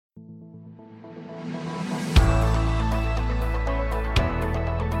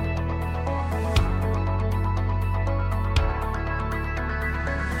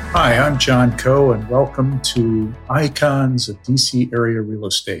Hi, I'm John Coe, and welcome to Icons of DC Area Real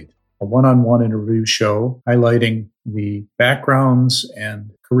Estate, a one-on-one interview show highlighting the backgrounds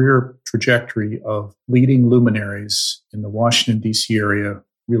and career trajectory of leading luminaries in the Washington, D.C. area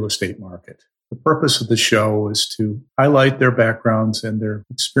real estate market. The purpose of the show is to highlight their backgrounds and their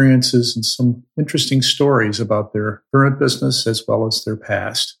experiences and some interesting stories about their current business as well as their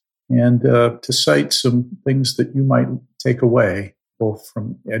past, and to cite some things that you might take away, both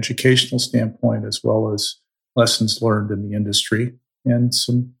from an educational standpoint as well as lessons learned in the industry, and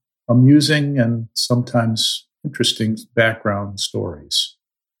some amusing and sometimes interesting background stories.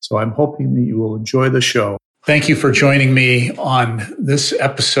 So I'm hoping that you will enjoy the show. Thank you for joining me on this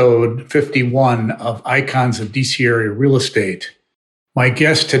episode 51 of Icons of DC Area Real Estate. My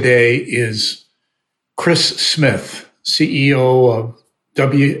guest today is Chris Smith, CEO of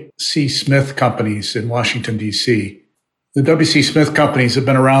W.C. Smith Companies in Washington, D.C. The W.C. Smith Companies have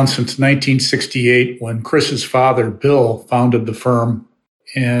been around since 1968 when Chris's father, Bill, founded the firm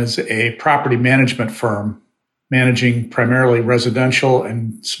as a property management firm, managing primarily residential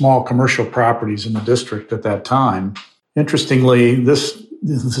and small commercial properties in the district at that time. Interestingly, this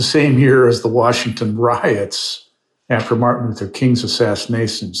is the same year as the Washington riots after Martin Luther King's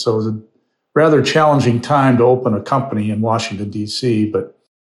assassination. So it was a rather challenging time to open a company in Washington, D.C., but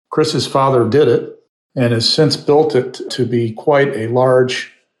Chris's father did it and has since built it to be quite a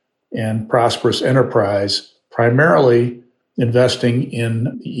large and prosperous enterprise, primarily investing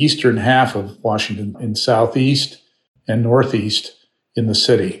in the eastern half of Washington, in southeast and northeast in the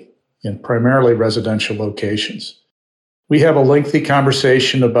city, in primarily residential locations. We have a lengthy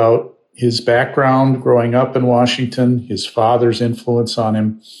conversation about his background growing up in Washington, his father's influence on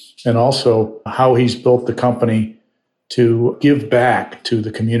him, and also how he's built the company to give back to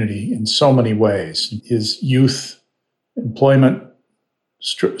the community in so many ways. His youth employment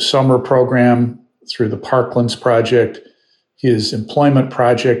summer program through the Parklands Project, his employment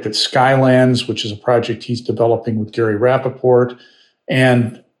project at Skylands, which is a project he's developing with Gary Rappaport,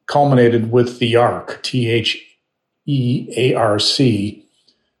 and culminated with the ARC, THEARC,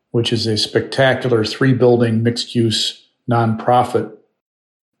 which is a spectacular 3-building mixed-use nonprofit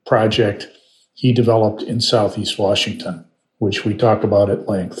project he developed in Southeast Washington, which we talk about at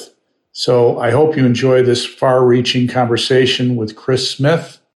length. So I hope you enjoy this far-reaching conversation with Chris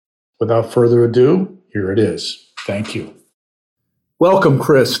Smith. Without further ado, here it is. Thank you. Welcome,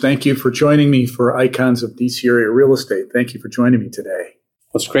 Chris. Thank you for joining me for Icons of DC Area Real Estate. Thank you for joining me today.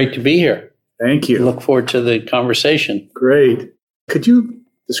 Well, it's great to be here. Thank you. I look forward to the conversation. Great. Could you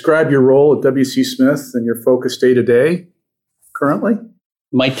describe your role at W.C. Smith and your focus day-to-day currently?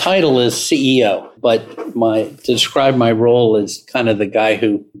 My title is CEO, but to describe my role is kind of the guy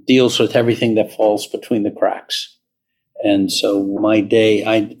who deals with everything that falls between the cracks. And so my day,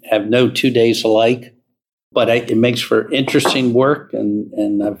 I have no 2 days alike, but it makes for interesting work,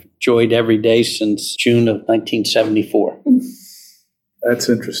 and I've enjoyed every day since June of 1974. That's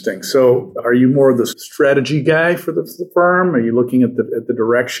interesting. So are you more the strategy guy for the firm? Are you looking at the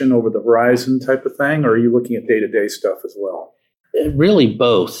direction over the horizon type of thing, or are you looking at day-to-day stuff as well? Really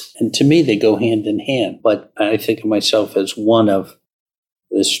both. And to me, they go hand in hand. But I think of myself as one of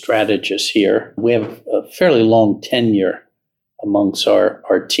the strategists here. We have a fairly long tenure amongst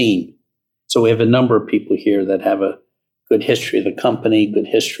our team. So we have a number of people here that have a good history of the company, good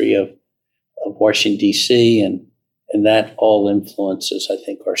history of Washington, D.C., and that all influences, I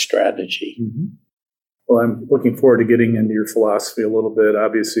think, our strategy. Mm-hmm. Well, I'm looking forward to getting into your philosophy a little bit.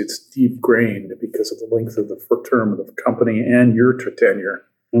 Obviously, it's deep-grained because of the length of the term of the company and your tenure,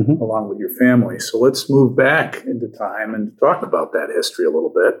 along with your family. So let's move back into time and talk about that history a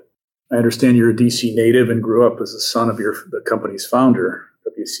little bit. I understand you're a D.C. native and grew up as the son of the company's founder,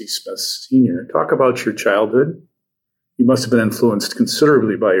 W.C. Smith Sr. Talk about your childhood. You must have been influenced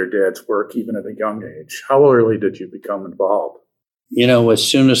considerably by your dad's work, even at a young age. How early did you become involved? You know, as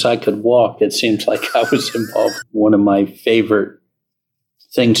soon as I could walk, it seems like I was involved. One of my favorite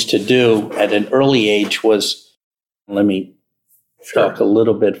things to do at an early age was, let me talk a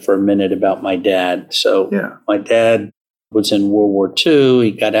little bit for a minute about my dad. So My dad was in World War II.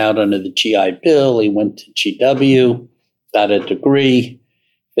 He got out under the GI Bill. He went to GW, got a degree,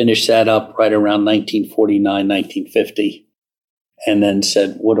 finished that up right around 1949, 1950, and then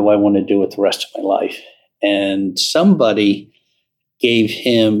said, what do I want to do with the rest of my life? And somebody gave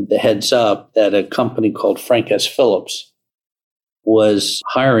him the heads up that a company called Frank S. Phillips was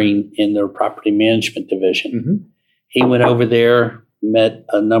hiring in their property management division. Mm-hmm. He went over there, met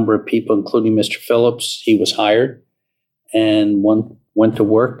a number of people, including Mr. Phillips. He was hired and went to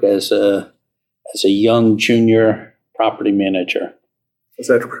work as a young junior property manager. Was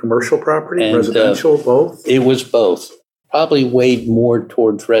that commercial property, And, residential, both? It was both. Probably weighed more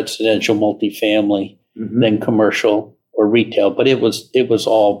towards residential multifamily than commercial or retail, but it was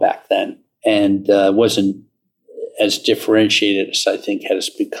all back then, and wasn't as differentiated as I think has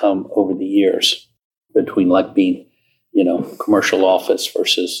become over the years between like being, commercial office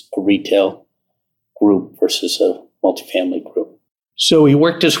versus a retail group versus a multifamily group. So he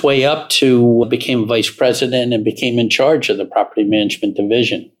worked his way up to became vice president and became in charge of the property management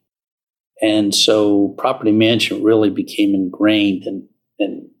division. And so property management really became ingrained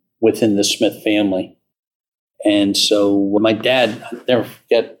and within the Smith family. And so my dad, I'll never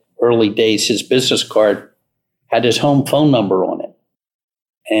forget early days, his business card had his home phone number on it.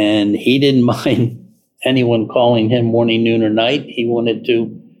 And he didn't mind anyone calling him morning, noon, or night. He wanted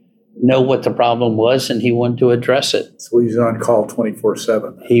to know what the problem was, and he wanted to address it. So he's on call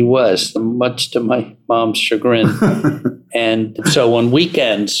 24/7. He was, much to my mom's chagrin. And so on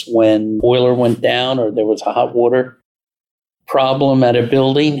weekends, when boiler went down or there was a hot water problem at a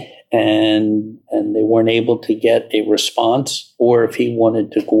building and they weren't able to get a response, or if he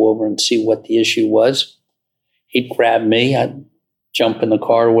wanted to go over and see what the issue was, he'd grab me. I'd jump in the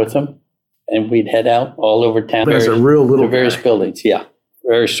car with him, and we'd head out all over town. There's a real little various guy. buildings. Yeah,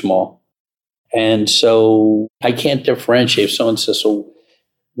 very small. And so I can't differentiate. If someone says, so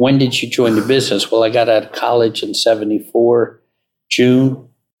when did you join the business? Well, I got out of college in 74, June,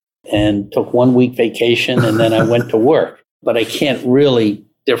 and took 1 week vacation, and then I went to work. But I can't really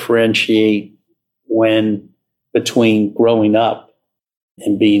differentiate between growing up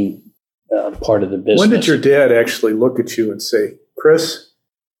and being part of the business. When did your dad actually look at you and say, "Chris,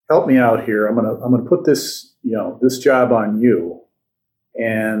 help me out here. I'm gonna put this this job on you,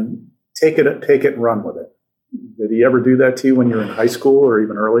 and take it and run with it"? Did he ever do that to you when you were in high school or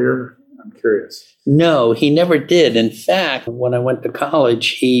even earlier? I'm curious. No, he never did. In fact, when I went to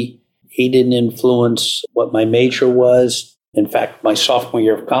college, he didn't influence what my major was. In fact, my sophomore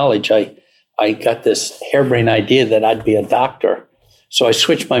year of college, I got this harebrained idea that I'd be a doctor. So I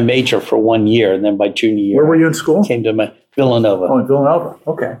switched my major for 1 year, and then by junior year, Where were you in school? Came to Villanova. Oh, in Villanova.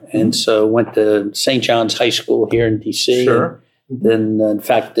 Okay. And so went to St. John's High School here in D.C. Sure. Then, in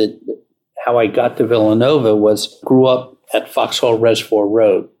fact, how I got to Villanova was grew up at Foxhall Reservoir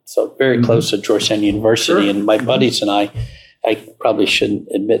Road, so very close to Georgetown University. Sure. And my buddies and I probably shouldn't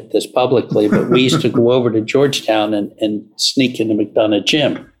admit this publicly, but we used to go over to Georgetown and sneak into McDonough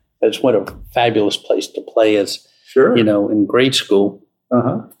Gym. It's what a fabulous place to play as, Sure. in grade school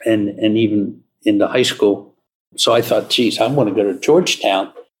Uh-huh. and even into high school. So I thought, geez, I want to go to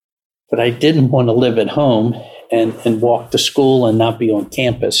Georgetown, but I didn't want to live at home and walk to school and not be on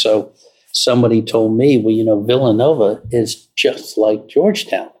campus. So somebody told me, well, Villanova is just like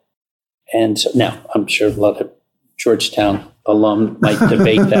Georgetown. And so now I'm sure a lot of Georgetown alum might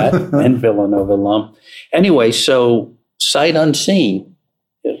debate that and Villanova alum. Anyway, so sight unseen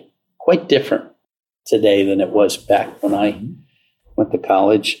is quite different today than it was back when I went to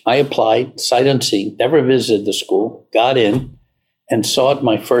college. I applied, sight unseen, never visited the school, got in, and saw it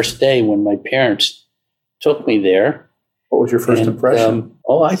my first day when my parents took me there. What was your first impression?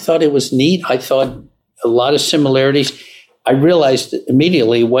 I thought it was neat. I thought a lot of similarities. I realized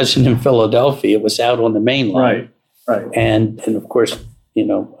immediately it wasn't in Philadelphia. It was out on the main line. Right. And of course, I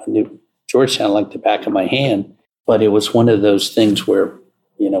knew Georgetown like the back of my hand, but it was one of those things where,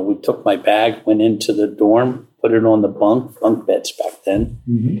 we took my bag, went into the dorm, put it on the bunk beds back then,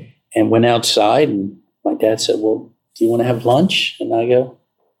 and went outside. And my dad said, well, do you want to have lunch? And I go,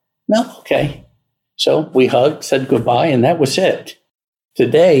 no, okay. So we hugged, said goodbye, and that was it.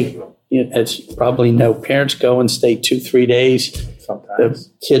 Today, as you probably know, parents go and stay 2-3 days. Sometimes.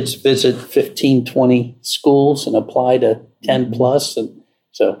 The kids visit 15, 20 schools and apply to 10 plus. And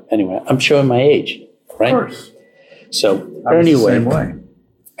so anyway, I'm showing my age, right? Of course. So I was the same way.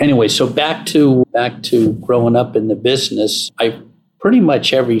 Anyway, so back to growing up in the business, I pretty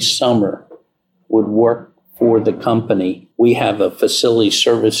much every summer would work for the company. We have a facility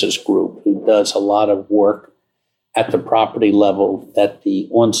services group who does a lot of work at the property level that the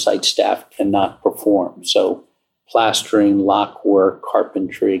on-site staff cannot perform. So plastering, lock work,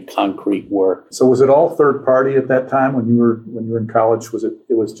 carpentry, concrete work. So was it all third party at that time when you were in college?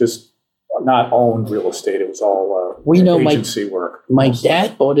 It was just not owned real estate. It was all agency work. My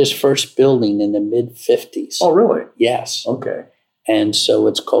dad bought his first building in the mid-50s. Oh, really? Yes. Okay. And so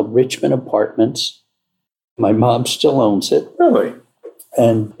it's called Richmond Apartments. My mom still owns it. Really?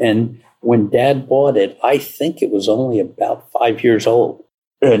 And when Dad bought it, I think it was only about 5 years old.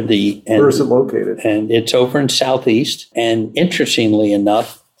 Where is it located? And it's over in Southeast. And interestingly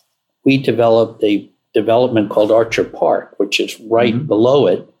enough, we developed a development called Archer Park, which is right below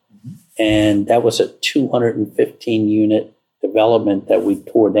it. And that was a 215 unit development that we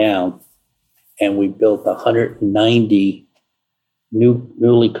tore down, and we built 190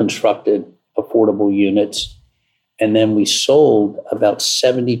 newly constructed affordable units. And then we sold about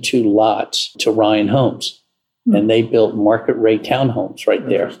 72 lots to Ryan Homes, and they built market rate townhomes right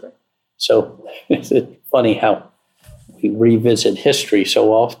there. So it's funny how we revisit history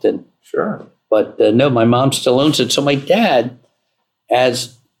so often. Sure. But no, my mom still owns it. So my dad,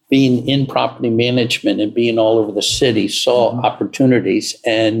 as being in property management and being all over the city, saw opportunities,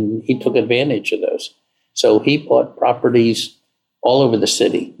 and he took advantage of those. So he bought properties all over the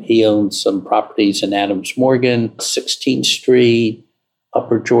city. He owned some properties in Adams Morgan, 16th Street,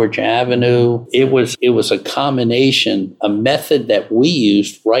 Upper George Avenue. It was a combination, a method that we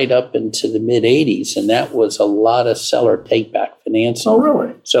used right up into the mid 80s, and that was a lot of seller take-back financing. Oh,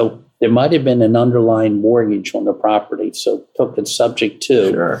 really? So there might have been an underlying mortgage on the property, so took it subject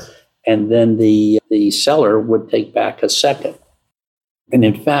to. Sure. And then the seller would take back a second. And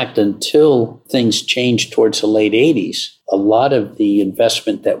in fact, until things changed towards the late 80s, a lot of the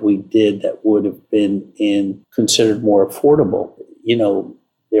investment that we did that would have been considered more affordable,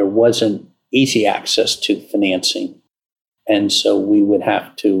 there wasn't easy access to financing. And so we would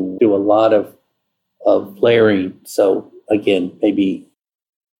have to do a lot of layering. So again, maybe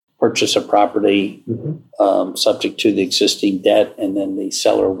purchase a property subject to the existing debt, and then the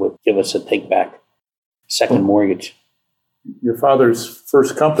seller would give us a take-back second mortgage. Your father's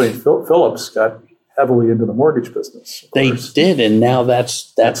first company, Phillips, got heavily into the mortgage business. They did, and now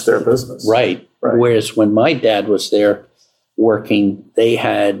that's their business. Right. Whereas when my dad was there working, they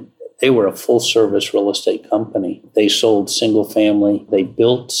were a full-service real estate company. They sold single-family. They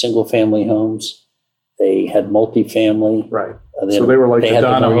built single-family homes. They had multifamily. Right. So they were like the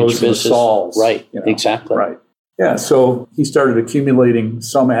Donahos and the Sauls. Right. Exactly. Right. Yeah. So he started accumulating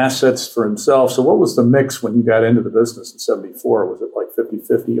some assets for himself. So what was the mix when you got into the business in 74? Was it like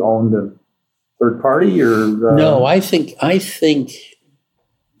 50-50 owned and third party, or? No, I think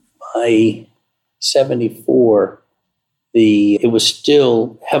by 74, it was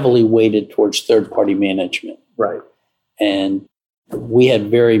still heavily weighted towards third party management. Right. And we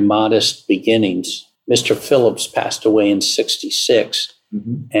had very modest beginnings. Mr. Phillips passed away in 66.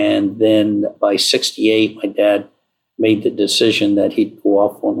 And then by 68, my dad made the decision that he'd go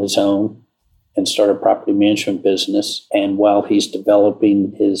off on his own and start a property management business. And while he's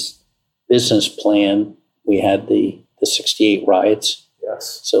developing his business plan, we had the 68 riots.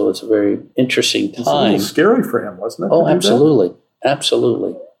 Yes. So it's a very interesting time. It's a little scary for him, wasn't it? Oh, absolutely.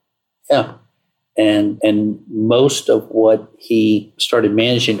 Absolutely. Yeah. And most of what he started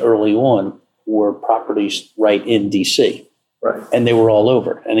managing early on were properties right in DC. Right. And they were all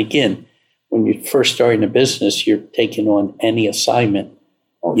over. And again, when you're first starting a business, you're taking on any assignment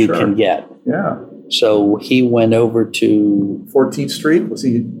you can get. Yeah. So he went over to 14th Street. Was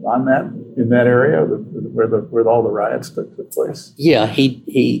he on that, in that area where all the riots took place? Yeah,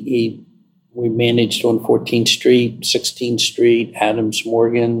 we managed on 14th Street, 16th Street, Adams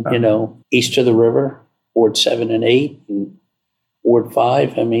Morgan, east of the river, Ward 7 and 8, and Ward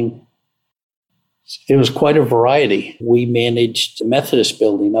 5. I mean, it was quite a variety. We managed the Methodist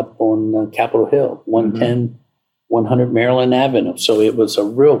building up on Capitol Hill, 110, 100 Maryland Avenue. So it was a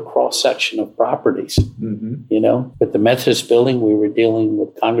real cross-section of properties, With the Methodist building, we were dealing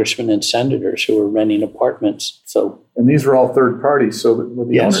with congressmen and senators who were renting apartments. And these were all third parties. So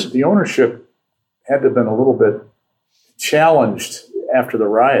the ownership had to have been a little bit challenged after the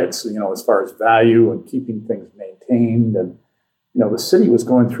riots, as far as value and keeping things maintained. And the city was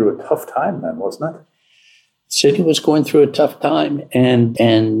going through a tough time then, wasn't it? The city was going through a tough time. And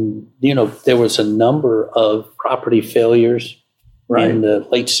there was a number of property failures in the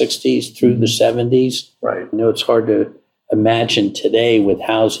late 60s through the 70s. Right. It's hard to imagine today with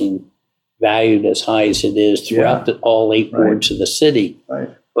housing valued as high as it is throughout all 8 wards of the city. Right.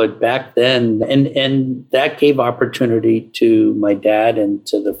 But back then, and that gave opportunity to my dad and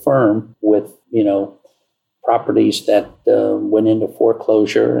to the firm with, properties that went into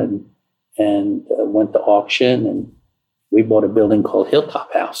foreclosure and went to auction. And we bought a building called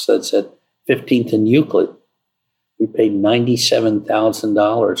Hilltop House that's at 15th and Euclid. We paid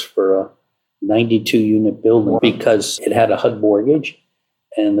 $97,000 for a 92-unit building because it had a HUD mortgage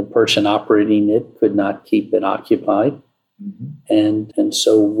and the person operating it could not keep it occupied. And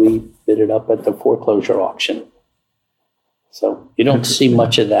so we bid it up at the foreclosure auction. So you don't see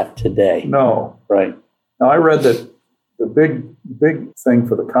much of that today. No. Right. Now, I read that the big thing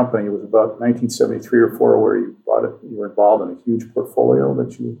for the company was about 1973 or 4, where you bought it. You were involved in a huge portfolio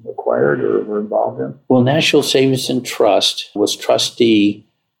that you acquired or were involved in. Well, National Savings and Trust was trustee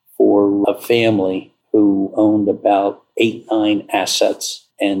for a family who owned about 8-9 assets.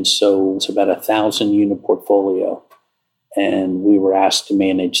 And so it's about 1,000 unit portfolio. And we were asked to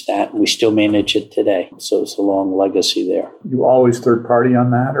manage that. We still manage it today. So it's a long legacy there. You always third party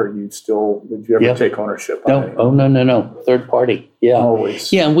on that, or did you ever take ownership on it? No. Third party. Yeah.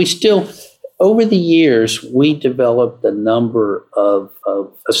 Always. Yeah. And we still, over the years, we developed a number of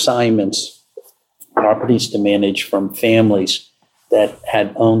assignments, properties to manage from families that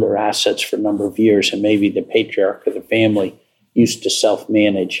had owned their assets for a number of years. And maybe the patriarch of the family used to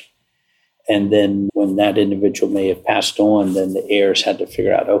self-manage. And then when that individual may have passed on, then the heirs had to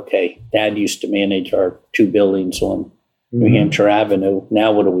figure out, okay, Dad used to manage our 2 buildings on New Hampshire Avenue.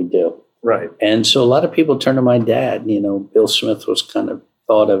 Now what do we do? Right. And so a lot of people turn to my dad. Bill Smith was kind of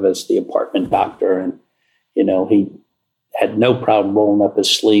thought of as the apartment doctor. And, he had no problem rolling up his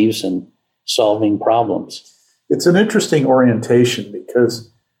sleeves and solving problems. It's an interesting orientation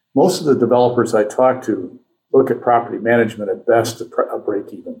because most of the developers I talk to look at property management at best a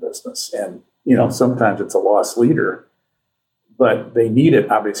break-even business. And, sometimes it's a loss leader, but they need it,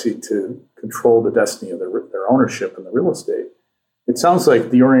 obviously, to control the destiny of their ownership in the real estate. It sounds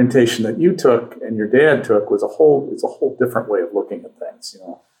like the orientation that you took and your dad took was a whole different way of looking at things.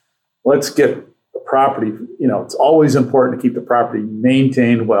 Let's get the property, it's always important to keep the property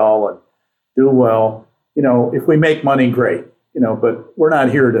maintained well and do well. If we make money, great, but we're not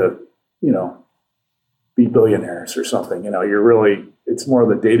here to, be billionaires or something. It's more of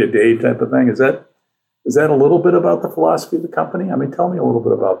the day-to-day type of thing. Is that a little bit about the philosophy of the company? I mean, tell me a little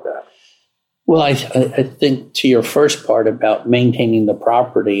bit about that. Well, I think to your first part about maintaining the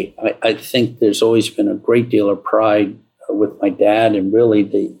property, I think there's always been a great deal of pride with my dad and really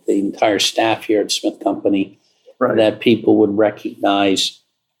the entire staff here at Smith Company, right, that people would recognize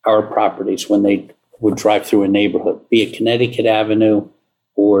our properties when they would drive through a neighborhood, be it Connecticut Avenue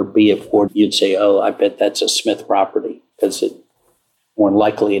or be it Ford. You'd say, oh, I bet that's a Smith property because more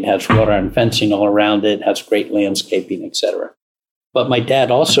likely it has water and fencing all around it, has great landscaping, etc. But my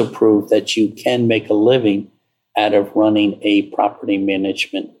dad also proved that you can make a living out of running a property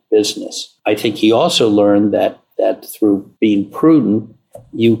management business. I think he also learned that through being prudent,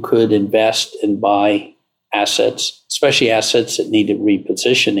 you could invest and buy assets, especially assets that needed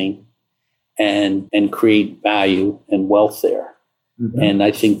repositioning, and create value and wealth there. Mm-hmm. And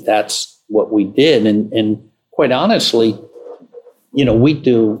I think that's what we did. And quite honestly, we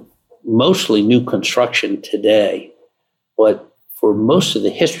do mostly new construction today, but for most of the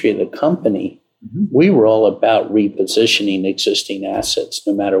history of the company, mm-hmm, we were all about repositioning existing assets,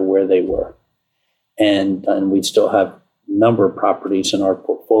 no matter where they were. And we still have a number of properties in our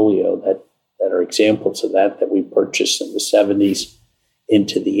portfolio that are examples of that we purchased in the 70s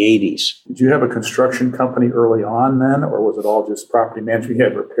into the 80s. Did you have a construction company early on then, or was it all just property management? You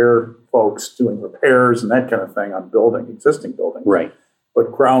had repair folks doing repairs and that kind of thing on existing buildings. Right.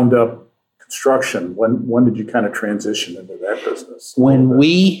 But ground up construction, when did you kind of transition into that business? When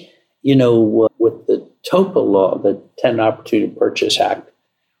we, with the TOPA law, the Tenant Opportunity Purchase Act,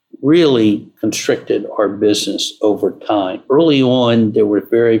 really constricted our business over time. Early on, there were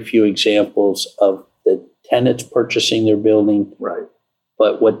very few examples of the tenants purchasing their building. Right.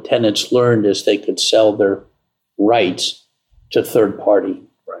 But what tenants learned is they could sell their rights to third party.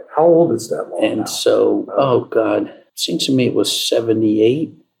 Right. How old is that law And now? So, oh God, it seems to me it was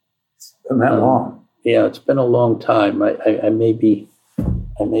 78. It's been that long. Yeah, it's been a long time. I may be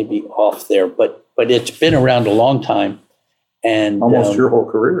off there, but it's been around a long time. And almost your whole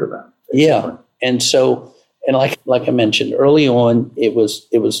career then. Basically. Yeah. And so, and like I mentioned early on, it was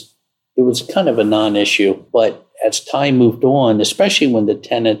kind of a non-issue, but as time moved on, especially when the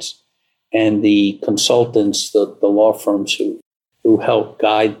tenants and the consultants, the law firms who helped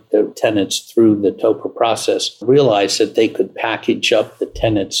guide the tenants through the TOPA process, realized that they could package up the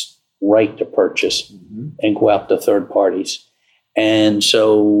tenants' right to purchase, mm-hmm, and go out to third parties. And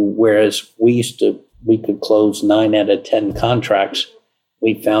so whereas we could close 9 out of 10 contracts,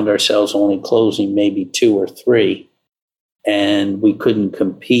 we found ourselves only closing maybe 2 or 3. And we couldn't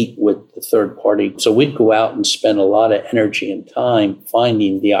compete with the third party. So we'd go out and spend a lot of energy and time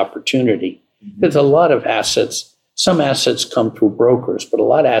finding the opportunity. Mm-hmm. Because a lot of assets, some assets come through brokers, but a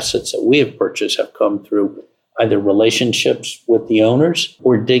lot of assets that we have purchased have come through either relationships with the owners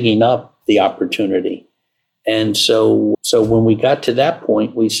or digging up the opportunity. And so when we got to that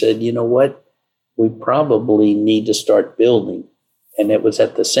point, we said, you know what, we probably need to start building. And it was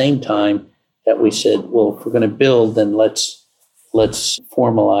at the same time that we said, well, if we're going to build, then let's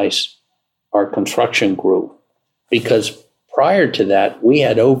formalize our construction group. Because prior to that, we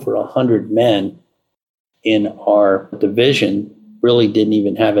had over 100 men in our division, really didn't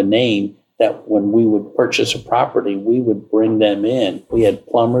even have a name, that when we would purchase a property, we would bring them in. We had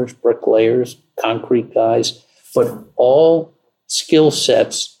plumbers, bricklayers, concrete guys, but all skill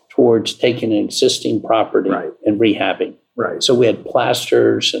sets towards taking an existing property and rehabbing. Right. So we had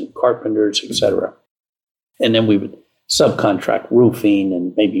plasters and carpenters, et cetera. And then we would subcontract roofing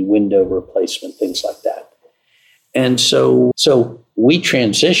and maybe window replacement, things like that. And so we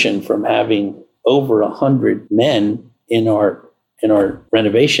transitioned from having over 100 men in our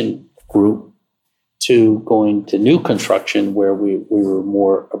renovation group to going to new construction, where we were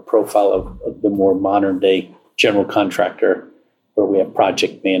more a profile of the more modern day general contractor, where we have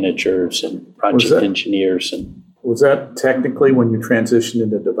project managers and project engineers. And was that technically when you transitioned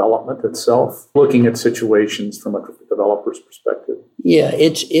into development itself, looking at situations from a developer's perspective? Yeah,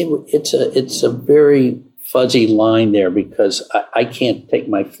 it's a very fuzzy line there, because I can't take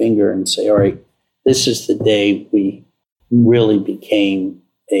my finger and say, all right, this is the day we really became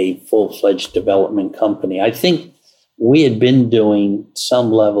a full-fledged development company. I think we had been doing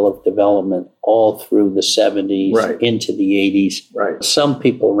some level of development all through the 70s into the 80s. Right. Some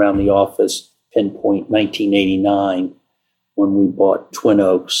people around the office pinpoint 1989 when we bought Twin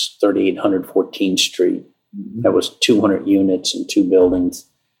Oaks, 3800 14th Street. Mm-hmm. That was 200 units and 2 buildings.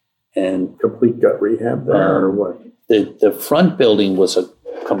 And complete gut rehab there, or what? The front building was a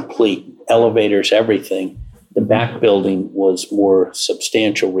complete, elevators, everything. The back building was more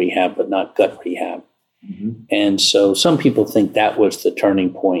substantial rehab, but not gut rehab. Mm-hmm. And so some people think that was the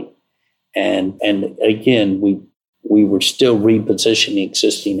turning point. And again, we were still repositioning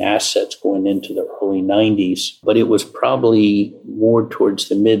existing assets going into the early 90s, but it was probably more towards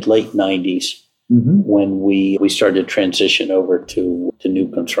the late 90s when we started to transition over to new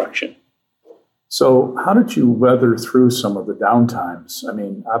construction. So how did you weather through some of the downtimes? I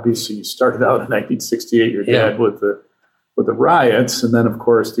mean, obviously you started out in 1968, your dad with the riots, and then of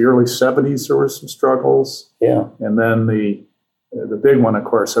course the early 70s there were some struggles. Yeah. And then the big one, of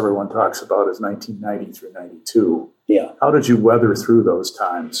course, everyone talks about is 1990 through 92. Yeah. How did you weather through those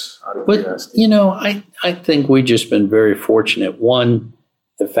times? I think we've just been very fortunate. One,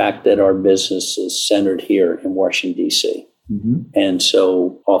 the fact that our business is centered here in Washington, D.C. Mm-hmm. And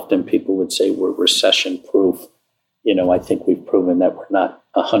so often people would say we're recession proof. I think we've proven that we're not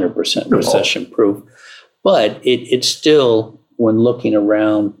 100% recession proof. But it's still, when looking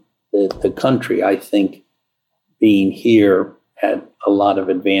around the country, I think being here had a lot of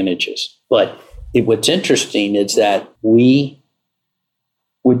advantages. But what's interesting is that we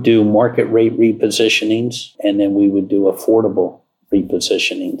would do market rate repositionings, and then we would do affordable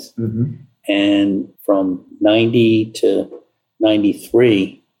repositionings. Mm-hmm. And from 90 to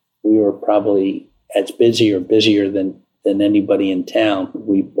 93, we were probably as busy or busier than anybody in town.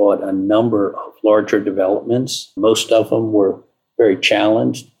 We bought a number of larger developments. Most of them were very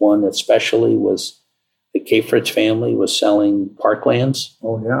challenged. One especially was the K. Fritz family was selling parklands.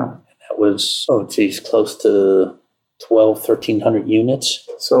 Oh, yeah. And that was, close to 1,300 units.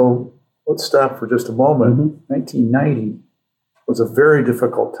 So let's stop for just a moment. Mm-hmm. 1990 was a very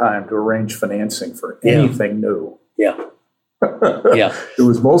difficult time to arrange financing for anything new. Yeah. Yeah. It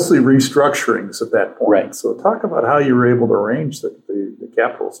was mostly restructurings at that point. Right. So talk about how you were able to arrange the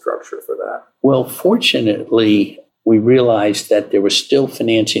capital structure for that. Well, fortunately, we realized that there was still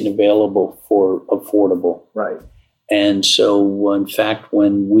financing available for affordable. Right. And so, in fact,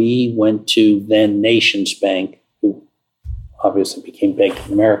 when we went to then Nations Bank, who obviously became Bank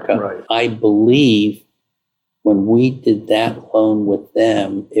of America, I believe when we did that loan with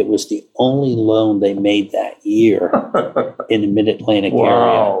them, it was the only loan they made that year in the Mid-Atlantic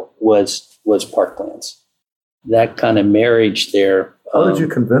area was parklands. That kind of marriage there. How did you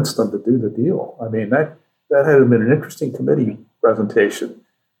convince them to do the deal? I mean, that had been an interesting committee presentation.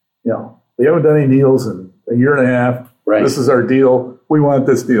 We haven't done any deals in a year and a half. Right. This is our deal. We want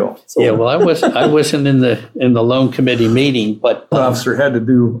this deal. So, yeah. Well, I wasn't in the loan committee meeting, but the officer had to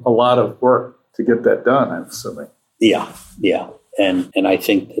do a lot of work to get that done, I'm assuming. Yeah. And I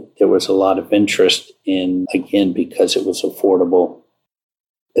think that there was a lot of interest in, again, because it was affordable,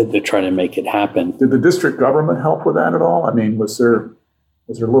 they're trying to make it happen. Did the district government help with that at all? I mean, was there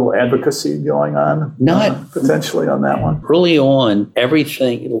a little advocacy going on? Not potentially on that one? Early on,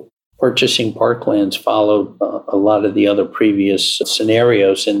 everything, purchasing parklands followed a lot of the other previous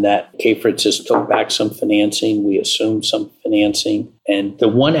scenarios in that K. Fritz's took back some financing. We assumed some financing. And the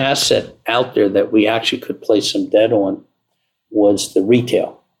one asset out there that we actually could place some debt on was the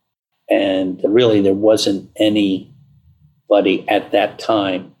retail. And really, there wasn't anybody at that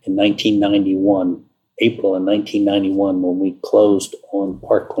time in 1991, April of 1991, when we closed on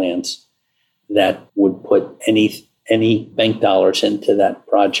Parklands, that would put any bank dollars into that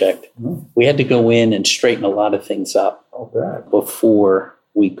project. Mm-hmm. We had to go in and straighten a lot of things up before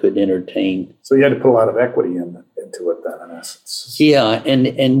we could entertain. So you had to put a lot of equity into it then, in essence. Yeah,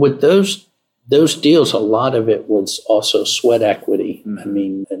 and with those deals, a lot of it was also sweat equity. Mm-hmm. I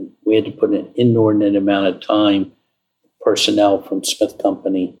mean, and we had to put an inordinate amount of time, personnel from Smith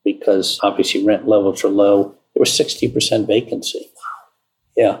Company, because obviously rent levels are low. There was 60% vacancy. Wow.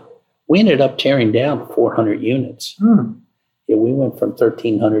 Yeah. We ended up tearing down 400 units. Yeah, we went from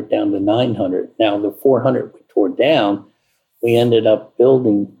 1,300 down to 900. Now, the 400 we tore down, we ended up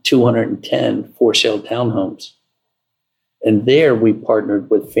building 210 for-sale townhomes. And there we partnered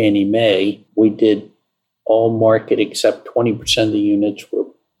with Fannie Mae. We did all market except 20% of the units were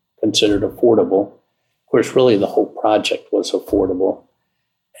considered affordable. Of course, really the whole project was affordable.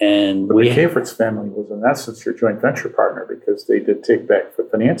 And but the Cafritz family was, in essence, your joint venture partner, because they did take back for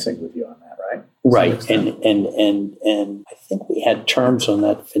financing with you on that, right? Right. And I think we had terms on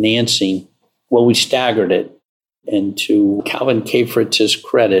that financing. Well, we staggered it. And to Calvin Cafritz's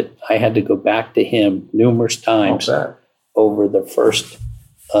credit, I had to go back to him numerous times over the first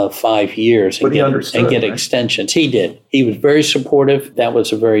 5 years and get extensions. He did. He was very supportive. That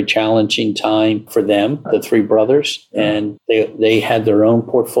was a very challenging time for them, the three brothers, and they had their own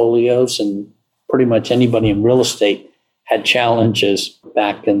portfolios, and pretty much anybody in real estate had challenges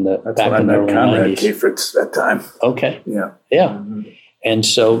back in the early 90s. Cafritz that time. Okay. Yeah. Mm-hmm. And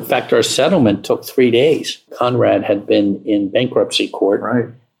so, in fact, our settlement took 3 days. Conrad had been in bankruptcy court, right,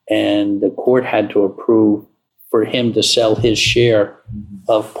 and the court had to approve for him to sell his share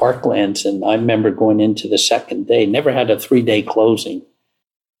of Parklands. And I remember going into the second day, never had a 3-day closing,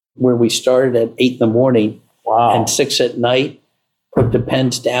 where we started at 8 in the morning and 6 at night, put the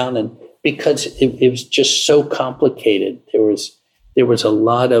pens down. And because it was just so complicated, there was a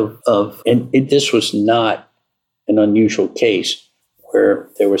lot of this was not an unusual case where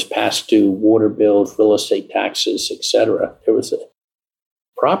there was past due water bills, real estate taxes, etc.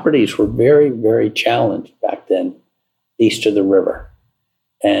 Properties were very, very challenged back then east of the river.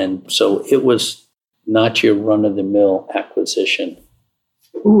 And so it was not your run-of-the-mill acquisition.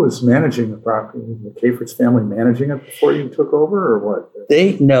 Who was managing the property? Was the Cafritz family managing it before you took over, or what?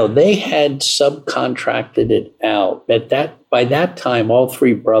 They had subcontracted it out. By that time, all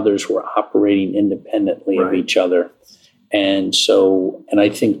three brothers were operating independently of each other. And I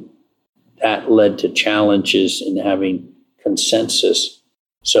think that led to challenges in having consensus.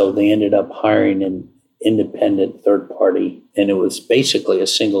 So they ended up hiring an independent third party, and it was basically a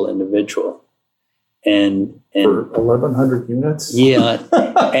single individual. And for 1,100 units? Yeah.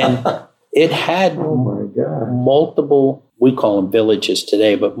 And it had multiple, we call them villages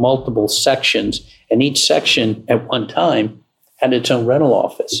today, but multiple sections. And each section at one time had its own rental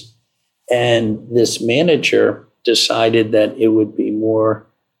office. And this manager decided that it would be more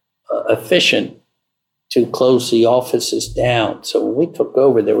efficient to close the offices down. So when we took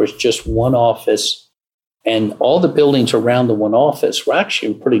over, there was just one office, and all the buildings around the one office were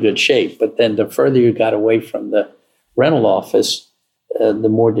actually in pretty good shape. But then the further you got away from the rental office, the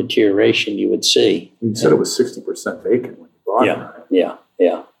more deterioration you would see. You said it was 60% vacant when you bought it. Yeah.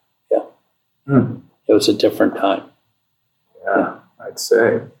 It was a different time. Yeah, I'd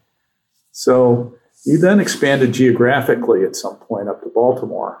say. So you then expanded geographically at some point up to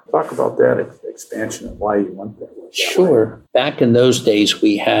Baltimore. Talk about that expansion and why you went there. Sure. Back in those days,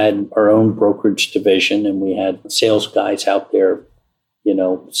 we had our own brokerage division, and we had sales guys out there,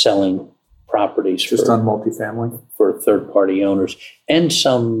 selling properties. Just on multifamily? For third-party owners, and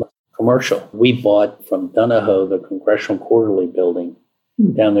some commercial. We bought from Donahoe the Congressional Quarterly building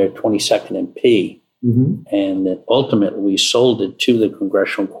down there at 22nd and P. Mm-hmm. And then ultimately we sold it to the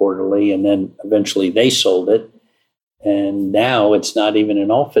Congressional Quarterly, and then eventually they sold it. And now it's not even an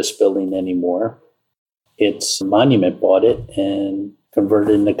office building anymore. It's Monument bought it and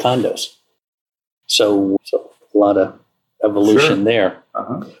converted into condos. So a lot of evolution there.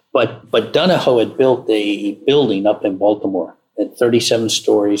 Uh-huh. But Donahoe had built a building up in Baltimore at 37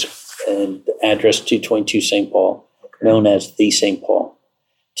 stories and address 222 St. Paul, known as the St. Paul.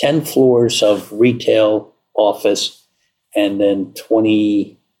 10 floors of retail office, and then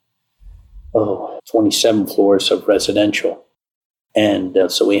 27 floors of residential. And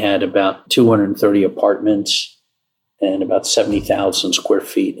so we had about 230 apartments and about 70,000 square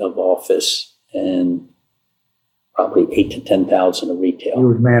feet of office. And probably 8 to 10,000 of You retail.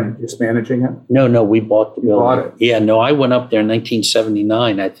 were just managing it? No, we bought the You building. bought it? Yeah, no, I went up there in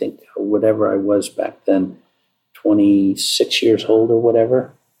 1979, I think, whatever I was back then, 26 years old or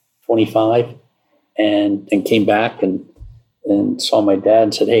whatever, 25, and came back and saw my dad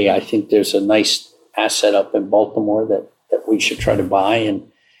and said, hey, I think there's a nice asset up in Baltimore that we should try to buy.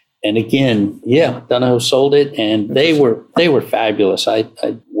 And again, yeah, Donahoe sold it, and they were fabulous.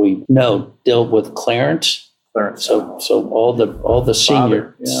 We dealt with Clarence. So all the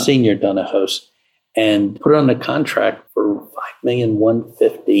senior Donahoes, and put it on the contract for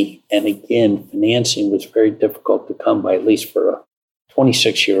 $5,150,000. And again, financing was very difficult to come by, at least for a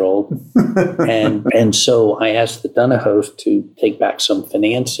 26-year-old. and so I asked the Donahoes to take back some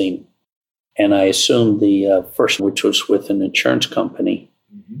financing, and I assumed the first, which was with an insurance company,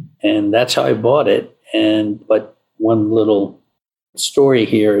 and that's how I bought it. But one little story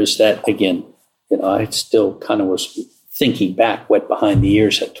here is that, again, I still kind of was thinking back, wet behind the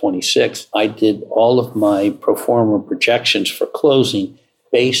ears at 26. I did all of my pro forma projections for closing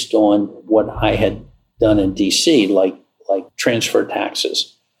based on what I had done in DC, like transfer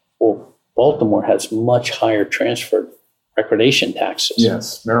taxes. Well, Baltimore has much higher transfer recordation taxes.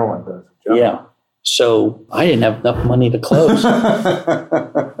 Yes, Maryland does. Yeah. So I didn't have enough money to close.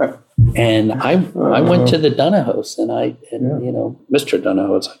 And I went to the Donahoes, and Mr.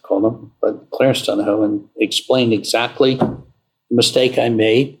 Donahoe, as I call him, but Clarence Donahoe, and explained exactly the mistake I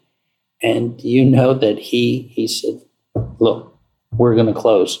made. And that he said, look, we're going to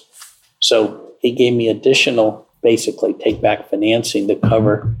close. So he gave me additional, basically take back financing to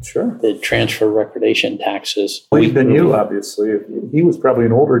cover the transfer recordation taxes. Believed in you, obviously. He was probably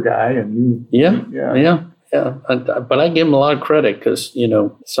an older guy, and you. Yeah. But I give him a lot of credit because,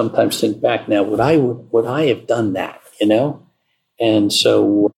 sometimes think back now, would I have done that, And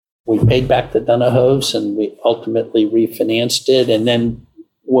so we paid back the Donahoes, and we ultimately refinanced it. And then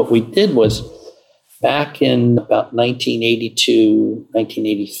what we did was, back in about 1982,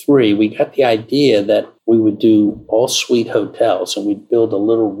 1983, we got the idea that we would do all-suite hotels, and we'd build a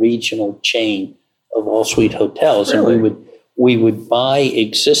little regional chain of all-suite hotels. Really? And we would buy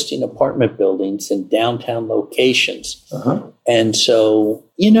existing apartment buildings in downtown locations. Uh-huh. And so,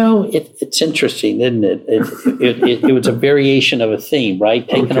 it's interesting, isn't it? It was a variation of a theme, right?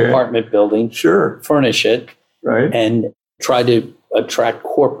 Take an apartment building, furnish it, right, and try to attract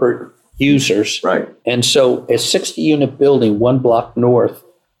corporate users. Right. And so a 60-unit building 1 block north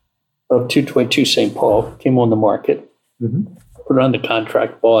of 222 St. Paul came on the market, put it under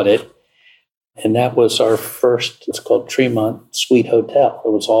contract, bought it. And that was our first, it's called Tremont Suite Hotel. It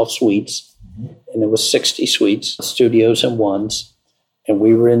was all suites, and it was 60 suites, studios and ones. And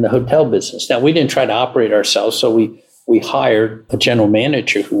we were in the hotel business. Now, we didn't try to operate ourselves, so we hired a general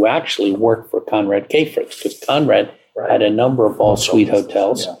manager who actually worked for Conrad K. Fritz, because Conrad had a number of all-suite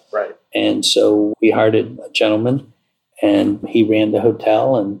hotels. Yeah, right. And so we hired a gentleman, and he ran the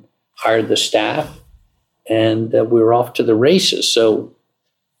hotel and hired the staff, and we were off to the races. So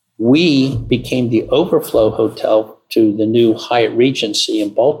we became the overflow hotel to the new Hyatt Regency in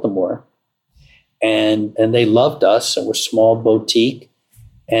Baltimore. And they loved us, and we're small boutique.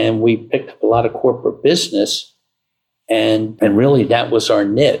 And we picked up a lot of corporate business. And really, that was our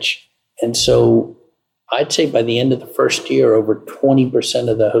niche. And so I'd say by the end of the first year, over 20%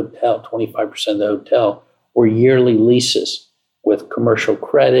 of the hotel, 25% of the hotel were yearly leases with commercial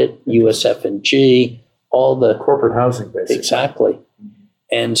credit, USF&G, all the corporate housing, basically. Exactly.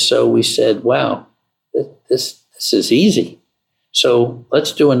 And so we said, wow, this is easy. So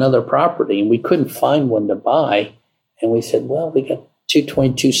let's do another property. And we couldn't find one to buy. And we said, well, we got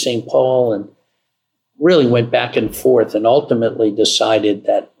 222 St. Paul, and really went back and forth, and ultimately decided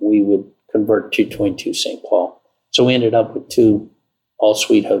that we would convert 222 St. Paul. So we ended up with 2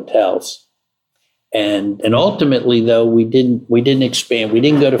 all-suite hotels. And ultimately, though, we didn't expand. We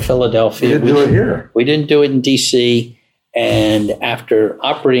didn't go to Philadelphia. We didn't do it here. We didn't do it in D.C. And after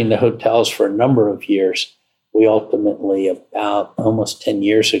operating the hotels for a number of years, we ultimately, about almost 10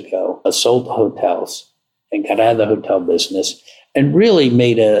 years ago, sold the hotels and got out of the hotel business, and really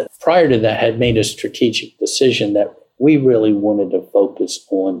prior to that, had made a strategic decision that we really wanted to focus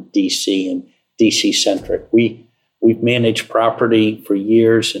on DC and DC centric. We've managed property for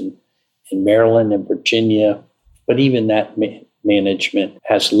years in Maryland and Virginia, but even that management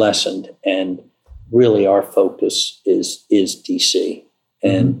has lessened, and really our focus is DC.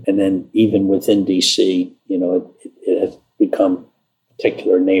 And then even within DC, it has become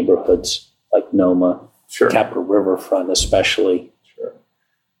particular neighborhoods like Noma, Capra Riverfront especially. Sure.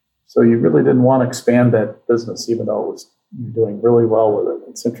 So you really didn't want to expand that business, even though you're doing really well with it.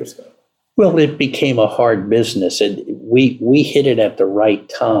 It's interesting. Well, it became a hard business, and we hit it at the right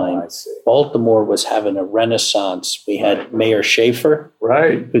time. I see. Baltimore was having a renaissance. We had Mayor Schaefer,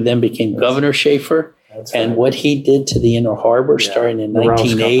 Right. who then became Governor Schaefer, That's and right. what he did to the Inner Harbor starting in The Rouse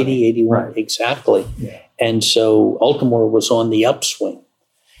 1980, Company. 81, Right. exactly. Yeah. And so Baltimore was on the upswing.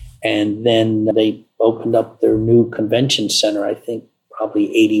 And then they opened up their new convention center, I think probably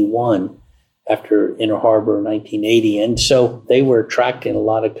 81, after Inner Harbor in 1980. And so they were attracting a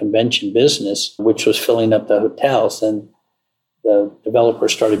lot of convention business, which was filling up the hotels. And the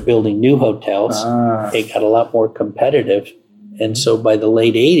developers started building new hotels. It got a lot more competitive. And so by the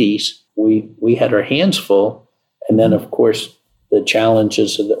late 80s, we had our hands full. And then, of course, the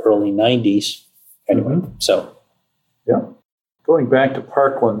challenges of the early 90s. Anyway, so. Yeah. Going back to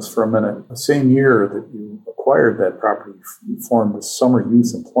Parklands for a minute, the same year that you acquired that property, you formed the Summer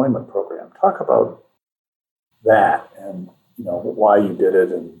Youth Employment Program. Talk about that and, why you did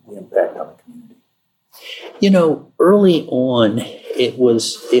it and the impact on the community. Early on, it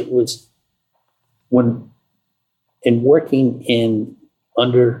was when in working in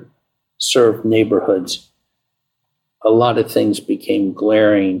underserved neighborhoods, a lot of things became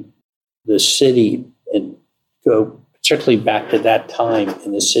glaring. The city, and go particularly back to that time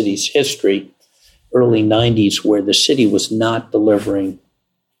in the city's history, early 90s, where the city was not delivering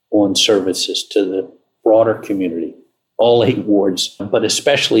on services to the broader community, all 8 wards, but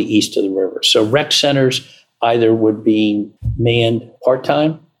especially east of the river. So rec centers either were being manned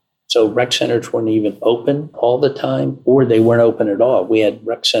part-time, so rec centers weren't even open all the time, or they weren't open at all. We had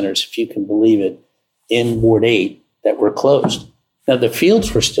rec centers, if you can believe it, in Ward 8 that were closed. Now, the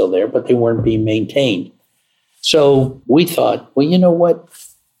fields were still there, but they weren't being maintained. So we thought, well, you know what?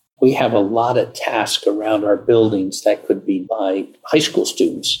 We have a lot of tasks around our buildings that could be by high school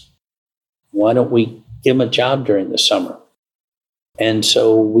students. Why don't we give them a job during the summer? And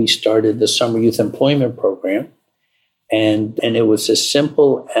so we started the Summer Youth Employment Program. And it was as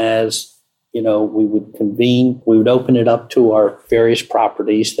simple as, we would convene, we would open it up to our various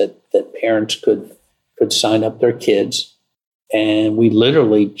properties that parents could sign up their kids. And we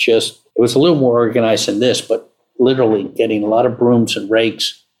literally it was a little more organized than this, but literally getting a lot of brooms and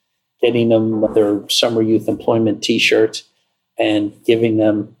rakes, getting them their Summer Youth Employment T-shirts, and giving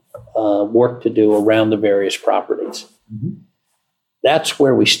them work to do around the various properties. Mm-hmm. That's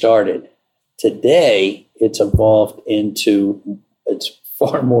where we started. Today, it's evolved it's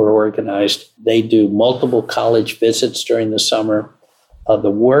far more organized. They do multiple college visits during the summer.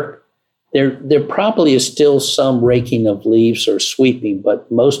 The work, there probably is still some raking of leaves or sweeping,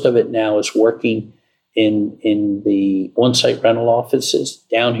 but most of it now is working in the on-site rental offices,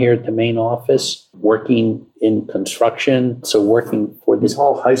 down here at the main office, working in construction, so working for these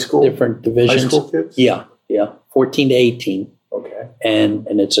all high school different divisions. High school kids? Yeah, 14 to 18. Okay. And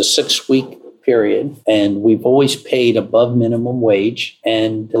it's a 6-week period, and we've always paid above minimum wage.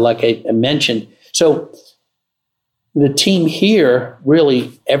 And like I mentioned, so the team here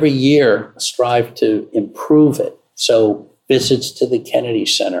really every year strive to improve it. So visits to the Kennedy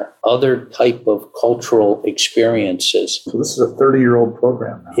Center, other type of cultural experiences. So this is a 30-year-old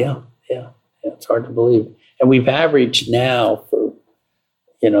program now. Yeah. It's hard to believe. And we've averaged now for,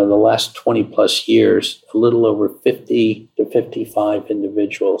 the last 20 plus years, a little over 50 to 55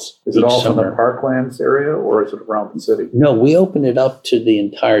 individuals. Is it all from the Parklands area, or is it around the city? No, we open it up to the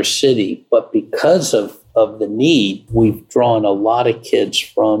entire city, but because of the need, we've drawn a lot of kids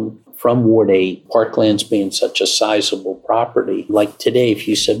from Ward 8, Parklands being such a sizable property. Like today, if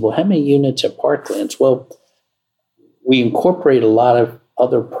you said, well, how many units at Parklands? Well, we incorporate a lot of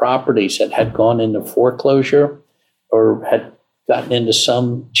other properties that had gone into foreclosure or had gotten into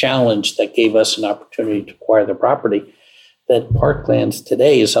some challenge that gave us an opportunity to acquire the property. That Parklands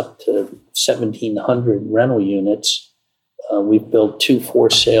today is up to 1,700 rental units. We've built 2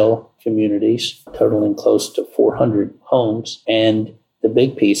 for-sale communities, totaling close to 400 homes. And the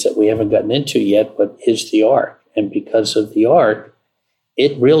big piece that we haven't gotten into yet, but is the Arc. And because of the Arc,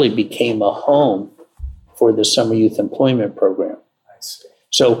 it really became a home for the Summer Youth Employment Program. I see.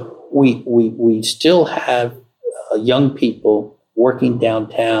 So we still have young people working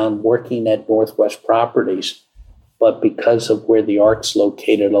downtown, working at Northwest Properties, but because of where the Arc's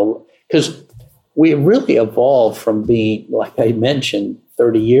located, because we really evolved from being, like I mentioned,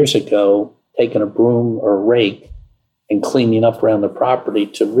 30 years ago, taking a broom or a rake and cleaning up around the property,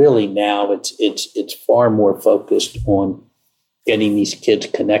 to really now it's far more focused on getting these kids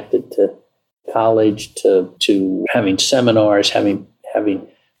connected to college, to having seminars, having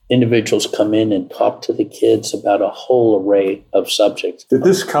individuals come in and talk to the kids about a whole array of subjects. Did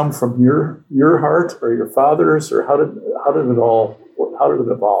this come from your heart or your father's, or how did it all How did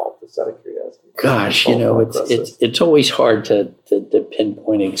it evolve? Just out of curiosity. Gosh, it's always hard to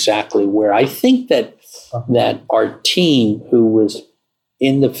pinpoint exactly where. I think that our team, who was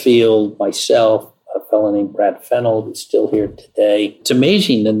in the field, myself, a fellow named Brad Fennell, who's still here today. It's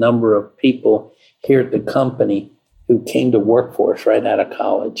amazing the number of people here at the company who came to work for us right out of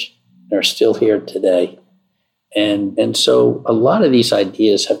college and are still here today. And so a lot of these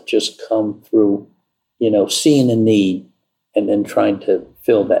ideas have just come through, seeing a need and then trying to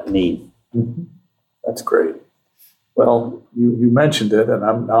fill that need. Mm-hmm. That's great. Well, you mentioned it, and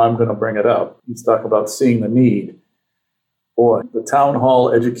I'm going to bring it up. You talk about seeing the need. Boy, the Town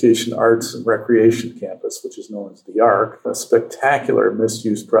Hall Education, Arts, and Recreation Campus, which is known as the ARC, a spectacular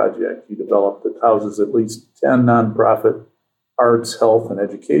misuse project you developed that houses at least 10 nonprofit arts, health, and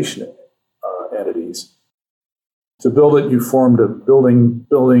education entities. To build it, you formed a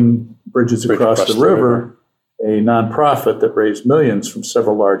building Bridges Across the River, a nonprofit that raised millions from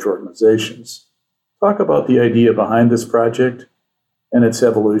several large organizations. Talk about the idea behind this project and its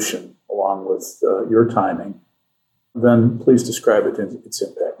evolution, along with your timing. Then please describe its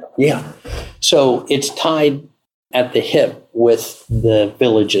impact. Yeah. So it's tied at the hip with the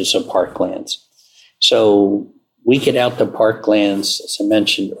villages of Parklands. So we get out to Parklands, as I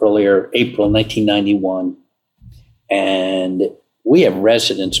mentioned earlier, April 1991, and we have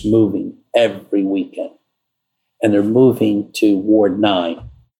residents moving every weekend. And they're moving to Ward 9,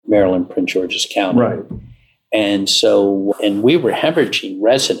 Maryland, Prince George's County. Right. And we were hemorrhaging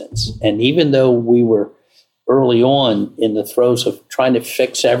residents. And even though we were early on in the throes of trying to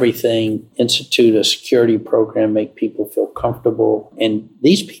fix everything, institute a security program, make people feel comfortable. And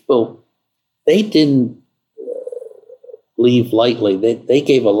these people, they didn't leave lightly. They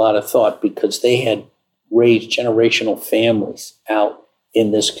gave a lot of thought because they had raised generational families out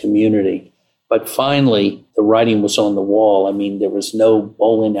in this community. But finally, the writing was on the wall. I mean, there was no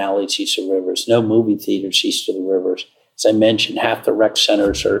bowling alleys east of the rivers, no movie theaters east of the rivers. As I mentioned, half the rec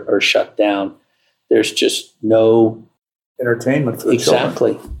centers are shut down. There's just no entertainment for the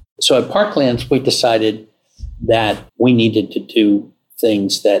exactly. children. So at Parklands, we decided that we needed to do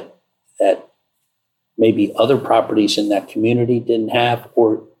things that maybe other properties in that community didn't have,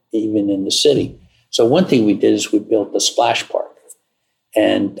 or even in the city. So one thing we did is we built the Splash Park,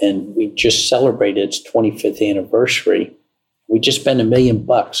 and we just celebrated its 25th anniversary. We just spent $1 million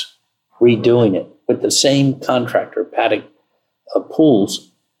redoing it with the same contractor, Paddock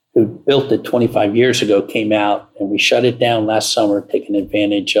Pools, who built it 25 years ago, came out, and we shut it down last summer, taking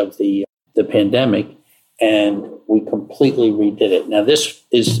advantage of the pandemic, and we completely redid it. Now, this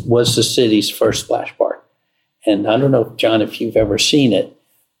was the city's first splash park. And I don't know, John, if you've ever seen it,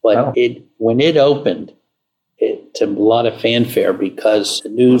 but when it opened, it to a lot of fanfare because the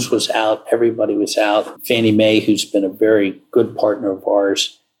news was out, everybody was out. Fannie Mae, who's been a very good partner of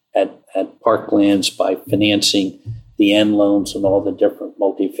ours at Parklands by financing the end loans and all the different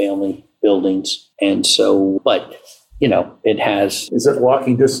multifamily buildings. And so, but, it has... Is it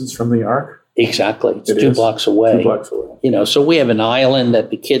walking distance from the ARC? Exactly. It's 2 blocks away. 2 blocks away. So we have an island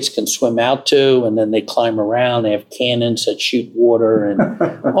that the kids can swim out to, and then they climb around. They have cannons that shoot water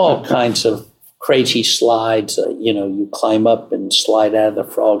and all kinds of crazy slides. You climb up and slide out of the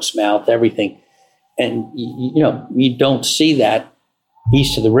frog's mouth, everything. And, you don't see that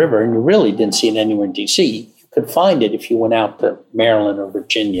east of the river, and you really didn't see it anywhere in D.C. Could find it if you went out to Maryland or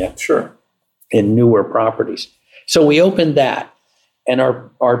Virginia. Sure. In newer properties. So we opened that. And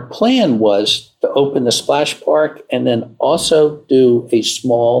our plan was to open the splash park and then also do a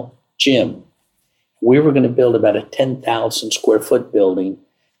small gym. We were going to build about a 10,000 square foot building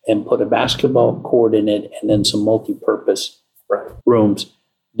and put a basketball court in it and then some multi-purpose rooms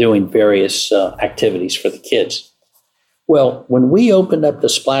doing various activities for the kids. Well, when we opened up the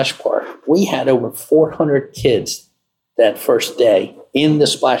splash park, we had over 400 kids that first day in the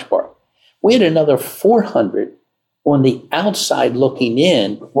splash park. We had another 400 on the outside looking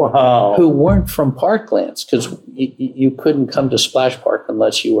in who weren't from Parklands, because you couldn't come to Splash Park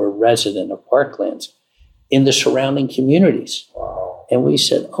unless you were a resident of Parklands in the surrounding communities. Wow. And we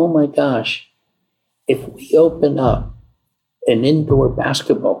said, oh my gosh, if we open up an indoor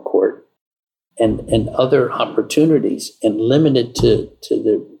basketball court and other opportunities and limit it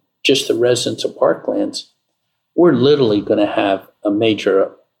to just the residents of Parklands, we're literally going to have a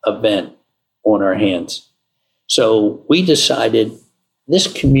major event on our hands. So we decided this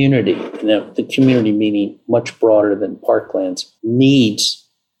community, the community meaning much broader than Parklands, needs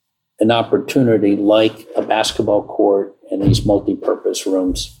an opportunity like a basketball court and these multi-purpose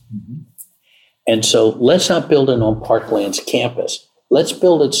rooms. Mm-hmm. And so let's not build it on Parklands campus. Let's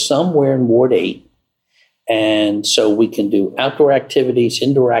build it somewhere in Ward 8 And so we can do outdoor activities,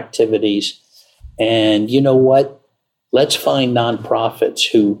 indoor activities. And you know what? Let's find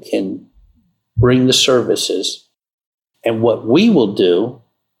nonprofits who can bring the services. And what we will do,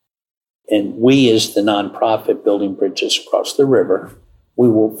 and we as the nonprofit Building Bridges Across the River, we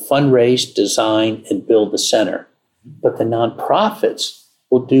will fundraise, design, and build the center. But the nonprofits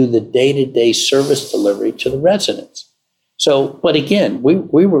will do the day-to-day service delivery to the residents. So, but again, we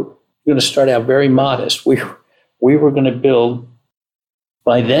were going to start out very modest. We were going to build,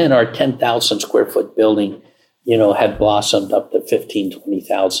 by then our 10,000 square foot building, had blossomed up to 15,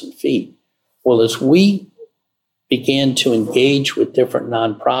 20,000 feet. Well, as we began to engage with different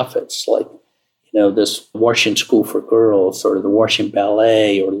nonprofits, like, this Washington School for Girls or the Washington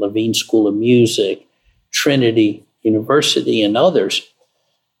Ballet or Levine School of Music, Trinity University and others,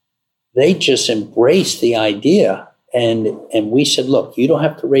 they just embraced the idea. And we said, look, you don't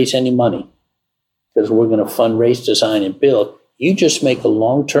have to raise any money because we're going to fundraise, design, and build. You just make a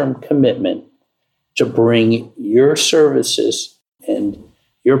long-term commitment to bring your services and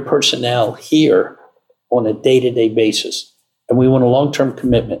your personnel here on a day-to-day basis. And we want a long-term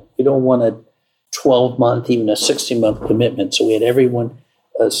commitment. We don't want a 12-month, even a 60-month commitment. So we had everyone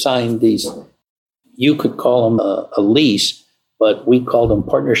sign these, you could call them a lease, but we called them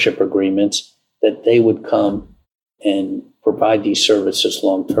partnership agreements, that they would come and provide these services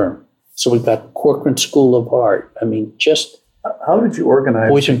long-term. So we've got Corcoran School of Art. I mean, just how did you organize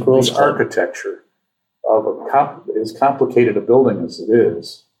Boys and Girls the Club. Architecture of as complicated a building as it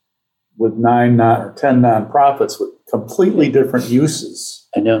is, with 9 or 10 nonprofits with completely different uses?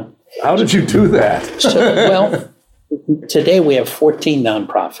 I know. How did you do that? Well, today we have 14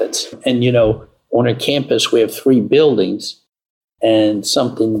 nonprofits. And, on our campus, we have 3 buildings. And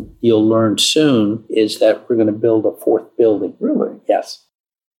something you'll learn soon is that we're going to build a 4th building. Really? Yes.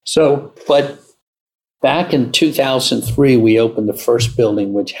 So, but back in 2003, we opened the first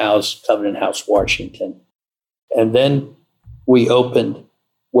building, which housed Covenant House, Washington. And then we opened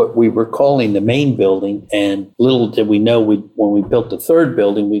what we were calling the main building. And little did we know, when we built the 3rd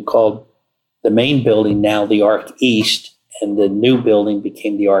building, we called the main building now the Arc East, and the new building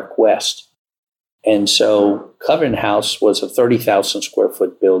became the Arc West. And so Covenant House was a 30,000 square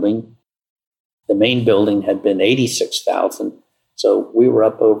foot building. The main building had been 86,000. So we were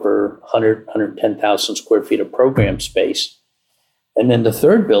up over 110,000 square feet of program space. And then the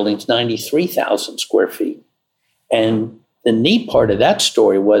 3rd building's 93,000 square feet. And the neat part of that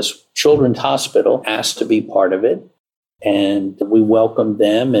story was Children's Hospital asked to be part of it. And we welcomed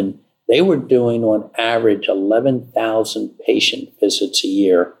them. And they were doing on average 11,000 patient visits a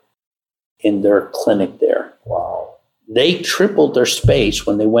year in their clinic there. Wow. They tripled their space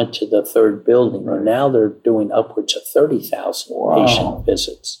when they went to the 3rd building, and now they're doing upwards of 30,000 patient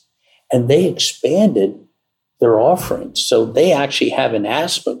visits. And they expanded their offerings. So they actually have an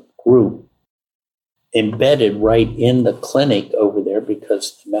asthma group embedded right in the clinic over there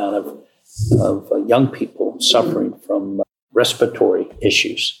because the amount of young people suffering from respiratory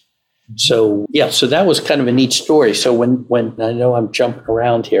issues. So, so that was kind of a neat story. So when I know I'm jumping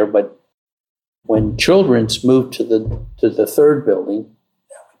around here, but when Children's moved to the 3rd building,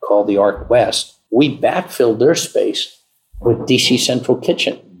 we call the Arc West, we backfilled their space with DC Central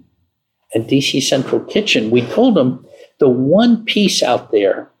Kitchen. And DC Central Kitchen, we told them the one piece out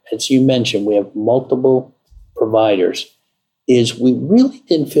there, as you mentioned, we have multiple providers, is we really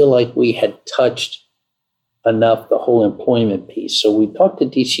didn't feel like we had touched enough the whole employment piece. So we talked to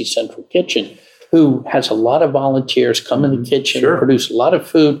DC Central Kitchen, who has a lot of volunteers come in the kitchen, produce a lot of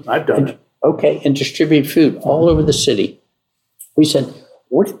food. I've done it. Okay, and distribute food all over the city. We said,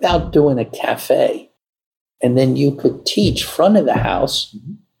 what about doing a cafe? And then you could teach front of the house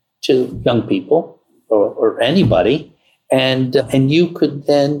to young people or anybody, and you could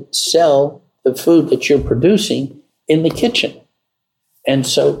then sell the food that you're producing in the kitchen. And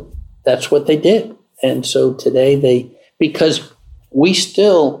so that's what they did. And so today because we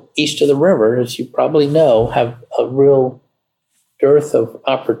still, east of the river, as you probably know, have a real dearth of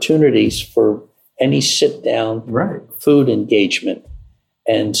opportunities for any sit-down food engagement.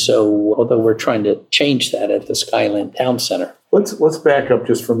 And so, although we're trying to change that at the Skyland Town Center. Let's back up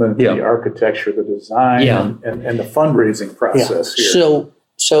just for a minute to the architecture, the design, and the fundraising process here.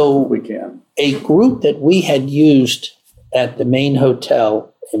 So we can. A group that we had used at the main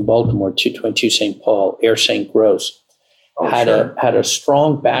hotel in Baltimore, 222 St. Paul, Air St. Gros, had a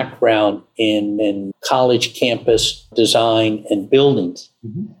strong background in college campus design and buildings.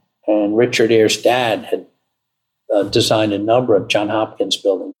 Mm-hmm. And Richard Ayer's dad had designed a number of Johns Hopkins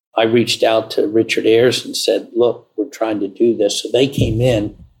buildings. I reached out to Richard Ayers and said, look, we're trying to do this. So they came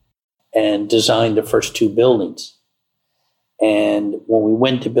in and designed the first 2 buildings. And when we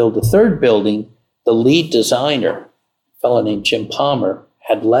went to build the 3rd building, the lead designer, a fellow named Jim Palmer,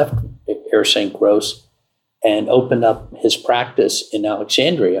 had left Air St. Gross and opened up his practice in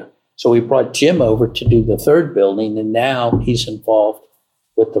Alexandria. So we brought Jim over to do the 3rd building, and now he's involved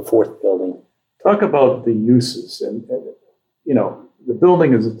with the 4th building. Talk about the uses. And you know, the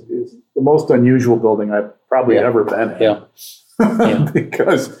building is the most unusual building I've probably ever been in. Yeah.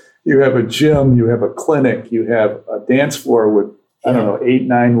 Because you have a gym, you have a clinic, you have a dance floor with, I don't know, 8,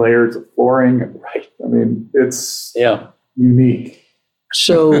 9 layers of flooring. And, I mean, it's unique.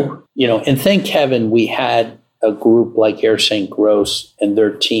 So, you know, and thank heaven we had a group like Air St. Gross and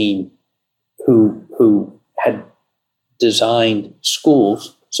their team who had designed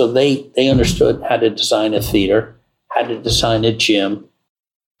schools. So they understood how to design a theater, how to design a gym.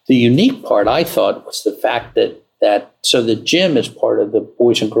 The unique part, I thought, was the fact that so the gym is part of the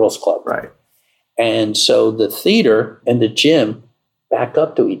Boys and Girls Club. Right. And so the theater and the gym back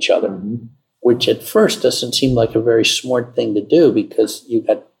up to each other, which at first doesn't seem like a very smart thing to do because you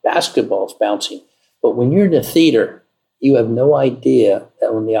got basketballs bouncing. But when you're in the theater, you have no idea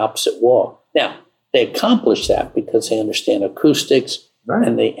that on the opposite wall. Now, they accomplished that because they understand acoustics, right,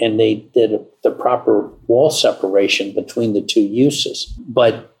 and they did the proper wall separation between the 2 uses.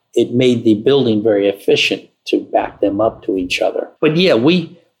 But it made the building very efficient to back them up to each other. But yeah,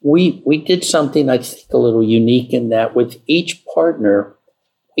 we did something I think a little unique in that with each partner,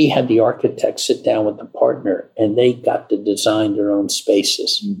 we had the architect sit down with the partner and they got to design their own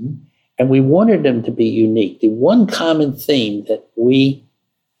spaces. And we wanted them to be unique. The one common theme that we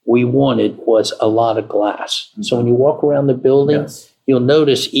wanted was a lot of glass. So when you walk around the building, you'll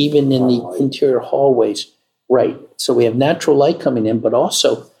notice even in the interior hallways, right, so we have natural light coming in, but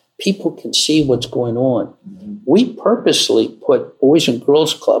also people can see what's going on. We purposely put Boys and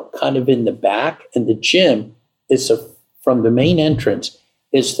Girls Club kind of in the back, and the gym is from the main entrance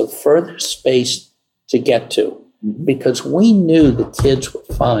is the furthest space to get to, because we knew the kids would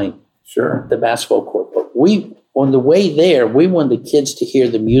find the basketball court. But on the way there, we wanted the kids to hear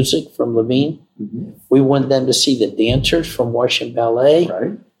the music from Levine. We wanted them to see the dancers from Washington Ballet.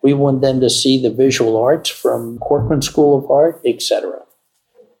 Right. We wanted them to see the visual arts from Corcoran School of Art, etc.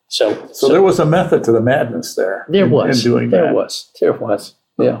 So there was a method to the madness there. There was. In doing there that. was.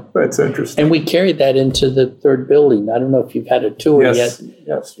 Yeah. That's interesting. And we carried that into the 3rd building. I don't know if you've had a tour yet.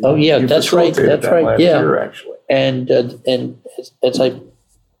 Yes. Oh, yeah, that's right. That's right. Last year, actually. And as I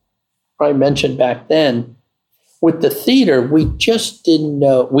probably mentioned back then, with the theater, we just didn't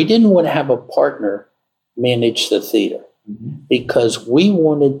know. We didn't want to have a partner manage the theater because we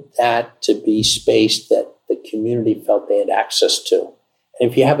wanted that to be space that the community felt they had access to. And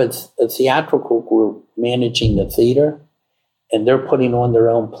if you have a theatrical group managing the theater and they're putting on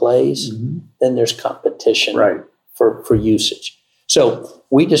their own plays, then there's competition for usage. So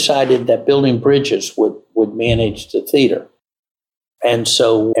we decided that Building Bridges would manage the theater. And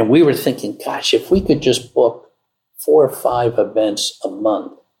we were thinking, gosh, if we could just book 4 or 5 events a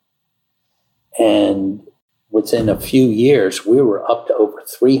month. And within a few years, we were up to over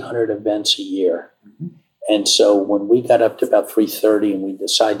 300 events a year. And so when we got up to about 330 and we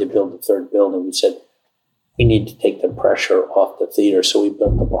decided to build the 3rd building, we said, we need to take the pressure off the theater. So we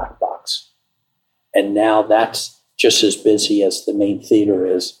built the Black Box. And now that's just as busy as the main theater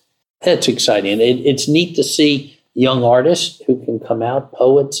is. That's exciting. It's neat to see young artists who can come out,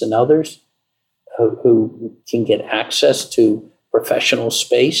 poets and others, who can get access to professional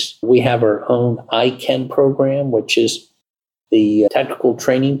space. We have our own ICANN program, which is the technical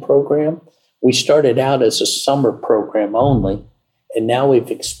training program. We started out as a summer program only, and now we've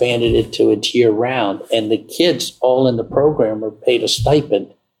expanded it to it's year-round. And the kids all in the program are paid a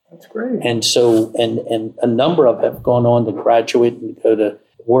stipend. That's great. And so, and a number of them have gone on to graduate and go to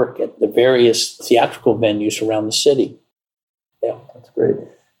work at the various theatrical venues around the city. Yeah, that's great.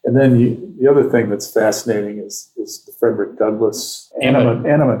 And then the other thing that's fascinating is the Frederick Douglass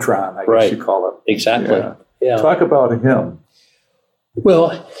animatron, I guess you call it. Exactly. Yeah. Talk about him.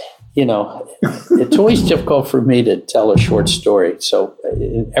 Well, you know, it's always difficult for me to tell a short story. So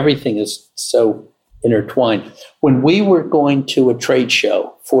everything is so intertwined. When we were going to a trade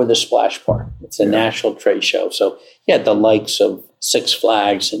show for the Splash Park, it's a national trade show. So you had the likes of Six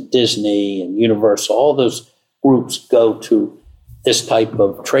Flags and Disney and Universal, all those groups go to this type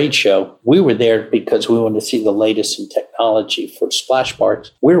of trade show. We were there because we wanted to see the latest in technology for splash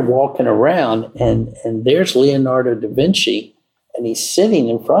parks. We're walking around and there's Leonardo da Vinci, and he's sitting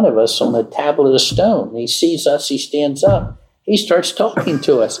in front of us on a tablet of stone. And he sees us, he stands up, he starts talking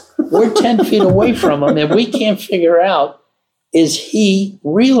to us. We're 10 feet away from him and we can't figure out is he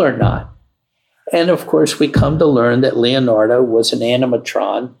real or not? And of course, we come to learn that Leonardo was an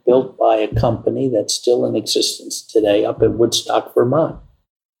animatron built by a company that's still in existence today up in Woodstock, Vermont.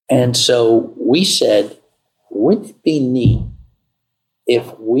 And so we said, wouldn't it be neat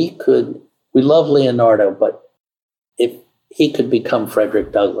if we love Leonardo, but if he could become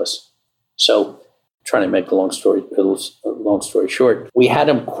Frederick Douglass. So trying to make a long story short, we had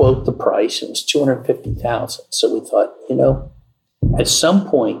him quote the price. It was $250,000. So we thought, at some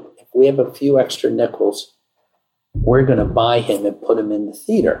point, if we have a few extra nickels, we're going to buy him and put him in the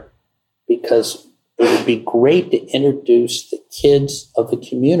theater, because it would be great to introduce the kids of the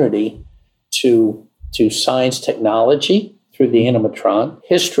community to science technology through the animatron,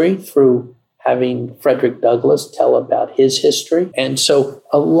 history through having Frederick Douglass tell about his history. And so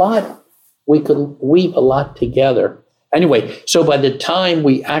we could weave a lot together. Anyway, so by the time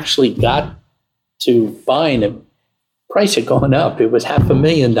we actually got to buying him, price had gone up. It was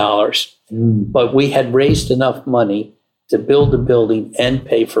 $500,000, but we had raised enough money to build a building and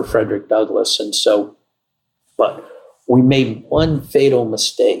pay for Frederick Douglass. And so, but we made one fatal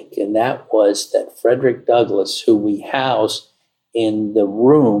mistake, and that was that Frederick Douglass, who we house in the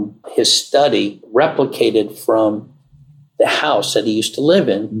room, his study replicated from the house that he used to live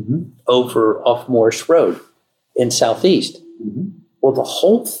in over off Morris Road in Southeast. Well, the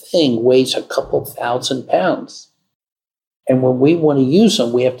whole thing weighs a couple thousand pounds. And when we want to use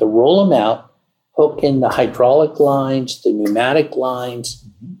them, we have to roll them out, hook in the hydraulic lines, the pneumatic lines,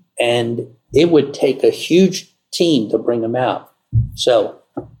 and it would take a huge team to bring them out. So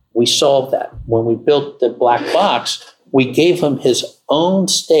we solved that. When we built the black box, we gave him his own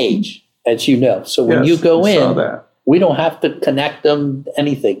stage, as you know. So when you go in, we don't have to connect them to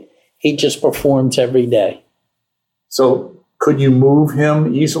anything. He just performs every day. So could you move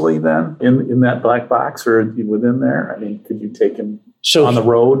him easily then in that black box or within there? I mean, could you take him on the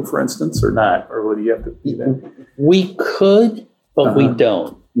road, for instance, or not? Or would he have to be there? We could, but we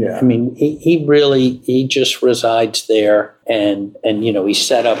don't. Yeah. I mean, he just resides there, and he's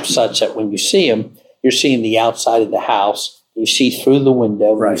set up such that when you see him, you're seeing the outside of the house. You see through the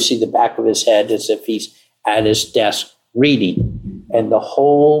window. Right. You see the back of his head as if he's at his desk reading, and the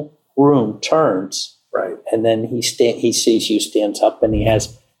whole room turns. Right. And then he sees you, stands up, and he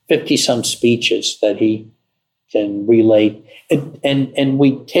has 50-some speeches that he can relate. And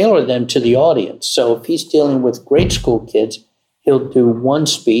we tailor them to the audience. So if he's dealing with grade school kids, he'll do one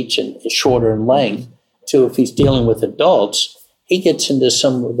speech and it's shorter in length. To if he's dealing with adults, he gets into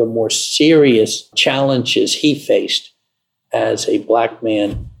some of the more serious challenges he faced as a black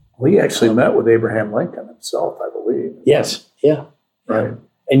man. Well, he actually met with Abraham Lincoln himself, I believe. Yes. Yeah. Right.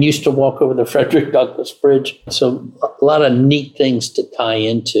 And used to walk over the Frederick Douglass Bridge. So a lot of neat things to tie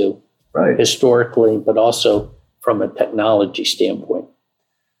into historically, but also from a technology standpoint.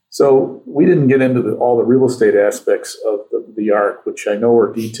 So we didn't get into all the real estate aspects of the Ark, which I know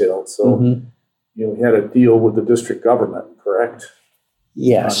are detailed. So you had a deal with the district government, correct?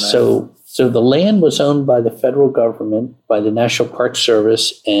 Yes. So the land was owned by the federal government, by the National Park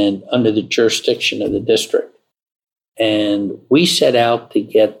Service, and under the jurisdiction of the district. And we set out to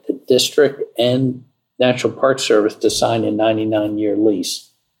get the district and National Park Service to sign a 99-year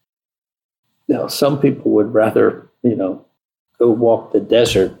lease. Now, some people would rather, go walk the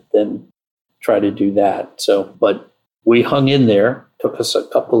desert than try to do that. So, but we hung in there. Took us a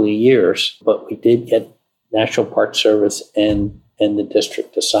couple of years, but we did get National Park Service and the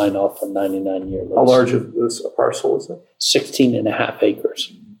district to sign off a 99-year lease. How large of this a parcel is it? 16 and a half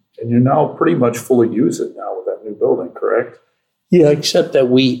acres. And you now pretty much fully use it now with that new building, correct? Yeah, except that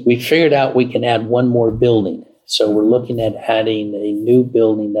we figured out we can add one more building. So we're looking at adding a new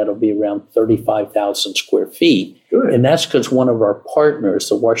building that'll be around 35,000 square feet. Good. And that's because one of our partners,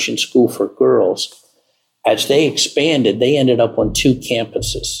 the Washington School for Girls, as they expanded, they ended up on 2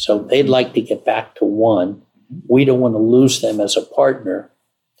 campuses. So they'd like to get back to one. We don't want to lose them as a partner.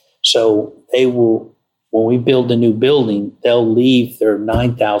 So they will, when we build a new building, they'll leave their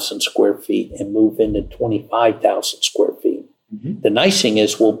 9,000 square feet and move into 25,000 square feet. The nice thing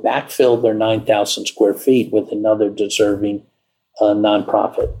is we'll backfill their 9,000 square feet with another deserving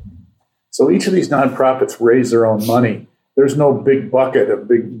nonprofit. So each of these nonprofits raise their own money. There's no big bucket of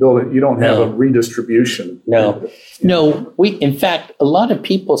big building. You don't have a redistribution. No. In fact, a lot of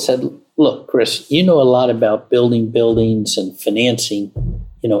people said, look, Chris, you know a lot about building buildings and financing,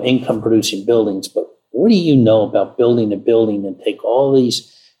 income producing buildings, but what do you know about building a building and take all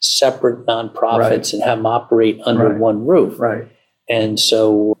these separate nonprofits and have them operate under one roof? Right. And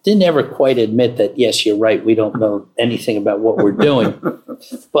so didn't ever quite admit that, yes, you're right, we don't know anything about what we're doing,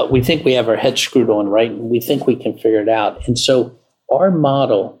 but we think we have our head screwed on right, and we think we can figure it out. And so our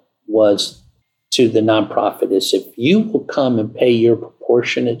model was to the nonprofit is if you will come and pay your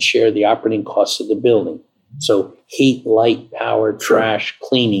proportionate share of the operating costs of the building, so heat, light, power, trash,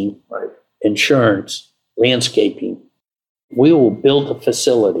 cleaning, insurance, landscaping, we will build a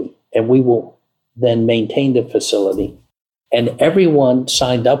facility and we will then maintain the facility. And everyone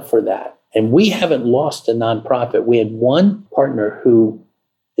signed up for that. And we haven't lost a nonprofit. We had one partner who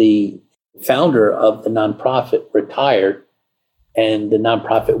the founder of the nonprofit retired and the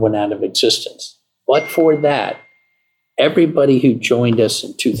nonprofit went out of existence. But for that, everybody who joined us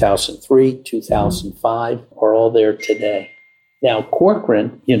in 2003, 2005 are all there today. Now,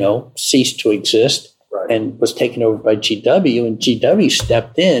 Corcoran, ceased to exist and was taken over by GW, and GW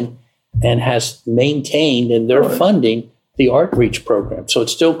stepped in and has maintained in their funding the Art Reach program. So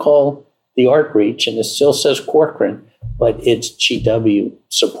it's still called the Art Reach, and it still says Corcoran, but it's GW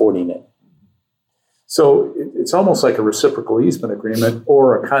supporting it. So it's almost like a reciprocal easement agreement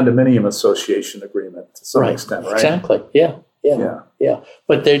or a condominium association agreement to some extent, right? Exactly. Yeah.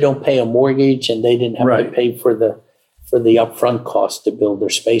 But they don't pay a mortgage, and they didn't have to pay for the upfront cost to build their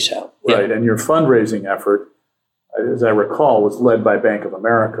space out. Right. Yeah. And your fundraising effort, as I recall, was led by Bank of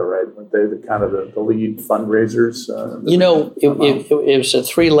America, right? They're the lead fundraisers. It was a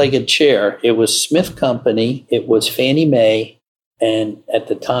three-legged chair. It was Smith Company, it was Fannie Mae, and at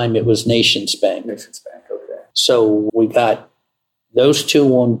the time it was Nations Bank. Nations Bank, okay. So we got those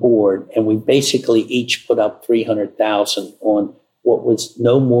two on board, and we basically each put up $300,000 on what was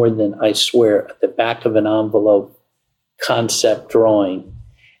no more than, I swear, at the back of an envelope concept drawing.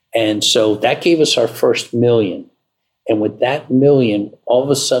 And so that gave us our first $1 million. And with that $1 million, all of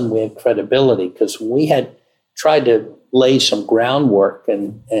a sudden we had credibility because we had tried to lay some groundwork.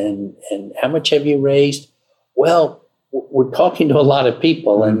 And how much have you raised? Well, we're talking to a lot of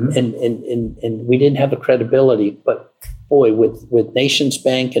people, and we didn't have the credibility. But boy, with Nations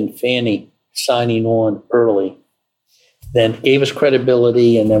Bank and Fannie signing on early, then gave us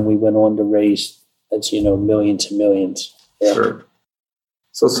credibility, and then we went on to raise, as you know, millions and millions. Yeah. Sure.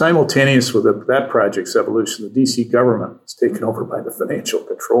 So simultaneous with that project's evolution, the D.C. government was taken over by the Financial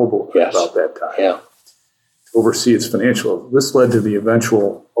Control Board about that time to oversee its financial. This led to the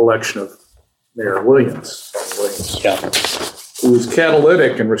eventual election of Mayor Williams, who was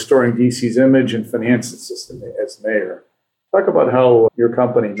catalytic in restoring D.C.'s image and financing system as mayor. Talk about how your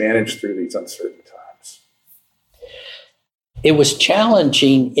company managed through these uncertain times. It was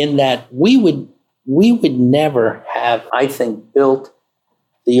challenging in that we would never have, I think, built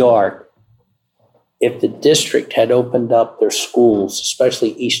the Arc if the district had opened up their schools,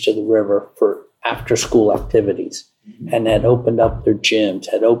 especially east of the river, for after-school activities, and had opened up their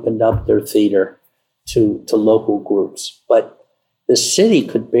gyms, had opened up their theater to local groups. But the city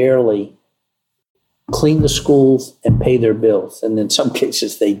could barely clean the schools and pay their bills. And in some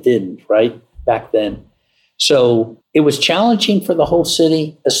cases, they didn't, right, back then. So it was challenging for the whole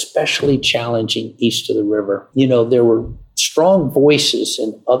city, especially challenging east of the river. There were strong voices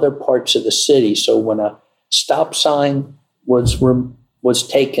in other parts of the city. So when a stop sign was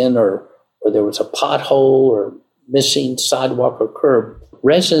taken or there was a pothole or missing sidewalk or curb,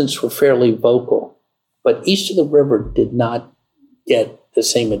 residents were fairly vocal. But east of the river did not get the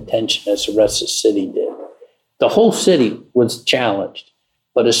same attention as the rest of the city did. The whole city was challenged,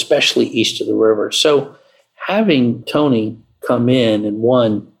 but especially east of the river. So having Tony come in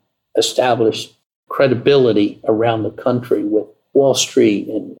and establish credibility around the country with Wall Street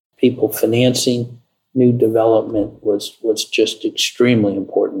and people financing new development was just extremely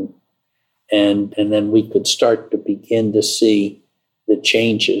important. And then we could start to begin to see the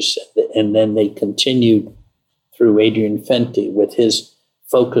changes. And then they continued through Adrian Fenty with his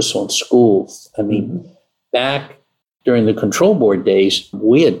focus on schools. I mean, back during the control board days,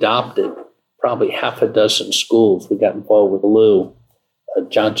 we adopted probably half a dozen schools. We got involved with Lou,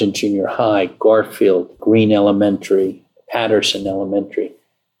 Johnson Junior High, Garfield, Green Elementary, Patterson Elementary,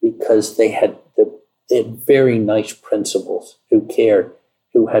 because they had very nice principals who cared,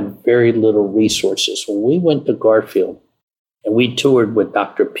 who had very little resources. When we went to Garfield and we toured with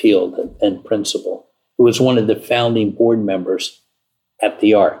Dr. Peel, the then principal, who was one of the founding board members at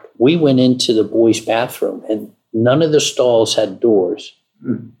the Arc, we went into the boys' bathroom and none of the stalls had doors.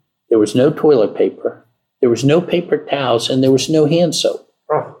 There was no toilet paper. There was no paper towels, and there was no hand soap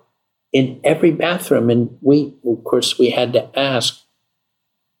in every bathroom. And we had to ask,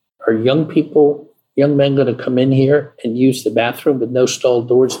 are young men going to come in here and use the bathroom with no stall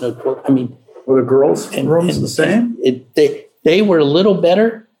doors, no toilet? I mean, were the girls' rooms the same? They were a little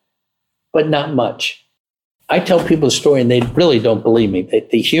better, but not much. I tell people the story and they really don't believe me.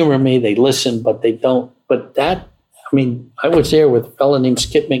 They humor me, they listen, but they don't. But I was there with a fellow named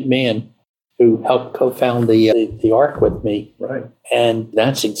Skip McMahon who helped co-found the ARC with me. Right. And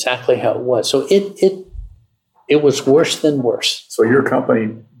that's exactly how it was. So it was worse than worse. So your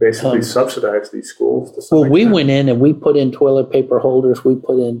company basically subsidized these schools to some extent? We went in and we put in toilet paper holders, we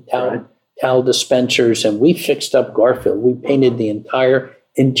put in towel dispensers, and we fixed up Garfield. We painted the entire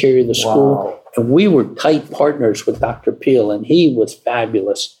interior of the school. Wow. And we were tight partners with Dr. Peel, and he was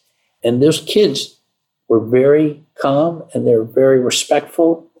fabulous. And those kids were very calm and they were very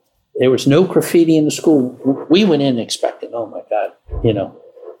respectful. There was no graffiti in the school. We went in expecting, oh my God,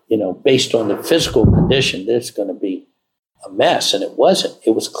 based on the physical condition, there's going to be a mess. And it wasn't.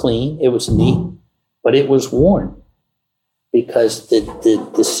 It was clean, it was neat, but it was worn because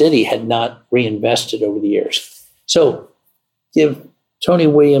the city had not reinvested over the years. So give Tony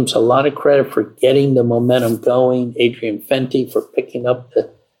Williams a lot of credit for getting the momentum going, Adrian Fenty for picking up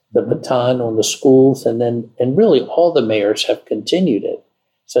the baton on the schools, and really all the mayors have continued it.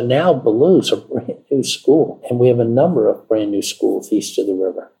 So now Ballew's a brand new school, and we have a number of brand new schools east of the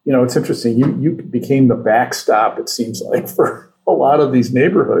river. It's interesting. You became the backstop, it seems like, for a lot of these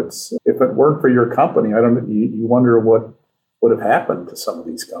neighborhoods. If it weren't for your company, you wonder what would have happened to some of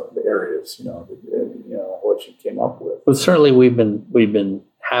these areas, what you came up with. Well, certainly we've been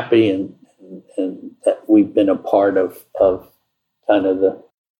happy and that we've been a part of kind of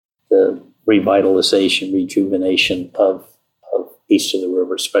the revitalization, rejuvenation of east of the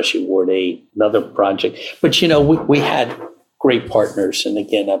river, especially Ward 8, another project. But, we had great partners. And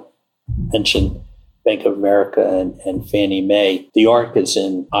again, I mentioned Bank of America and Fannie Mae. The ARC is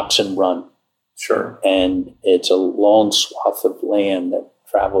in Oxen Run. Sure. And it's a long swath of land that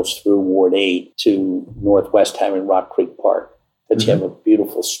travels through Ward 8 to northwest having Rock Creek Park. But you have a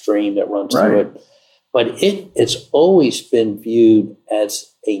beautiful stream that runs through it. But it's always been viewed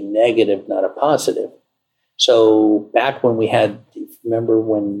as a negative, not a positive. So back when remember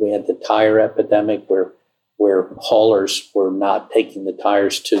when we had the tire epidemic where haulers were not taking the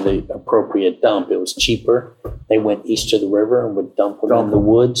tires to the appropriate dump, it was cheaper. They went east of the river and would dump them in the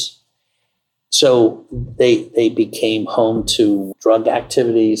woods. So they became home to drug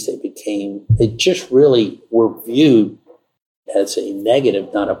activities. They just really were viewed as a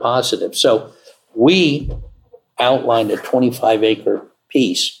negative, not a positive. So we outlined a 25-acre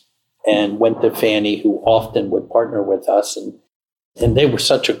piece and went to Fannie, who often would partner with us. And they were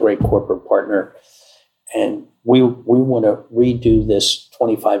such a great corporate partner. And we want to redo this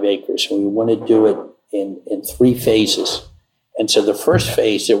 25 acres. And we want to do it in 3 phases. And so the first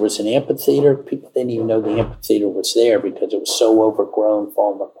phase, there was an amphitheater. People didn't even know the amphitheater was there because it was so overgrown,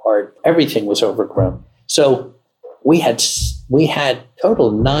 falling apart. Everything was overgrown. So we had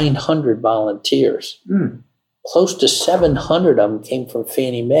total 900 volunteers. Close to 700 of them came from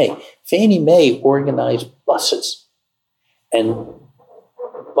Fannie Mae. Fannie Mae organized buses and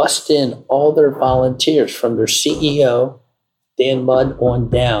bussed in all their volunteers from their CEO, Dan Mudd, on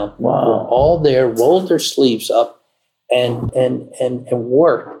down. Wow. Were all there, rolled their sleeves up, and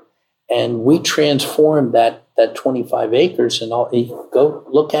worked. And we transformed that 25 acres, and go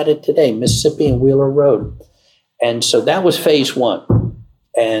look at it today, Mississippi and Wheeler Road. And so that was phase 1,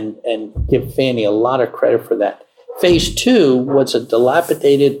 and give Fannie a lot of credit for that. Phase 2 was a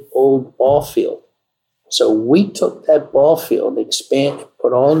dilapidated old ball field. So we took that ball field, expanded,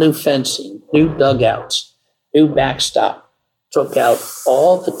 put all new fencing, new dugouts, new backstop, took out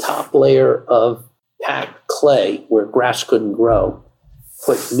all the top layer of packed clay where grass couldn't grow,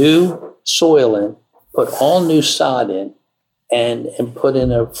 put new soil in, put all new sod in, and put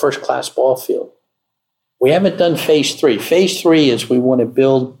in a first-class ball field. We haven't done phase 3. Phase 3 is we want to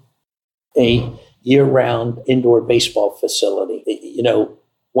build a year-round indoor baseball facility.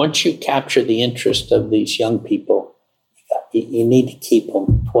 Once you capture the interest of these young people, you need to keep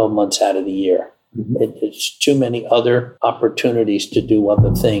them 12 months out of the year. There's too many other opportunities to do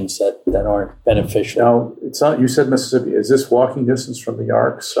other things that aren't beneficial. Now, it's not. You said Mississippi. Is this walking distance from the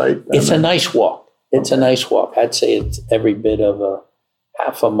ARC site? It's a nice walk. It's a nice walk. I'd say it's every bit of a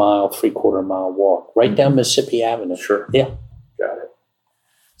half a mile, 3/4 mile walk, right down Mississippi Avenue. Sure. Yeah. Got it.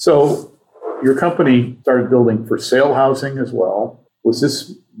 So your company started building for sale housing as well. Was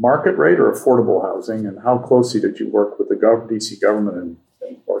this market rate or affordable housing? And how closely did you work with the DC government and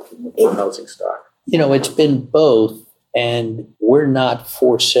working with the housing stock? It's been both. And we're not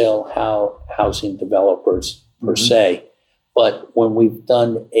for sale housing developers per se. But when we've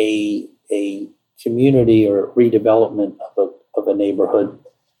done a community or redevelopment of a neighborhood,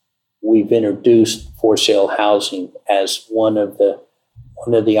 we've introduced for sale housing as one of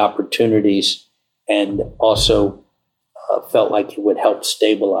the opportunities, and also felt like it would help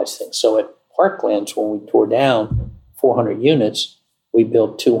stabilize things. So at Parklands, when we tore down 400 units, we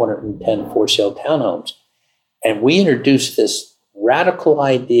built 210 for sale townhomes. And we introduced this radical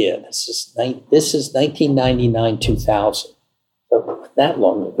idea. This is 1999, 2000, so that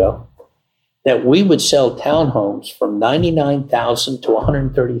long ago, that we would sell townhomes from 99,000 to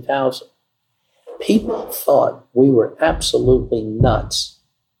 130,000. People thought we were absolutely nuts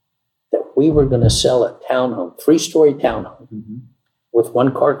that we were going to sell a townhome, 3-story townhome, with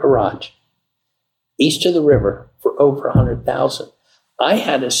 1-car garage, east of the river for over 100,000. I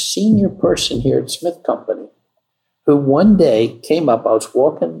had a senior person here at Smith Company who one day came up. I was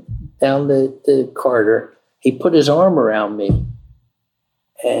walking down the corridor. He put his arm around me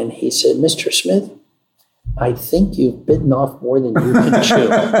and he said, "Mr. Smith, I think you've bitten off more than you can chew."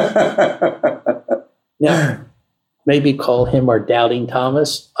 Now, maybe call him our doubting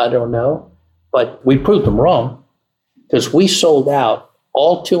Thomas. I don't know. But we proved him wrong, because we sold out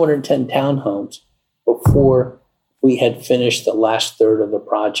all 210 townhomes before we had finished the last third of the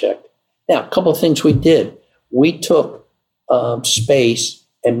project. Now, a couple of things we did. We took space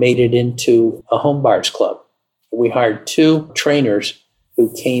and made it into a home buyers club. We hired 2 trainers who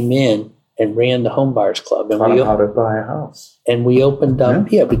came in and ran the home buyers club. And Taught them how to buy a house. And we opened up,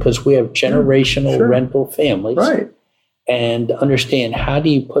 because we have generational rental families. Right. And understand, how do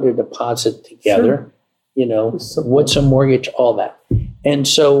you put a deposit together? Sure. What's a mortgage, all that. And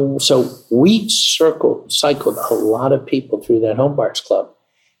so we cycled a lot of people through that home buyers club.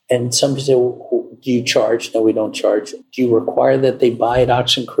 And some say, well, do you charge? No, we don't charge. Do you require that they buy at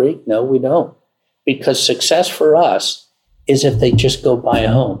Oxen Creek? No, we don't. Because success for us is if they just go buy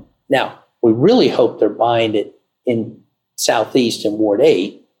a home. Now, we really hope they're buying it in Southeast in Ward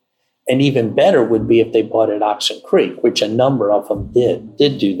 8. And even better would be if they bought at Oxen Creek, which a number of them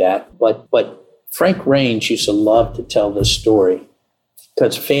did do that. But Frank Range used to love to tell this story,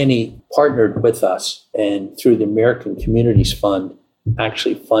 because Fannie partnered with us, and through the American Communities Fund,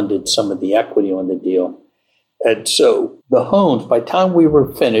 actually funded some of the equity on the deal. And so the homes, by the time we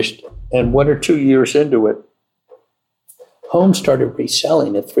were finished and 1 or 2 years into it, homes started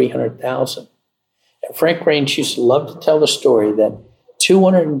reselling at $300,000. And Frank Range used to love to tell the story that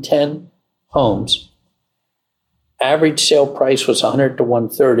 210 homes, average sale price was 100 to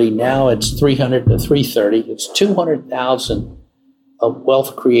 130. Now it's 300 to 330. It's 200,000 of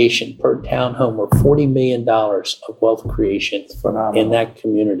wealth creation per townhome, or $40 million of wealth creation in that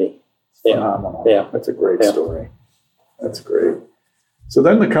community. Phenomenal. Yeah. That's a great story. That's great. So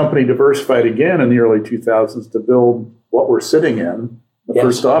then the company diversified again in the early 2000s to build what we're sitting in, the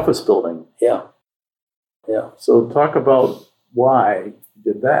first office building. Yeah. So talk about why you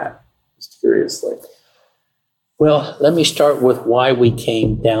did that. Just curiously. Well, let me start with why we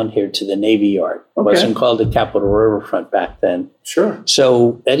came down here to the Navy Yard. It wasn't called the Capitol Riverfront back then. Sure.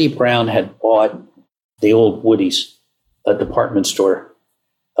 So Eddie Brown had bought the old Woody's, a department store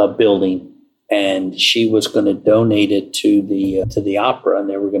building, and she was going to donate it to the opera, and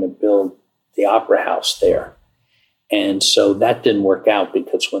they were going to build the opera house there. And so that didn't work out,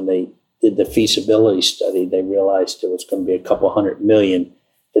 because when they did the feasibility study, they realized it was going to be a couple $100 million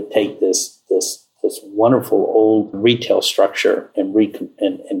to take this wonderful old retail structure and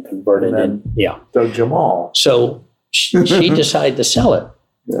convert it in. Yeah. Doug Jamal. So she decided to sell it.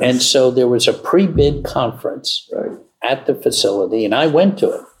 Yes. And so there was a pre-bid conference at the facility, and I went to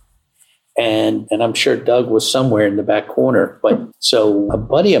it. And I'm sure Doug was somewhere in the back corner. But so a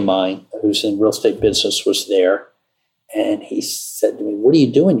buddy of mine who's in real estate business was there, and he said to me, "What are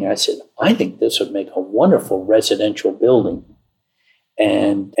you doing here?" I said, "I think this would make a wonderful residential building."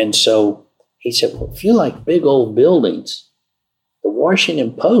 And so he said, "Well, if you like big old buildings, the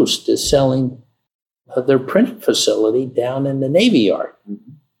Washington Post is selling their printing facility down in the Navy Yard."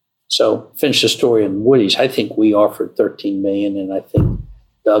 Mm-hmm. So finish the story in Woody's. I think we offered $13 million, and I think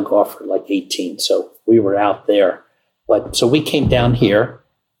Doug offered like 18. So we were out there. But so we came down here,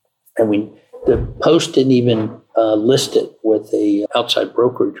 and the Post didn't even list it with a outside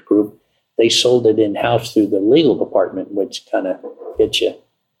brokerage group. They sold it in-house through the legal department, which kind of gets you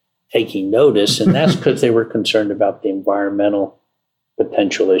taking notice. And that's because they were concerned about the environmental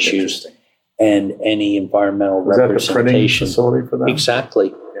potential issues and any environmental representation. Was that the printing facility for them?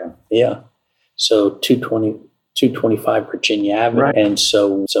 Exactly. Yeah. So 225 Virginia Avenue. Right. And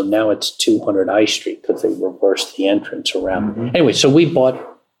so now it's 200 I Street, because they reversed the entrance around. Mm-hmm. Anyway, so we bought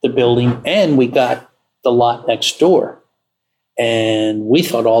the building, and we got the lot next door. And we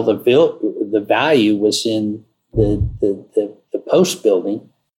thought all the value was in the Post building.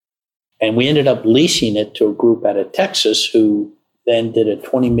 And we ended up leasing it to a group out of Texas who then did a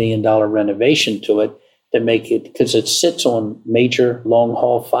 $20 million renovation to it to make it, because it sits on major long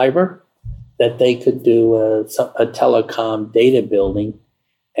haul fiber, that they could do a telecom data building.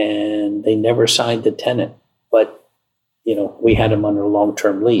 And they never signed the tenant, but we had them under a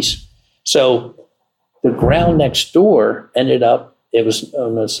long-term lease. So the ground next door ended up, it was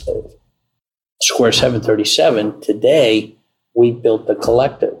known as Square 737. Today, we built the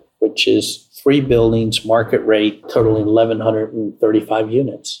Collective, which is 3 buildings, market rate, totaling 1,135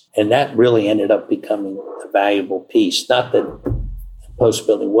 units. And that really ended up becoming a valuable piece. Not that the Post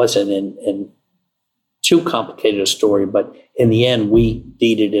building wasn't in too complicated a story, but in the end, we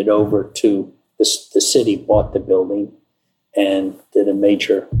deeded it over to the city, bought the building and did a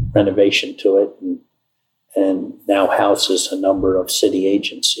major renovation to it, and now houses a number of city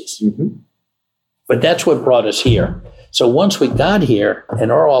agencies. Mm-hmm. But that's what brought us here. So once we got here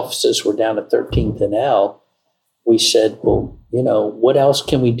and our offices were down at 13th and L, we said, well, what else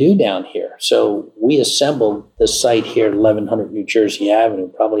can we do down here? So we assembled the site here at 1100 New Jersey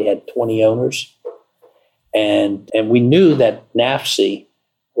Avenue, probably had 20 owners. And we knew that NAFC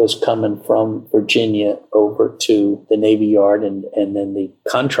was coming from Virginia over to the Navy Yard, and then the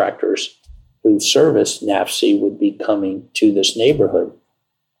contractors who service NAFC would be coming to this neighborhood.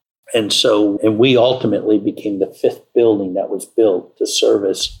 And we ultimately became the 5th building that was built to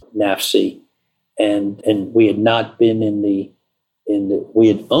service NAFC. And we had not been we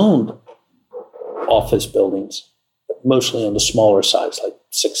had owned office buildings, but mostly on the smaller size, like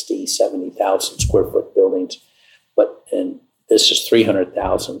 60, 70,000 square foot buildings. And this is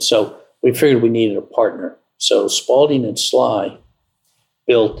 300,000. So we figured we needed a partner. So Spalding and Sly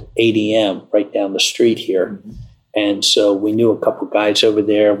built ADM right down the street here. Mm-hmm. And so we knew a couple guys over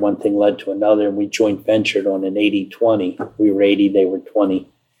there. One thing led to another, and we joint ventured on an 80-20. We were 80, they were 20.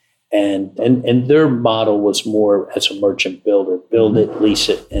 And their model was more as a merchant builder, build it, lease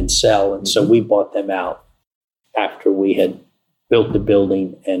it, and sell. And so we bought them out after we had built the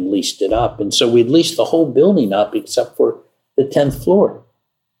building and leased it up. And so we'd leased the whole building up except for the 10th floor.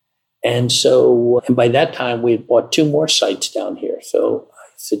 And by that time, we had bought 2 more sites down here. So I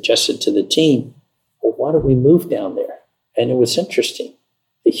suggested to the team, well, why don't we move down there? And it was interesting.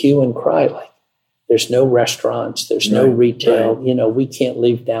 The hue and cry, like, there's no restaurants, there's no retail, we can't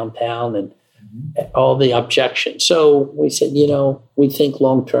leave downtown, and all the objections. So we said, we think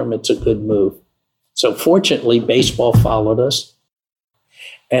long-term it's a good move. So fortunately, baseball followed us.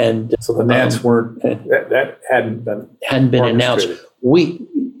 And so the Nats weren't, that hadn't been announced. We,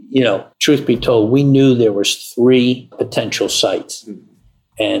 truth be told, we knew there was 3 potential sites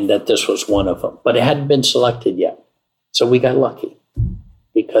and that this was one of them, but it hadn't been selected yet. So we got lucky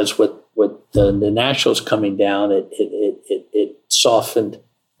because with the Nationals coming down, it softened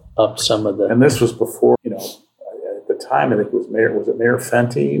up some of the. And this was before, at the time, I think it was Mayor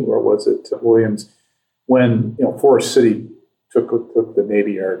Fenty or was it Williams, when, Forest City took the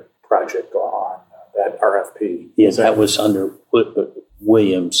Navy Yard project on that RFP. Yes, that was under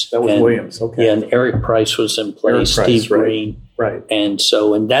Williams. That was Williams, okay. Yeah, and Eric Price was in place, Steve Green. Right. And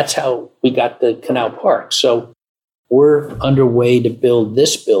that's how we got the Canal Park. So we're underway to build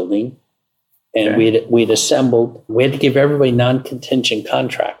this building, and we'd assembled. We had to give everybody non-contingent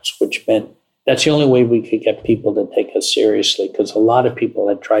contracts, which meant that's the only way we could get people to take us seriously, because a lot of people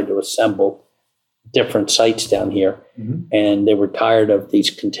had tried to assemble different sites down here, and they were tired of these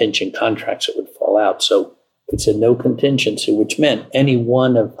contingent contracts that would fall out. So we said no contingency, which meant any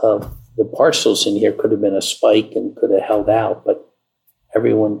one of the parcels in here could have been a spike and could have held out, but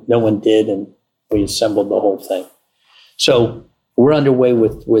no one did, and we assembled the whole thing. So we're underway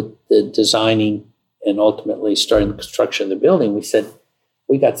with the designing and ultimately starting the construction of the building. We said,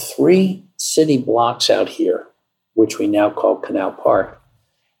 we got 3 city blocks out here, which we now call Canal Park.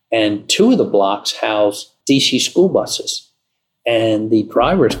 And 2 of the blocks house DC school buses. And the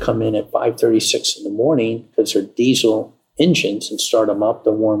drivers come in at 5:36 in the morning because they're diesel engines and start them up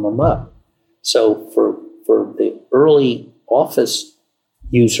to warm them up. So for the early office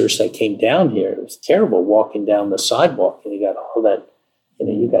users that came down here, it was terrible walking down the sidewalk, and you got all that,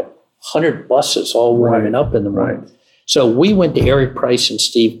 you got 100 buses all warming up in the morning. Right. So we went to Eric Price and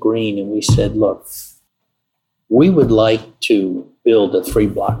Steve Green, and we said, look, we would like to build a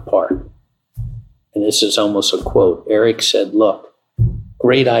 3-block park. And this is almost a quote. Eric said, look,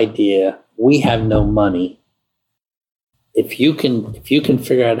 great idea. We have no money. If you can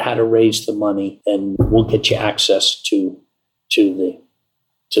figure out how to raise the money, then we'll get you access to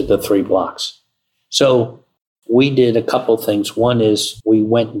the 3 blocks. So we did a couple things. One is we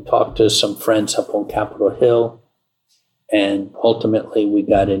went and talked to some friends up on Capitol Hill, And ultimately, we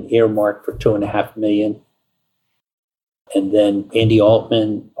got an earmark for $2.5 million. And then Andy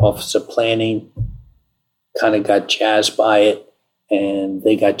Altman, Office of Planning, kind of got jazzed by it, and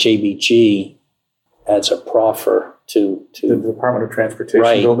they got JBG as a proffer to the Department of Transportation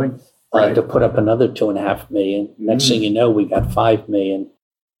right, building, to put up another $2.5 million. Next thing you know, we got $5 million,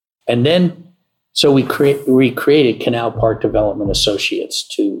 and then so we created Canal Park Development Associates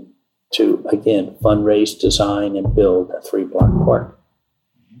to again fundraise, design, and build a 3-block park.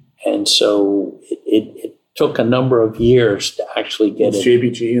 And so it took a number of years to actually get it.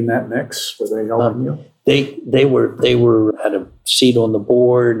 JBG in that mix? Were they helping you? They were had a seat on the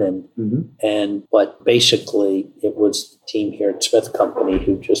board, but basically it was the team here at Smith Company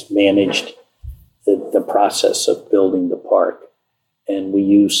who just managed the process of building the park, and we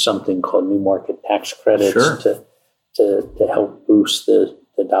used something called New Market Tax Credits to help boost the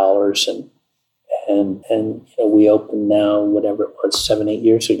dollars, and we opened now whatever it was 7-8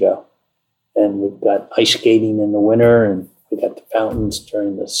 years ago, and we've got ice skating in the winter, and we got the fountains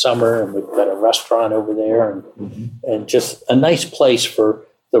during the summer, and we've got a restaurant over there, and just a nice place for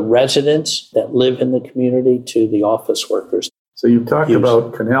the residents that live in the community to the office workers. So you talked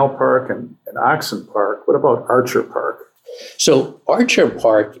about Canal Park and Oxen Park. What about Archer Park? So Archer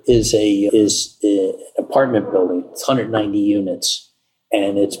Park is an apartment building. It's 190 units,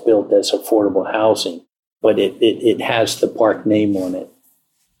 and it's built as affordable housing, but it has the park name on it.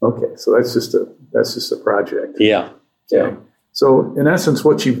 Okay, so that's just a project. Yeah. Okay. So in essence,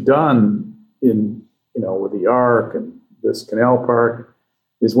 what you've done with the Arc and this Canal Park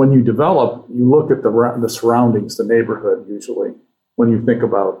is when you develop, you look at the surroundings, the neighborhood usually, when you think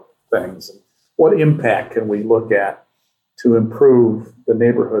about things. What impact can we look at to improve the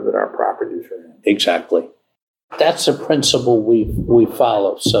neighborhood that our properties are in? Exactly. That's a principle we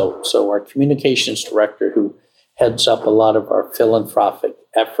follow. So our communications director, who heads up a lot of our philanthropic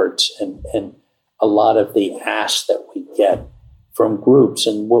efforts and a lot of the asks that we get from groups,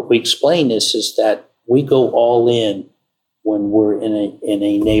 and what we explain is that we go all in when we're in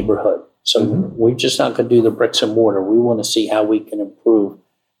a neighborhood. So we're just not going to do the bricks and mortar. We want to see how we can improve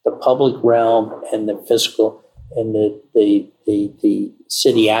the public realm and the physical and the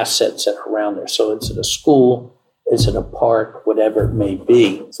city assets that are around there. So is it a school? Is it a park? Whatever it may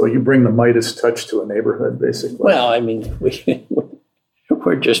be. So you bring the Midas touch to a neighborhood, basically. Well, I mean,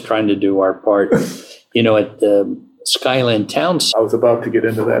 we're just trying to do our part. At the Skyland Towns. I was about to get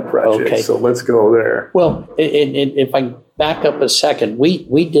into that project, so let's go there. Well, if I back up a second,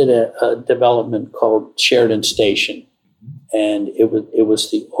 we did a development called Sheridan Station, and it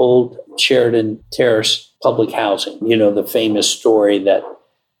was the old Sheridan Terrace public housing. The famous story that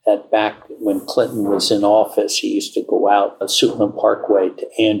back when Clinton was in office, he used to go out on Suitland Parkway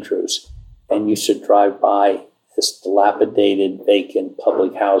to Andrews and used to drive by this dilapidated, vacant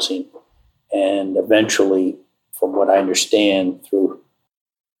public housing, and eventually, from what I understand through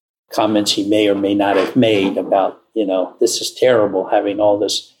comments he may or may not have made about, this is terrible having all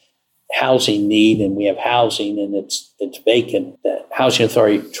this housing need, and we have housing and it's vacant. The Housing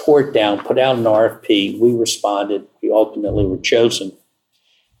Authority tore it down, put out an RFP. We responded. We ultimately were chosen.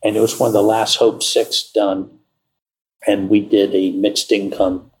 And it was one of the last Hope 6 done. And we did a mixed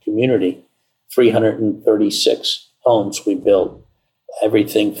income community, 336 homes we built,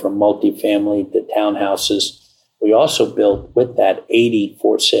 everything from multifamily to townhouses. We also built with that 80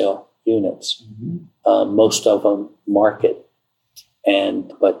 for sale units, most of them market,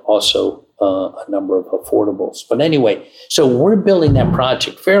 but also a number of affordables. But anyway, so we're building that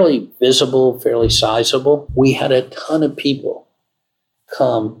project, fairly visible, fairly sizable. We had a ton of people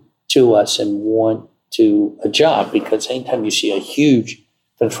come to us and want a job, because anytime you see a huge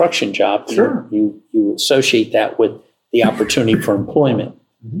construction job, you associate that with the opportunity for employment.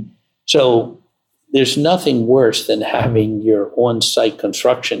 So there's nothing worse than having your on-site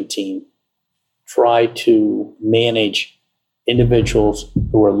construction team try to manage individuals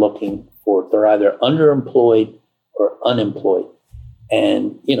who are looking for, they're either underemployed or unemployed.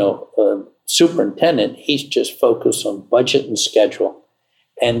 And, superintendent, he's just focused on budget and schedule.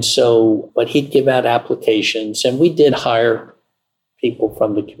 And so, but he'd give out applications, and we did hire people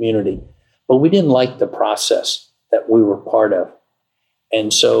from the community, but we didn't like the process that we were part of.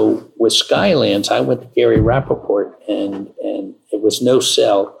 And so with Skylands, I went to Gary Rappaport, and it was no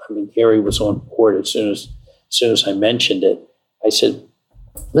sell. I mean, Gary was on board as soon as I mentioned it. I said,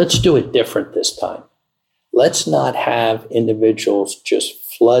 let's do it different this time. Let's not have individuals just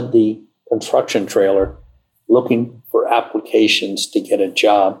flood the construction trailer looking for applications to get a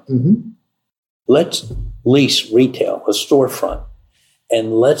job. Let's lease retail, a storefront,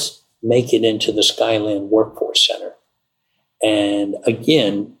 and let's make it into the Skyland Workforce Center. And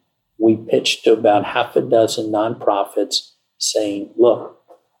again, we pitched to about half a dozen nonprofits saying, look,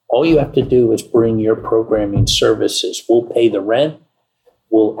 all you have to do is bring your programming services. We'll pay the rent.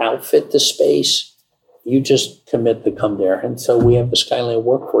 We'll outfit the space. You just commit to come there. And so we have the Skyland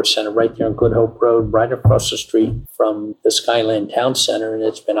Workforce Center right there on Good Hope Road, right across the street from the Skyland Town Center. And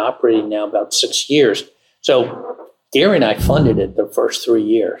it's been operating now about 6 years. So Gary and I funded it the first 3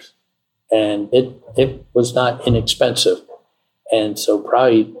 years. And it was not inexpensive. And so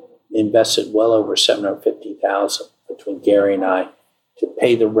probably invested well over $750,000 between Gary and I to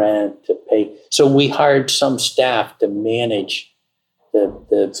pay the rent, to pay. So we hired some staff to manage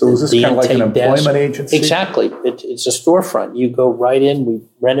the So is this kind of like an employment agency? Exactly. It's a storefront. You go right in. We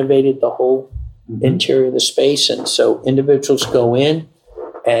renovated the whole interior of the space. And so individuals go in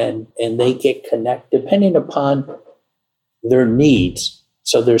and they get connected depending upon their needs.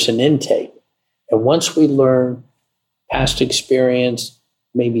 So there's an intake. And once we learn past experience,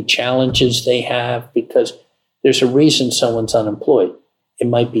 maybe challenges they have, because there's a reason someone's unemployed. It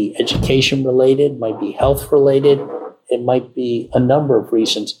might be education related, might be health related, it might be a number of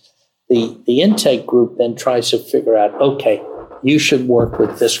reasons. The intake group then tries to figure out, okay, you should work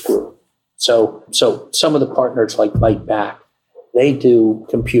with this group. So some of the partners like Bite Back, they do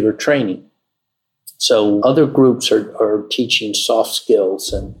computer training. So other groups are teaching soft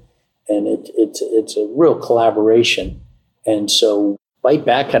skills, and it's a real collaboration. And so Bite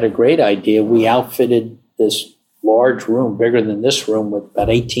Back had a great idea. We outfitted this large room, bigger than this room, with about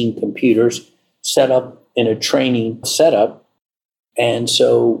 18 computers set up in a training setup. And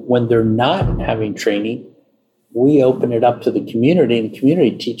so when they're not having training, we open it up to the community, and the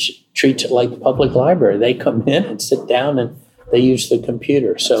community treats it like the public library. They come in and sit down and they use the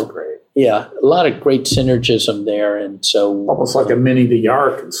computer. So That's great. Yeah, a lot of great synergism there. And so Almost like a mini the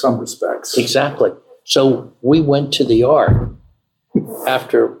Ark in some respects. exactly. So we went to the Ark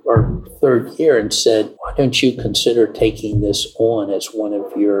after our third year and said, why don't you consider taking this on as one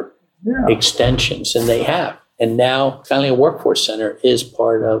of your extensions? And they have. And now Skyland Workforce Center is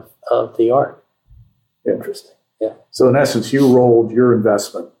part of the Ark. Interesting. Yeah. So in essence, you rolled your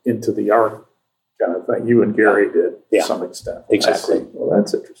investment into the Ark kind of thing. You and Gary did to some extent. Exactly. I see. Well,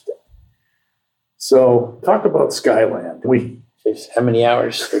 that's interesting. So talk about Skyland. How many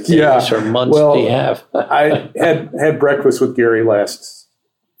hours or days or months do you have? I had breakfast with Gary last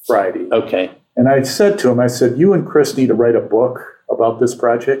Friday. Okay. And I said to him, I said, you and Chris need to write a book about this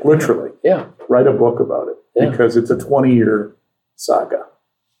project, literally. Yeah. Write a book about it because it's a 20-year saga,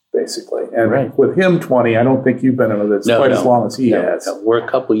 basically. And with him, 20, I don't think you've been in it as as long as he has. No, we're a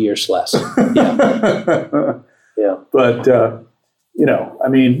couple years less. Yeah. Yeah. But, I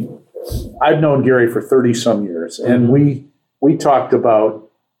mean, I've known Gary for 30-some years, and we talked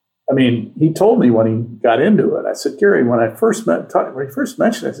about, I mean, he told me when he got into it, I said, Gary, when he first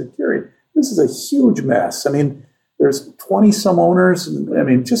mentioned it, I said, Gary, this is a huge mess. I mean, there's 20-some owners. And, I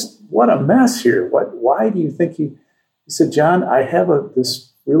mean, just what a mess here. Why do you think he said, John, I have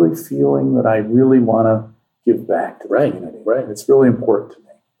this really feeling that I really want to give back to the community. Right. It's really important to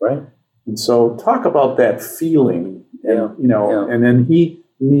me. Right. And so talk about that feeling, and then he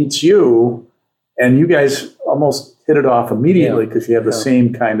meets you, and you guys almost hit it off immediately because you have the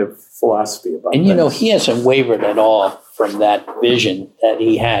same kind of philosophy about it. And, he hasn't wavered at all from that vision that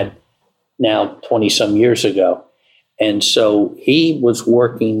he had now 20-some years ago. And so he was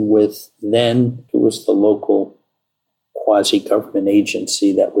working with then, it was the local quasi-government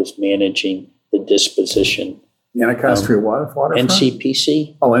agency that was managing the disposition. The Anacostia Waterfront?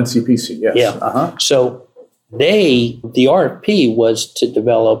 NCPC. Oh, NCPC, yes. Yeah. Uh-huh. So the RFP was to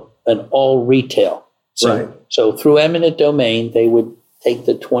develop an all retail. So through eminent domain, they would take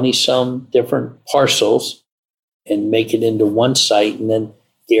the 20-some different parcels and make it into one site, and then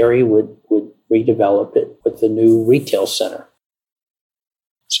Gary would redevelop it with the new retail center.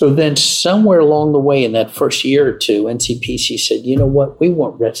 So then somewhere along the way in that first year or two, NCPC said, you know what, we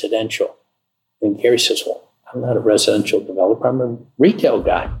want residential. And Gary says, well, I'm not a residential developer, I'm a retail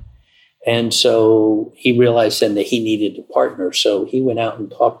guy. And so he realized then that he needed a partner. So he went out and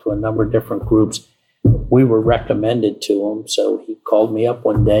talked to a number of different groups. We were recommended to him. So he called me up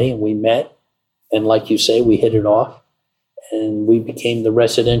one day and we met. And like you say, we hit it off and we became the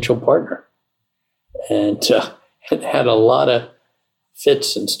residential partner. And it had a lot of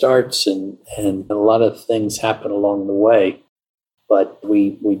fits and starts and a lot of things happen along the way. But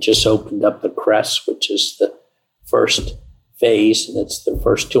we just opened up the Crest, which is the first phase, and it's the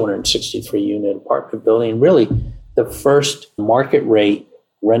first 263-unit apartment building. Really, the first market rate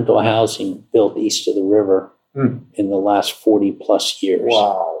rental housing built east of the river in the last 40-plus years.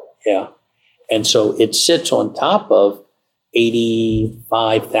 Wow. Yeah. And so it sits on top of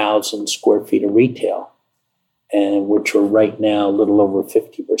 85,000 square feet of retail, and which are right now a little over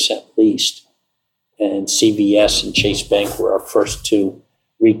 50% leased. And CVS and Chase Bank were our first two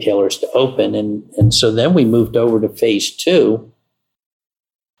retailers to open. And so then we moved over to phase two,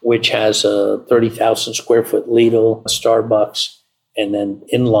 which has a 30,000 square foot Lidl, a Starbucks, and then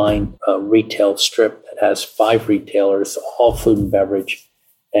inline retail strip that has 5 retailers, all food and beverage,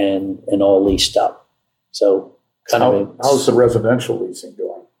 and all leased up. So how's the residential leasing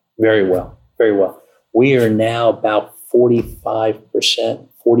going? Very well, very well. We are now about 45%,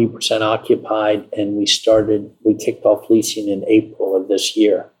 40% occupied, and we kicked off leasing in April of this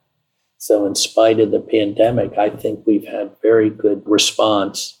year. So in spite of the pandemic, I think we've had very good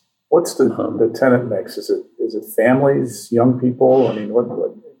response. What's the tenant mix? Is it families, young people? I mean, what?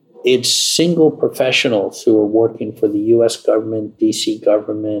 It's single professionals who are working for the U.S. government, D.C.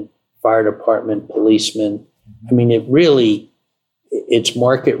 government, fire department, policemen. I mean, it's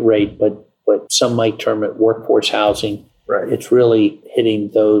market rate, but some might term it workforce housing. Right. It's really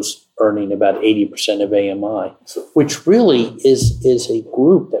hitting those earning about 80% of AMI, which really is a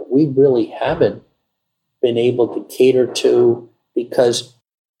group that we really haven't been able to cater to because,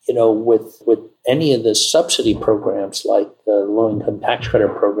 with any of the subsidy programs like the low-income tax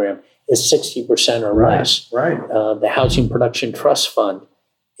credit program is 60% or less. Right. The Housing Production Trust Fund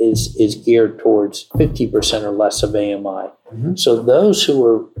is geared towards 50% or less of AMI. Mm-hmm. So those who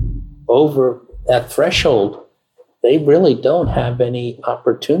are over that threshold, they really don't have any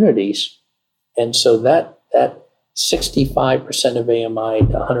opportunities. And so that 65% of AMI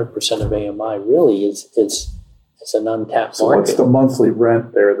to 100% of AMI really is an untapped so market. What's the monthly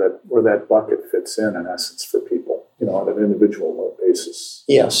rent there where that bucket fits in essence for people, on an individual basis?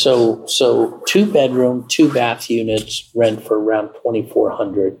 Yeah, so 2-bedroom, 2-bath units rent for around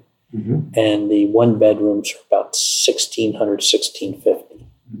 $2,400, mm-hmm. and the 1-bedrooms are about $1,600, $1,650.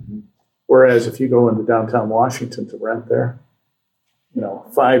 Mm-hmm. Whereas if you go into downtown Washington to rent there,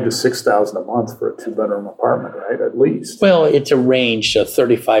 $5,000 to $6,000 a month for a 2-bedroom apartment, right? At least. Well, it's a range of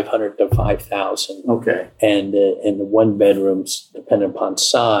 $3,500 to $5,000. Okay. And the 1-bedrooms, depending upon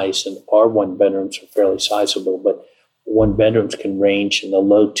size, and our 1-bedrooms are fairly sizable, but 1-bedrooms can range in the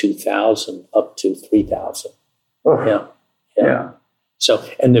low $2,000 up to $3,000. Oh. Yeah. So,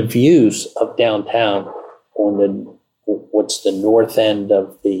 and the views of downtown on what's the north end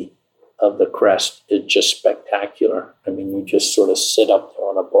of the crest is just spectacular. I mean, you just sort of sit up there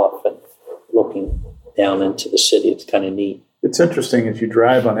on a bluff and looking down into the city. It's kind of neat. It's interesting as you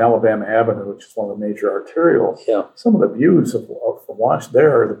drive on Alabama Avenue, which is one of the major arterials. Yeah. Some of the views from Washington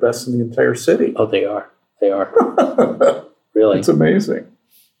there are the best in the entire city. Oh, they are. They are. Really. It's amazing.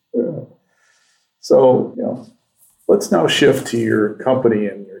 Yeah. So, let's now shift to your company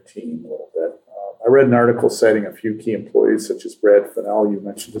and your team a little bit. I read an article citing a few key employees, such as Brad Fennell. You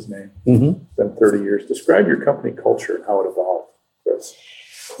mentioned his name. Mm-hmm. It's been 30 years. Describe your company culture and how it evolved, Chris.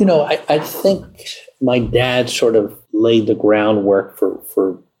 I think my dad sort of laid the groundwork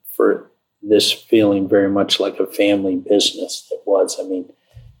for this feeling very much like a family business. It was. I mean,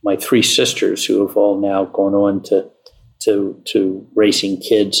 my 3 sisters who have all now gone on to raising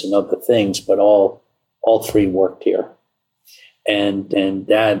kids and other things, but all 3 worked here. And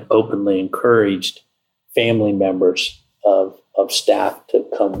Dad openly encouraged family members of staff to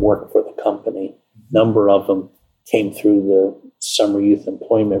come work for the company. A number of them came through the Summer Youth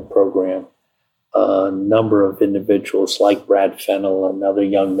Employment Program. A number of individuals like Brad Fennell, another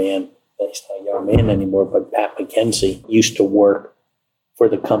young man, he's not a young man anymore, but Pat McKenzie used to work for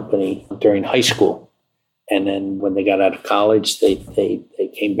the company during high school. And then when they got out of college, they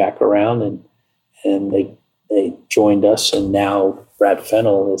came back around and they joined us, and now Brad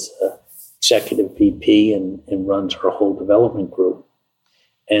Fennell is executive VP and runs our whole development group.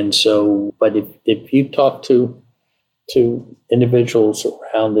 And so, but if you talk to individuals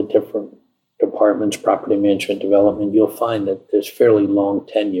around the different departments, property management, development, you'll find that there's fairly long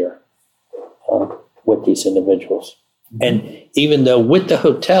tenure with these individuals. Mm-hmm. And even though with the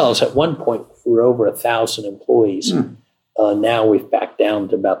hotels, at one point we were over 1,000 employees. Mm. Now we've backed down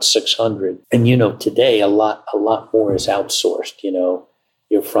to about 600. And, today a lot more is outsourced.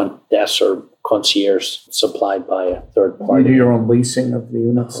 Your front desk or concierge supplied by a third party. You do your own leasing of the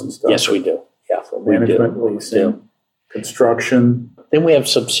units and stuff? Yes, we do. Yeah. So management, leasing, construction. Then we have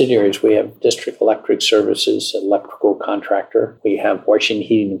subsidiaries. We have District Electric Services, electrical contractor. We have Washington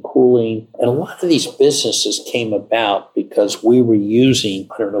Heating and Cooling. And a lot of these businesses came about because we were using,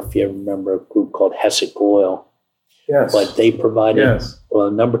 I don't know if you ever remember a group called Hessick Oil. Yes. But they provided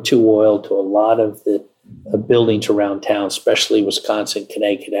number 2 oil to a lot of the buildings around town, especially Wisconsin,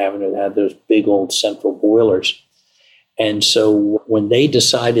 Connecticut Avenue, that had those big old central boilers. And so when they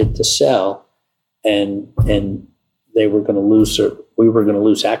decided to sell and they were going to lose we were going to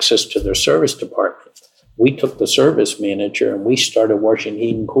lose access to their service department, we took the service manager and we started washing,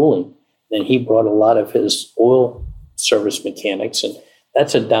 heat, and cooling. And he brought a lot of his oil service mechanics, and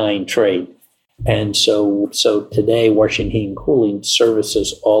that's a dying trade. And so today, washing, heat, and cooling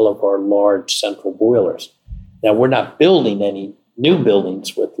services all of our large central boilers. Now, we're not building any new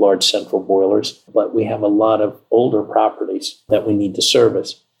buildings with large central boilers, but we have a lot of older properties that we need to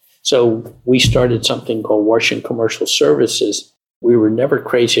service. So we started something called Washington Commercial Services. We were never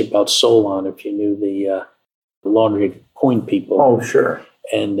crazy about Solon, if you knew the laundry coin people. Oh, sure.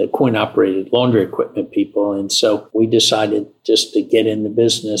 And the coin-operated laundry equipment people. And so we decided just to get in the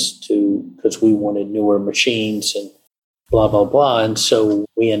business because we wanted newer machines and blah, blah, blah. And so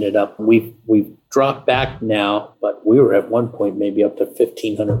we ended up, we've dropped back now, but we were at one point maybe up to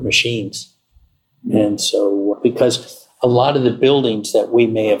 1,500 machines. Mm-hmm. And so because a lot of the buildings that we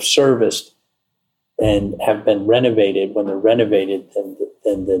may have serviced and have been renovated, when they're renovated,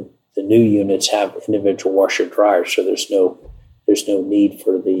 then the new units have individual washer dryers. So there's no need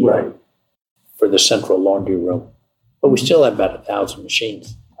for the central laundry room, but we still have about 1,000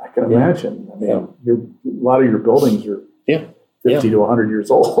 machines. I can imagine. I mean, a lot of your buildings are 50 to 100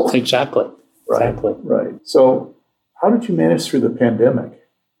 years old. Exactly. Right. Exactly. Right. So, how did you manage through the pandemic,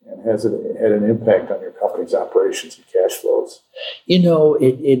 and has it had an impact on your company's operations and cash flows?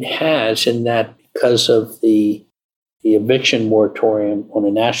 It has, in that because of the eviction moratorium on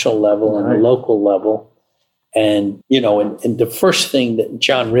a national level and a local level. And, and the first thing that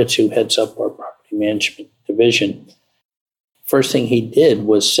John Ritz, who heads up our property management division, first thing he did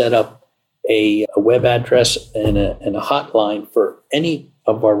was set up a web address and a hotline for any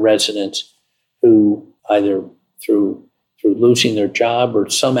of our residents who either through losing their job or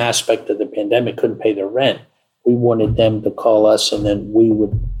some aspect of the pandemic couldn't pay their rent. We wanted them to call us, and then we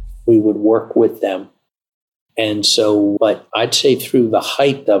would work with them. And so, but I'd say through the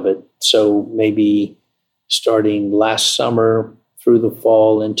height of it, so maybe starting last summer through the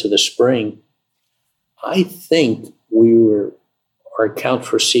fall into the spring, I think our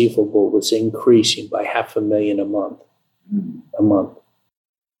accounts receivable was increasing by $500,000 a month.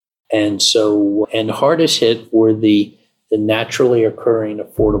 And so, and hardest hit were the naturally occurring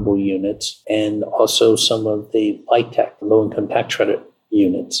affordable units and also some of the LIHTC, low income tax credit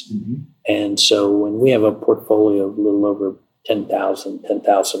units. Mm-hmm. And so when we have a portfolio of a little over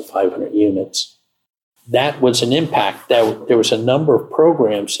 10,500 units, that was an impact. There was a number of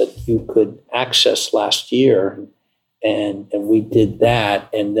programs that you could access last year, and we did that.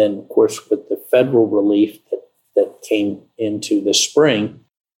 And then, of course, with the federal relief that came into the spring,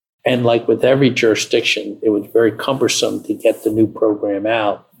 and like with every jurisdiction, it was very cumbersome to get the new program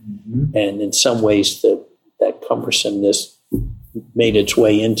out. Mm-hmm. And in some ways, that cumbersomeness made its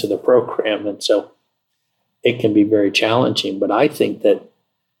way into the program. And so it can be very challenging. But I think that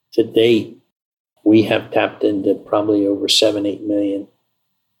to date, we have tapped into probably over $7-8 million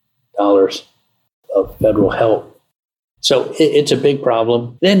of federal help. So it's a big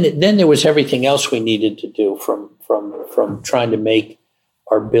problem. Then there was everything else we needed to do, from trying to make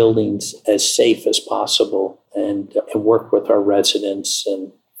our buildings as safe as possible and work with our residents,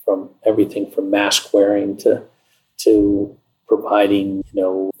 and from everything from mask wearing to providing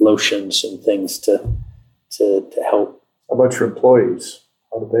lotions and things to help. How about your employees?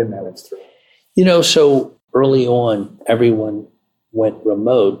 How did they manage through? So early on, everyone went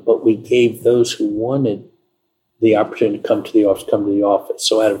remote, but we gave those who wanted the opportunity to come to the office.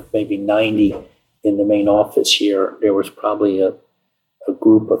 So out of maybe 90 in the main office here, there was probably a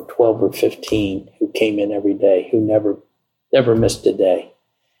group of 12 or 15 who came in every day, who never missed a day.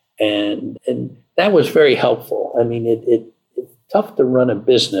 And that was very helpful. I mean, it's tough to run a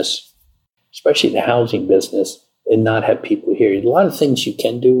business, especially the housing business, and not have people here. A lot of things you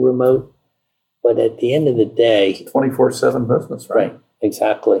can do remote, but at the end of the day, 24/7 business, right? Right,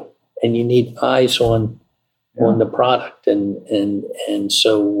 exactly. And you need eyes on the product, and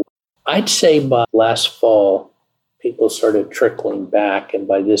so I'd say by last fall, people started trickling back, and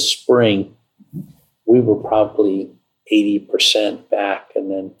by this spring, we were probably 80% back, and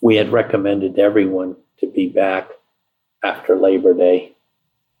then we had recommended everyone to be back after Labor Day,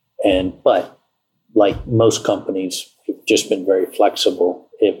 but like most companies, we've just been very flexible.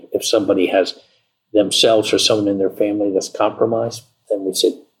 If somebody has themselves or someone in their family that's compromised, then we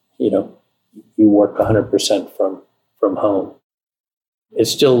said, you work 100% from home. It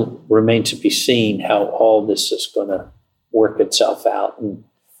still remains to be seen how all this is going to work itself out, and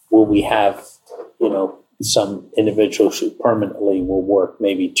will we have, some individuals who permanently will work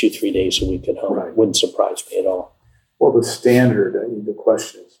maybe 2-3 days a week at home. Right. Wouldn't surprise me at all. Well, the standard, the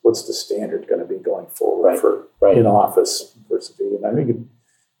question is, what's the standard going to be going forward for in-office versus and I think it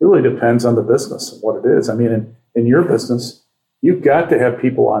really depends on the business and what it is. I mean, in your business, you've got to have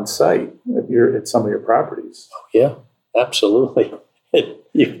people on site at some of your properties. Yeah, absolutely.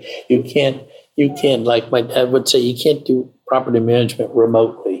 You can't, like my dad would say, you can't do property management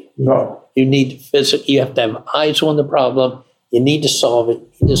remotely. No. You need to you have to have eyes on the problem. You need to solve it.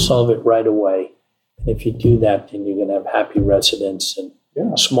 You need to solve it right away. And if you do that, then you're going to have happy residents,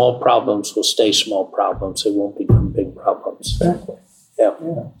 and small problems will stay small problems. They won't become big problems. Exactly. Yeah.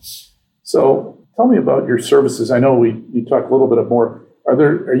 So tell me about your services. I know you talked a little bit more.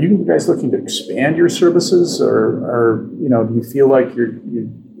 Are you guys looking to expand your services, or do you feel like you're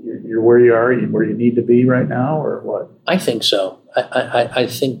where you are, where you need to be right now, or what? I think so. I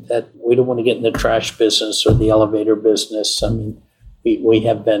think that we don't want to get in the trash business or the elevator business. I mean, we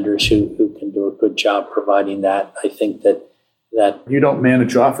have vendors who can do a good job providing that. I think that you don't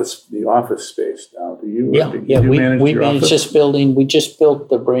manage the office space now, do you? We manage this building. We just built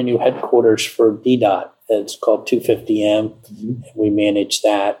the brand new headquarters for DDOT. It's called 250M. Mm-hmm. We manage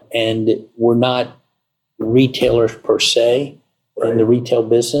that, and we're not retailers per se in the retail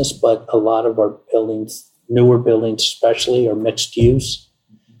business, but a lot of our buildings, newer buildings especially, are mixed use.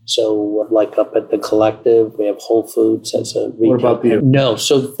 So, like up at the Collective, we have Whole Foods as a retail. What about No,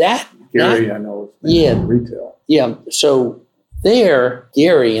 so Gary, I know, is retail. Yeah, so there,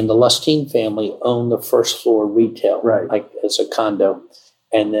 Gary and the Lustine family own the first floor retail, like as a condo.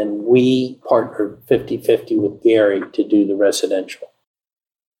 And then we partnered 50-50 with Gary to do the residential.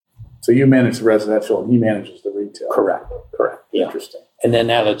 So you manage the residential and he manages the retail. Correct. Yeah. Interesting. And then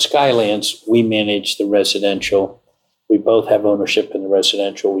out at Skylands, we manage the residential. We both have ownership in the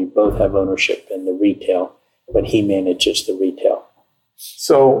residential. We both have ownership in the retail, but he manages the retail.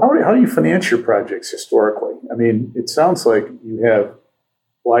 So how do you finance your projects historically? I mean, it sounds like you have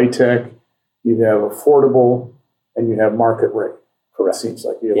LIHTC, you have affordable, and you have market rate. Correct. It seems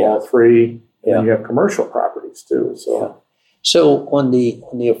like you have all three, and you have commercial properties too. So on the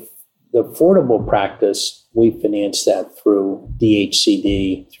affordable practice, we finance that through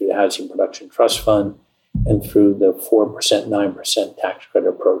DHCD, through the Housing Production Trust Fund, and through the 4%, 9% tax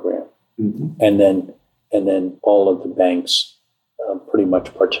credit program. Mm-hmm. And then all of the banks pretty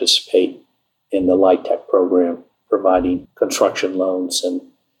much participate in the LIHTC program, providing construction loans and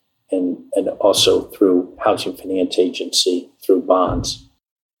also through Housing Finance Agency through bonds.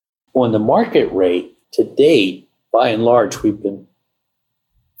 On the market rate, to date, by and large, we've been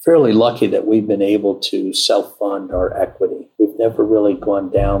fairly lucky that we've been able to self-fund our equity. We've never really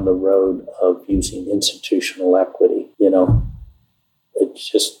gone down the road of using institutional equity. It's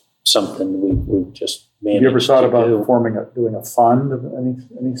just something we've just managed. Have you ever thought about doing a fund of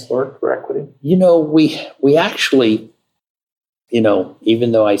any sort for equity? We actually,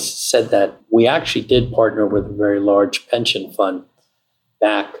 even though I said that, we actually did partner with a very large pension fund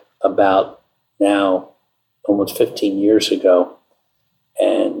back about now almost 15 years ago.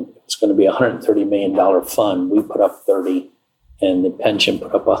 And it's going to be a $130 million fund. We put up 30 and the pension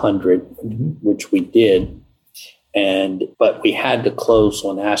put up 100, which we did. But we had to close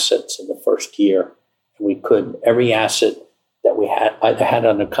on assets in the first year. And we couldn't. Every asset that we had either had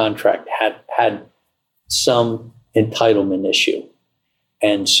under contract had some entitlement issue.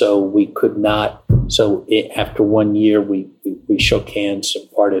 And so we could not. So after 1 year, we shook hands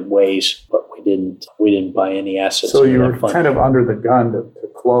and parted ways, but we didn't buy any assets. So you were kind of under the gun to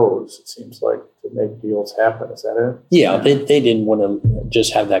close, it seems like, to make deals happen. Is that it? Yeah, they didn't want to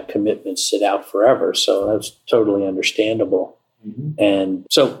just have that commitment sit out forever. So that's totally understandable. Mm-hmm. And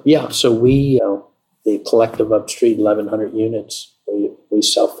so we, the Collective Upstreet, 1,100 units, we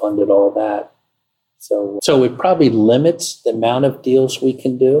self-funded all that. So it probably limits the amount of deals we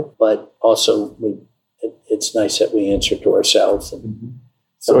can do, but also it's nice that we answer to ourselves. And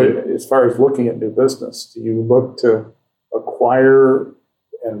so as far as looking at new business, do you look to acquire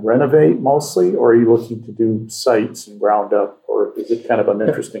and renovate mostly, or are you looking to do sites and ground up, or is it kind of an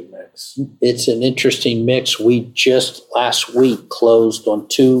interesting mix? It's an interesting mix. We just last week closed on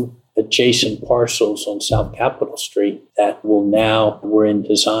 2 adjacent parcels on South Capitol Street that we're in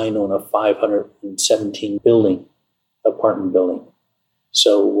design on a 517 apartment building.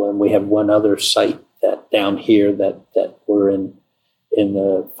 So when we have one other site that down here that we're in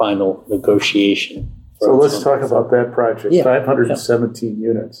the final negotiation. So let's talk about that project. 517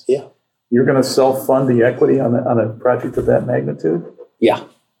 units. Yeah. You're going to self-fund the equity on a project of that magnitude? Yeah,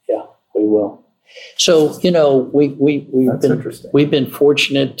 we will. So, we've been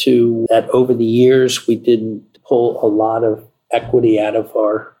fortunate that over the years, we didn't pull a lot of equity out of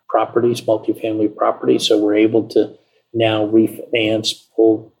our properties, multifamily properties. So we're able to now refinance,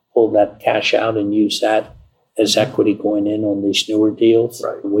 pull that cash out and use that as equity going in on these newer deals.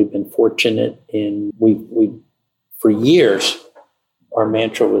 Right. We've been fortunate we for years, our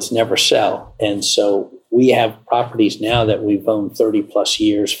mantra was never sell. And so we have properties now that we've owned 30 plus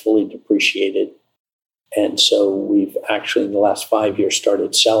years, fully depreciated. And so we've actually in the last 5 years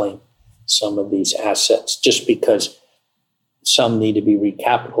started selling some of these assets just because some need to be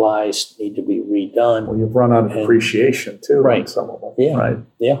recapitalized, need to be redone. Well, you've run out of depreciation too, right. On some of them. Yeah. Right.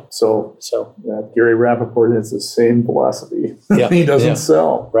 Yeah. So Gary Rappaport has the same philosophy. Yeah. He doesn't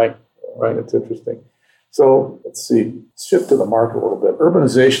sell. Right. Right. It's interesting. So let's see, shift to the market a little bit.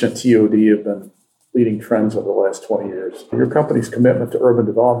 Urbanization and TOD have been leading trends over the last 20 years. Your company's commitment to urban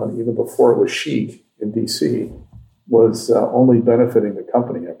development, even before it was chic in DC, was only benefiting the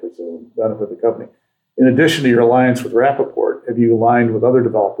company, I presume, In addition to your alliance with Rappaport, have you aligned with other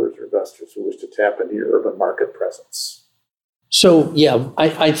developers or investors who wish to tap into your urban market presence? So, yeah,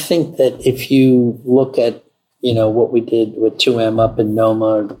 I think that if you look at, what we did with 2M up in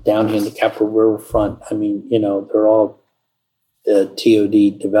Noma, down here in the Capitol Riverfront, I mean, they're all the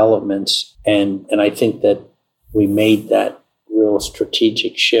TOD developments. And I think that we made that real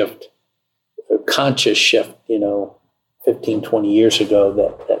strategic shift, a conscious shift, 15, 20 years ago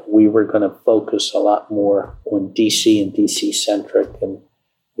that we were going to focus a lot more on DC and DC centric. And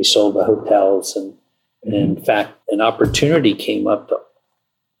we sold the hotels. And in fact, an opportunity came up to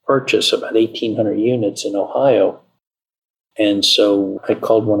purchase about 1,800 units in Ohio. And so I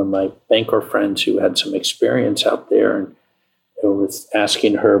called one of my banker friends who had some experience out there and was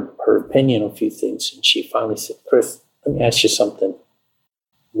asking her opinion on a few things. And she finally said, "Chris, let me ask you something.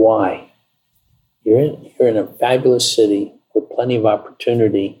 Why? You're in a fabulous city with plenty of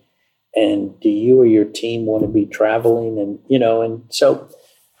opportunity. And do you or your team want to be traveling?" And so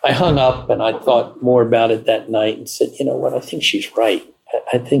I hung up and I thought more about it that night and said, you know what, I think she's right.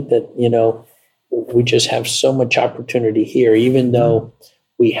 I think that, we just have so much opportunity here, even though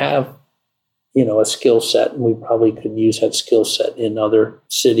we have, a skill set, and we probably could use that skill set in other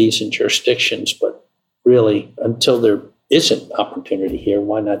cities and jurisdictions. But really, until there isn't opportunity here,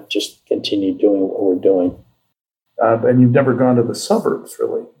 why not just continue doing what we're doing? And you've never gone to the suburbs,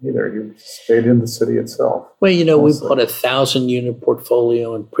 really, either. You've stayed in the city itself. Well, we bought a 1,000-unit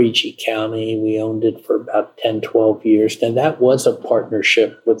portfolio in Preachey County. We owned it for about 10, 12 years. And that was a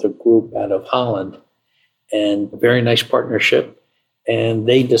partnership with a group out of Holland, and a very nice partnership. And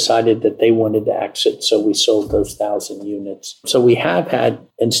they decided that they wanted to exit, so we sold those 1,000 units. So we have had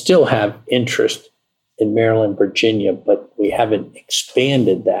and still have interest in Maryland, Virginia, but we haven't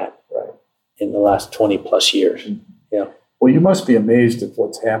expanded that in the last 20 plus years. Yeah. Well, you must be amazed at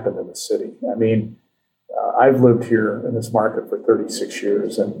what's happened in the city. I mean, I've lived here in this market for 36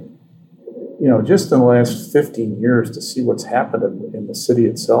 years, and just in the last 15 years to see what's happened in the city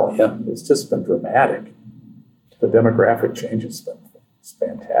itself, it's just been dramatic. The demographic change has been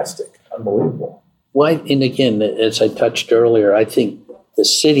fantastic, unbelievable. Well, and again, as I touched earlier, I think the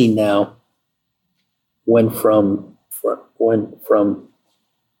city now went from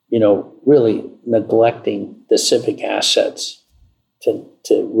really neglecting the civic assets to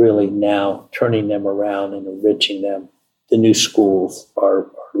really now turning them around and enriching them. The new schools, our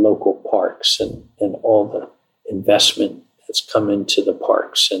local parks, and all the investment that's come into the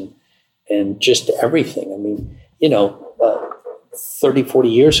parks and just everything. I mean, 30, 40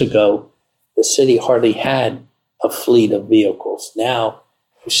 years ago, the city hardly had a fleet of vehicles. Now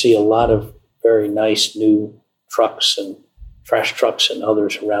you see a lot of very nice new trucks and trash trucks and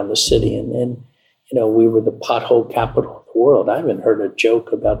others around the city. And we were the pothole capital of the world. I haven't heard a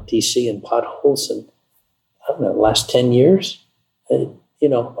joke about DC and potholes in, I don't know, the last 10 years. And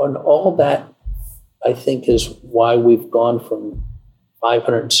all that, I think, is why we've gone from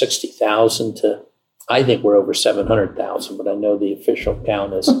 560,000 to, I think we're over 700,000, but I know the official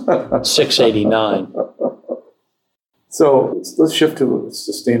count is 689. So let's shift to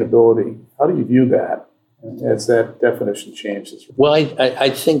sustainability. How do you view that as that definition changes? Well, I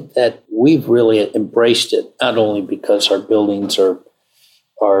think that we've really embraced it, not only because our buildings are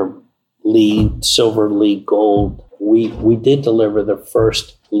LEED, silver, LEED, gold. We did deliver the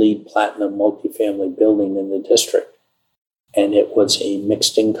first LEED Platinum multifamily building in the district, and it was a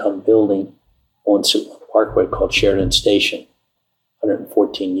mixed income building on Suitland Parkway called Sheridan Station,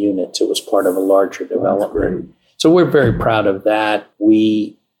 114 units. It was part of a larger development. So we're very proud of that.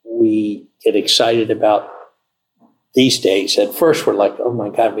 We get excited about these days. At first, we're like, oh my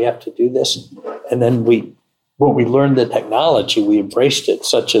God, we have to do this. And then when we learned the technology, we embraced it,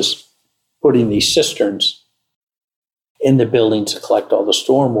 such as putting these cisterns in the building to collect all the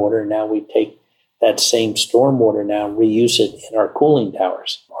stormwater. Now we take that same stormwater now and reuse it in our cooling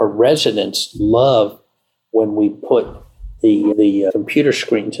towers. Our residents love when we put the computer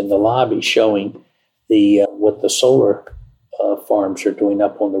screens in the lobby showing what the solar farms are doing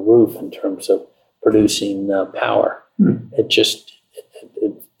up on the roof in terms of producing power. It's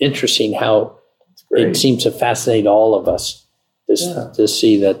interesting how it seems to fascinate all of us to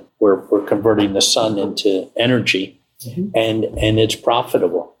see that we're converting the sun into energy, and it's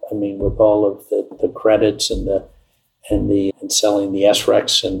profitable. I mean, with all of the credits and selling the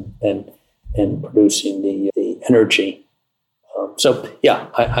SRECs and producing the energy.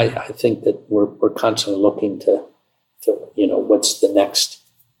 I think that we're constantly looking to what's the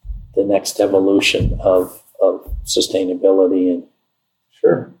next evolution of sustainability. And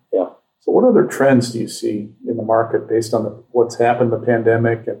sure. Yeah. So what other trends do you see in the market based on what's happened, the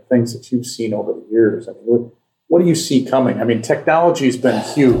pandemic, and things that you've seen over the years? I mean, what do you see coming? I mean, technology has been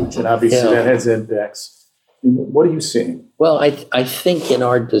huge, and obviously that has index. What are you seeing? Well, I think in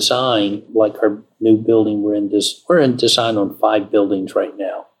our design, like our new building, we're in design on 5 buildings right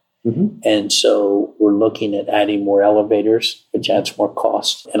now. And so we're looking at adding more elevators, which adds more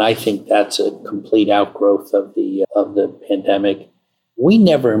cost. And I think that's a complete outgrowth of the pandemic. We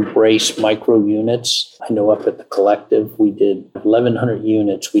never embraced micro units. I know up at the Collective, we did 1,100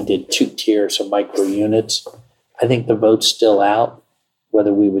 units. We did 2 tiers of micro units. I think the vote's still out,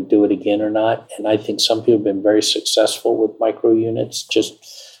 whether we would do it again or not. And I think some people have been very successful with micro units.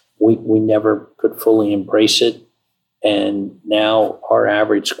 Just we never could fully embrace it. And now our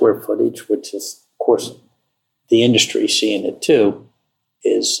average square footage, which is, of course, the industry seeing it too,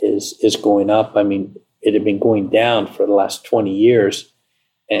 is going up. I mean, it had been going down for the last 20 years.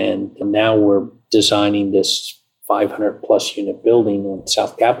 And now we're designing this 500 plus unit building on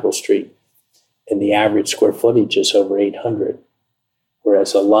South Capitol Street. And the average square footage is over 800.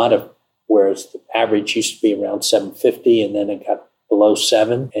 Whereas the average used to be around 750, and then it got below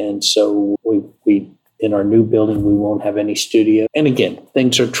 7. And so we in our new building, we won't have any studio. And again,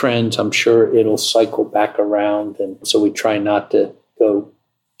 things are trends. I'm sure it'll cycle back around. And so we try not to go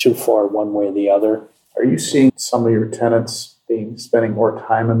too far one way or the other. Are you seeing some of your tenants spending more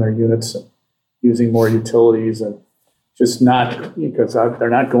time in their units and using more utilities, and just not because they're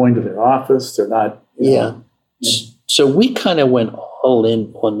not going to their office? They're not. So we kind of went all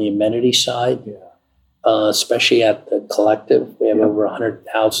in on the amenity side. Especially at the Collective. We have over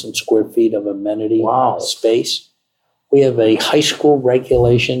 100,000 square feet of amenity space. We have a high school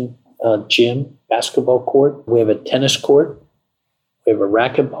regulation gym, basketball court. We have a tennis court. We have a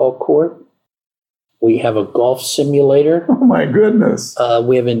racquetball court. We have a golf simulator. Oh, my goodness.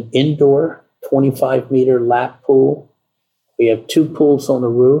 We have an indoor 25-meter lap pool. We have 2 pools on the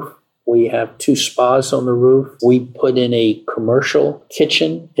roof. We have 2 spas on the roof. We put in a commercial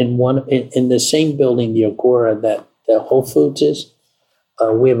kitchen in the same building, the Agora, that the Whole Foods is.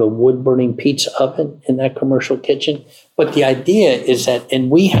 We have a wood-burning pizza oven in that commercial kitchen. But the idea is that,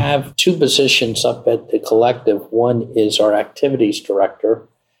 and we have 2 positions up at the Collective. One is our activities director,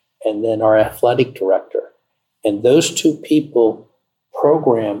 and then our athletic director. And those 2 people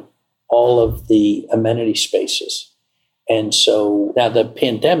program all of the amenity spaces. And so now the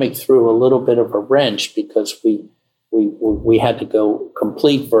pandemic threw a little bit of a wrench because we had to go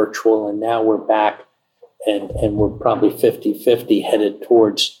complete virtual, and now we're back and we're probably 50-50 headed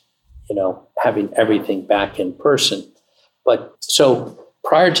towards, having everything back in person. But so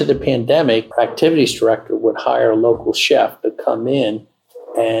prior to the pandemic, our activities director would hire a local chef to come in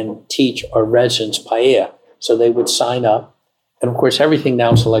and teach our residents paella. So they would sign up. And of course, everything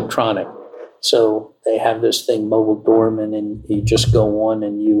now is electronic. So they have this thing, Mobile Doorman, and you just go on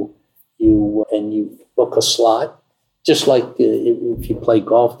and you book a slot. Just like if you play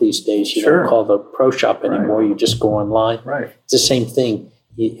golf these days, you don't call the pro shop anymore. Right. You just go online. Right. It's the same thing.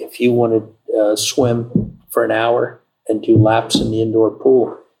 If you want to swim for an hour and do laps in the indoor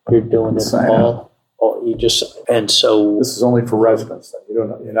pool, you're doing it all. And so this is only for residents. Then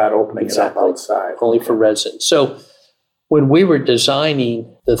you're not opening it up outside. Only for residents. So when we were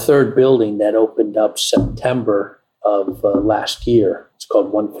designing the 3rd building that opened up September of last year, it's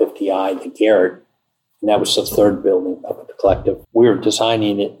called 150I, the Garrett, and that was the 3rd building up at the Collective. We were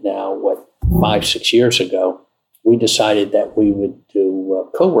designing it now, 5-6 years ago. We decided that we would do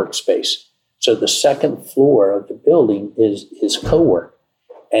co-work space. So the 2nd floor of the building is co-work.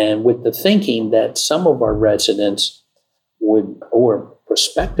 And with the thinking that some of our residents or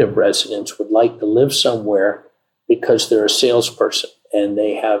prospective residents would like to live somewhere because they're a salesperson and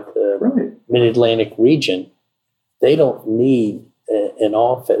they have the Mid-Atlantic region, they don't need an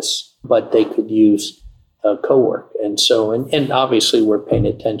office, but they could use co-work. And so, and obviously we're paying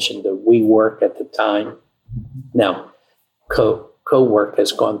attention to WeWork at the time. Now, co-work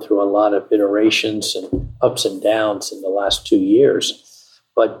has gone through a lot of iterations and ups and downs in the last 2 years,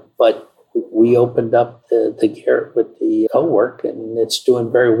 but we opened up the Garrett with the co-work, and it's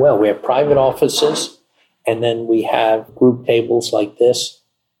doing very well. We have private offices, and then we have group tables like this,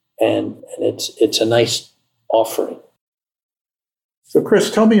 and it's a nice offering. So, Chris,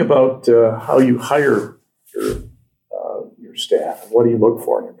 tell me about how you hire your staff, and what do you look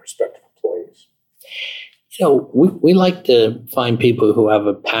for in your prospective employees? We like to find people who have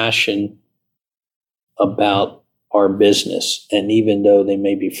a passion about our business. And even though they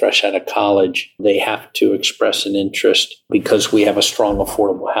may be fresh out of college, they have to express an interest because we have a strong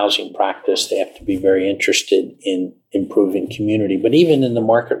affordable housing practice. They have to be very interested in improving community. But even in the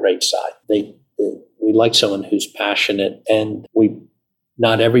market rate side, we like someone who's passionate, and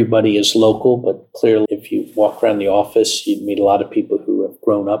not everybody is local, but clearly if you walk around the office, you'd meet a lot of people who have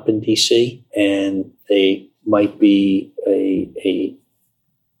grown up in DC, and they might be a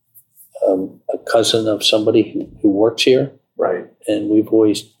cousin of somebody who works here. Right. And we've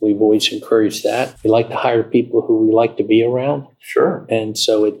always encouraged that. We like to hire people who we like to be around. Sure. And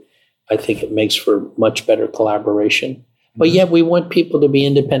so I think it makes for much better collaboration. But yet we want people to be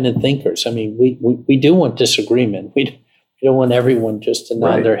independent thinkers. I mean, we do want disagreement. We don't want everyone just to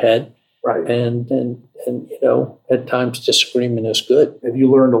nod their head. Right. And at times disagreement is good. Have you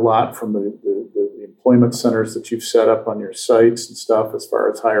learned a lot from the employment centers that you've set up on your sites and stuff as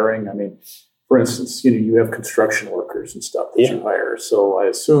far as hiring? I mean, for instance, you have construction workers and stuff that you hire. So I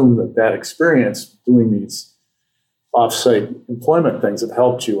assume that experience doing these off-site employment things have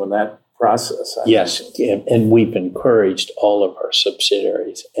helped you in that process. Yes, and we've encouraged all of our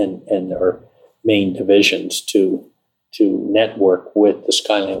subsidiaries and our main divisions to network with the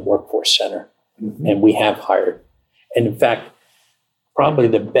Skyland Workforce Center. Mm-hmm. And we have hired. And in fact, probably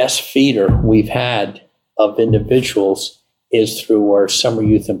the best feeder we've had of individuals is through our summer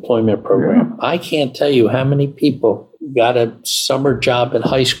youth employment program. Yeah. I can't tell you how many people got a summer job in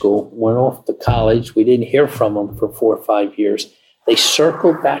high school, went off to college. We didn't hear from them for 4 or 5 years. They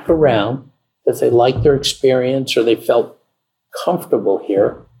circled back around because they liked their experience or they felt comfortable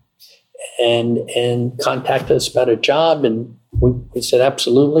here and contacted us about a job. And we said,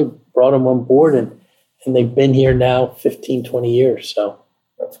 absolutely, brought them on board. And they've been here now 15, 20 years. So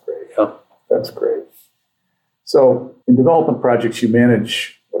that's great. Yeah. That's great. So in development projects you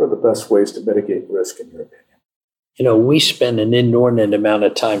manage, what are the best ways to mitigate risk in your opinion? We spend an inordinate amount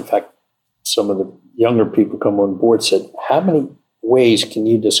of time. In fact, some of the younger people come on board said, how many ways can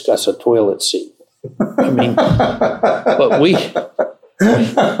you discuss a toilet seat? I mean, but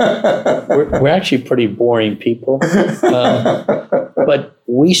we're actually pretty boring people. But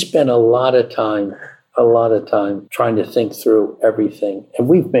we spend a lot of time trying to think through everything. And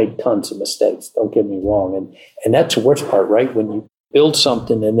we've made tons of mistakes, don't get me wrong. And that's the worst part, right? When you build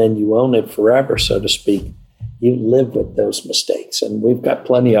something and then you own it forever, so to speak, you live with those mistakes. And we've got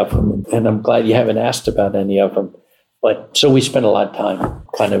plenty of them. And I'm glad you haven't asked about any of them. But so we spend a lot of time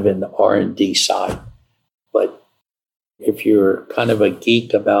kind of in the R&D side. But if you're kind of a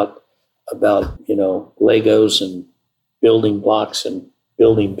geek about Legos and building blocks and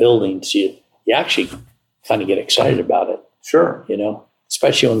building buildings, you actually kind of get excited about it. Sure.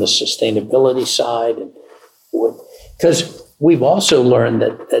 Especially on the sustainability side. Because we've also learned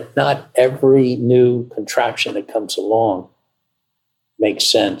that not every new contraption that comes along makes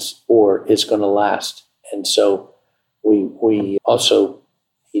sense or is going to last. And so we also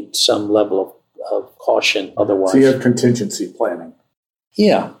need some level of caution otherwise. So you have contingency planning.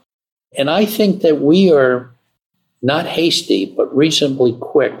 Yeah. And I think that we are not hasty, but reasonably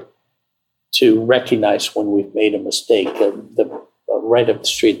quick to recognize when we've made a mistake. Right up the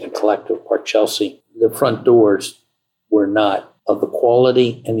street, the Collective Park Chelsea, the front doors were not of the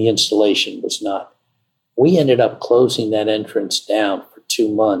quality and the installation was not. We ended up closing that entrance down for 2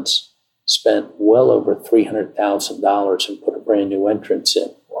 months, spent well over $300,000 and put a brand new entrance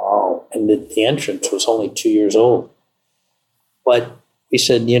in. Wow. And the entrance was only 2 years old. But we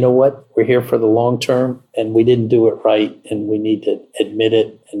said, you know what? We're here for the long term and we didn't do it right and we need to admit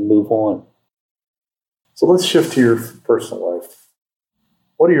it and move on. So let's shift to your personal life.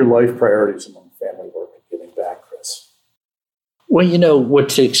 What are your life priorities among family work and giving back, Chris? Well,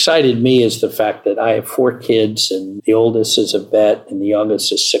 what's excited me is the fact that I have 4 kids and the oldest is a vet and the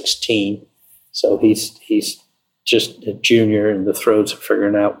youngest is 16. So he's just a junior in the throes of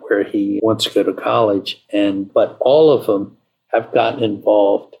figuring out where he wants to go to college. But all of them have gotten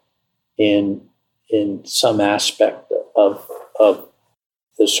involved in some aspect of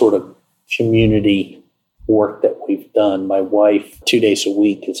the sort of community work that we've done. My wife, 2 days a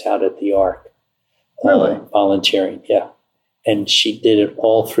week, is out at the Ark. Really? Volunteering, yeah. And she did it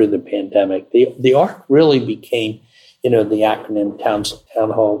all through the pandemic. The Ark really became, the acronym Town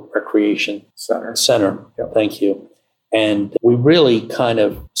Hall Recreation Center. Yep. Thank you. And we really kind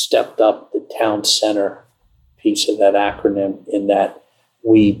of stepped up the town center piece of that acronym in that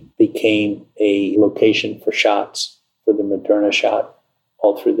we became a location for shots, for the Moderna shot,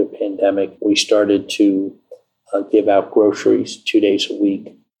 all through the pandemic. We started to give out groceries 2 days a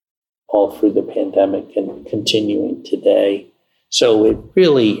week, all through the pandemic and continuing today. So it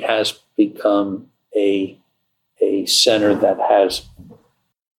really has become a center that has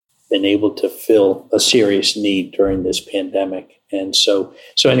been able to fill a serious need during this pandemic. And so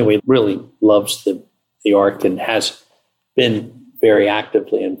anyway, really loves the Ark and has been very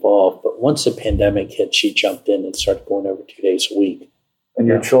actively involved. But once the pandemic hit, she jumped in and started going over 2 days a week. And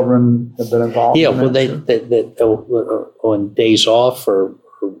your children have been involved? Yeah, in well, they on days off or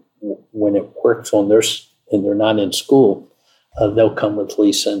when it works on and they're not in school, they'll come with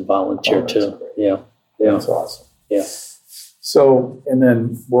Lisa and volunteer too. Great. Yeah. That's awesome. Yeah. So, and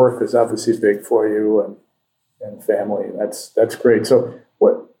then work is obviously big for you and family. That's great. So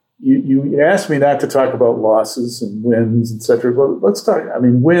what you asked me not to talk about losses and wins, et cetera, but let's talk,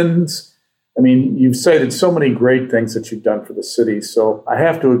 wins. You've cited so many great things that you've done for the city. So I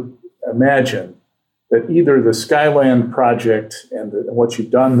have to imagine that either the Skyland project and what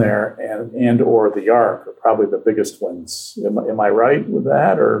you've done there and or the Ark are probably the biggest wins. Am I right with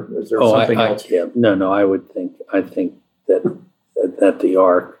that, or is there something else? Yeah, no. I think that the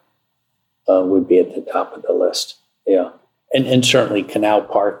Ark would be at the top of the list. Yeah, and certainly Canal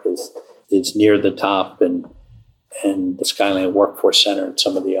Park is near the top, and the Skyland Workforce Center and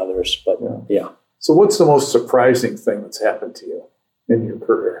some of the others. But yeah. So what's the most surprising thing that's happened to you in your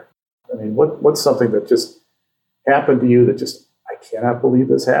career? What's something that just happened to you that just, I cannot believe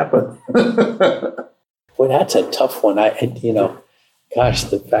this happened? Well, that's a tough one. Gosh,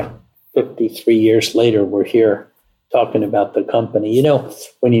 the fact 53 years later, we're here talking about the company.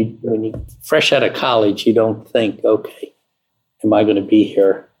 When you fresh out of college, you don't think, okay, am I going to be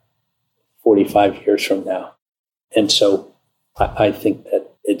here 45 years from now? And so I think that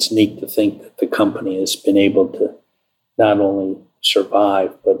it's neat to think that the company has been able to not only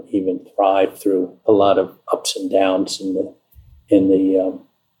survive, but even thrive through a lot of ups and downs in the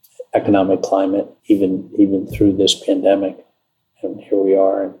economic climate, even through this pandemic. And here we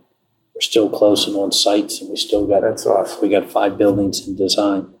are, and we're still closing on sites, and we still got, that's awesome. We got 5 buildings in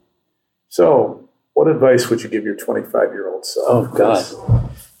design. So what advice would you give your 25-year-old self? Oh, God.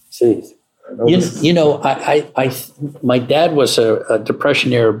 Jeez. My dad was a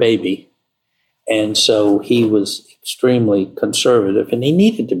Depression-era baby, and so he was extremely conservative, and he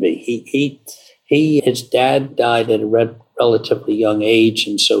needed to be. His dad died at a relatively young age,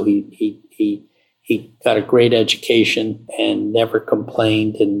 and so he got a great education and never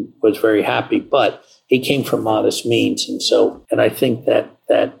complained and was very happy. But he came from modest means, and I think that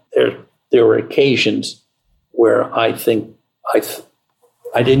there were occasions where I think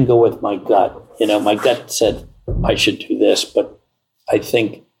I didn't go with my gut. My gut said I should do this, but I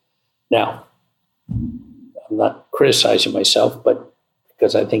think now I'm not criticizing myself, but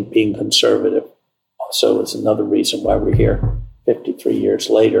because I think being conservative also is another reason why we're here 53 years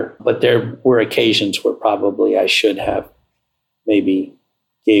later. But there were occasions where probably I should have maybe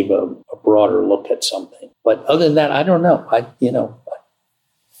gave a broader look at something. But other than that, I don't know. I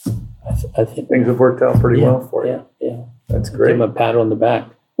think things have worked out pretty well for you. Yeah. That's great. Give him a pat on the back.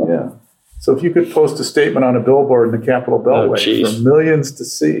 Yeah. So if you could post a statement on a billboard in the Capitol Beltway for millions to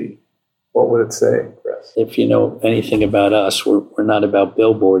see, what would it say, Chris? If you know anything about us, we're not about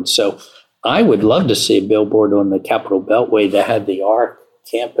billboards. So I would love to see a billboard on the Capitol Beltway that had the Ark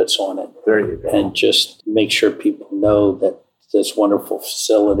campus on it. There you go. And just make sure people know that this wonderful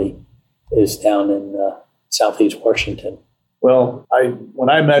facility is down in Southeast Washington. Well, when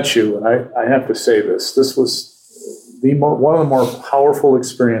I met you, and I have to say this was one of the more powerful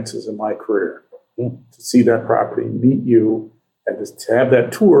experiences in my career, to see that property, meet you, and to have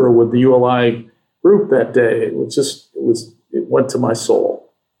that tour with the ULI group that day. It went to my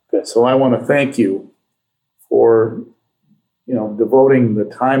soul. Good. So I want to thank you for, devoting the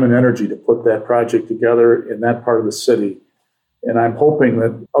time and energy to put that project together in that part of the city. And I'm hoping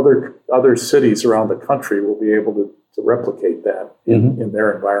that other cities around the country will be able to replicate that in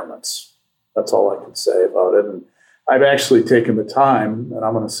their environments. That's all I can say about it. And I've actually taken the time, and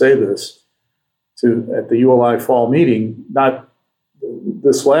I'm going to say this, at the ULI fall meeting, not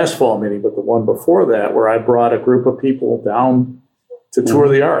this last fall meeting, but the one before that, where I brought a group of people down to tour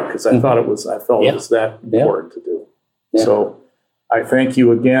the Ark because I felt it was that important to do. Yeah. So I thank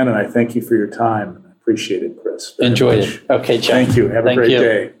you again, and I thank you for your time. And I appreciate it, Chris. Enjoyed it. Okay, John. Thank you. Have a great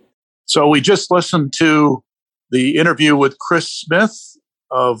day. So we just listened to the interview with Chris Smith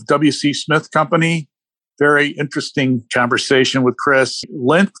of W.C. Smith Company. Very interesting conversation with Chris.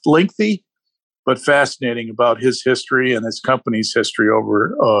 Lengthy, but fascinating about his history and his company's history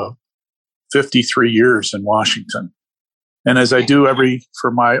over 53 years in Washington. And as I do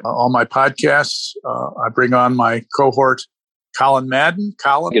for all my podcasts, I bring on my cohort, Colin Madden.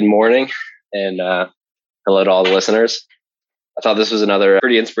 Colin. Good morning, and hello to all the listeners. I thought this was another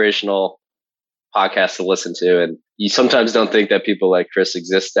pretty inspirational podcast to listen to. And you sometimes don't think that people like Chris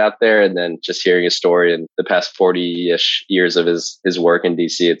exist out there. And then just hearing his story and the past 40-ish years of his work in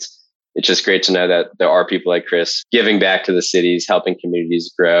DC, it's just great to know that there are people like Chris giving back to the cities, helping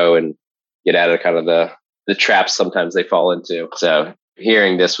communities grow and get out of kind of the traps sometimes they fall into. So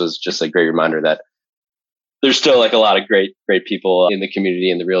hearing this was just a great reminder that there's still like a lot of great people in the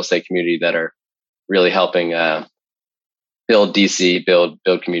community, in the real estate community, that are really helping build DC, build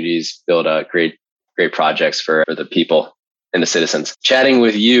communities, build great projects for the people and the citizens. Chatting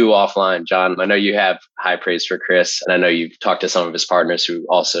with you offline, John, I know you have high praise for Chris, and I know you've talked to some of his partners who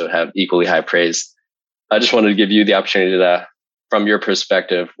also have equally high praise. I just wanted to give you the opportunity to, from your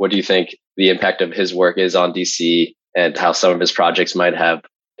perspective, what do you think the impact of his work is on DC and how some of his projects might have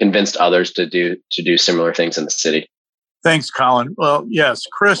convinced others to do similar things in the city? Thanks, Colin. Well, yes,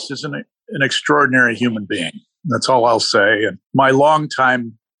 Chris is an extraordinary human being. That's all I'll say. And my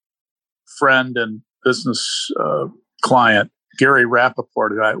longtime friend and business client, Gary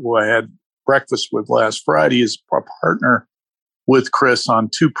Rappaport, who I had breakfast with last Friday, is a partner with Chris on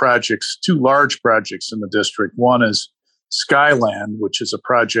two large projects in the district. One is Skyland, which is a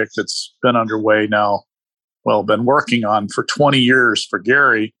project that's been underway now, been working on for 20 years for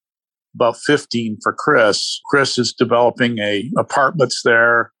Gary, about 15 for Chris. Chris is developing apartments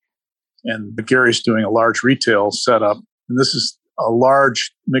there, and Gary's doing a large retail setup. And this is a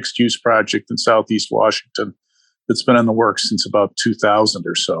large mixed-use project in Southeast Washington that's been in the works since about 2000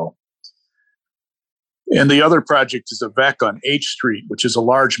 or so. And the other project is a VEC on H Street, which is a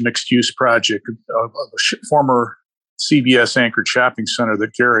large mixed-use project of a former CVS anchored shopping center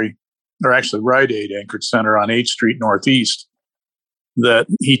that Rite Aid anchored center on H Street Northeast that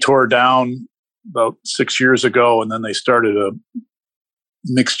he tore down about 6 years ago. And then they started a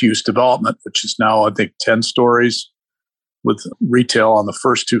mixed-use development, which is now, I think, 10 stories with retail on the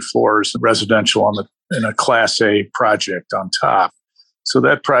first two floors, residential in a Class A project on top. So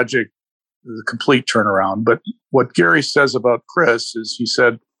that project is a complete turnaround. But what Gary says about Chris is he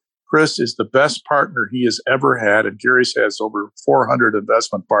said, Chris is the best partner he has ever had. And Gary's has over 400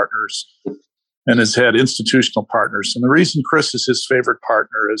 investment partners and has had institutional partners. And the reason Chris is his favorite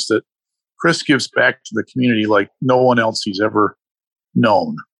partner is that Chris gives back to the community like no one else he's ever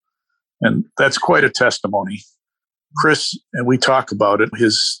known. And that's quite a testimony. Chris, and we talk about it,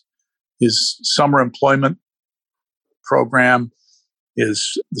 his summer employment program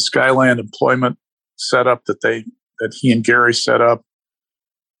is the Skyland employment setup that he and Gary set up.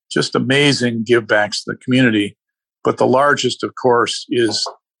 Just amazing give backs to the community. But the largest, of course, is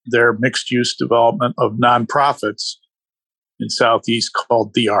their mixed-use development of nonprofits in Southeast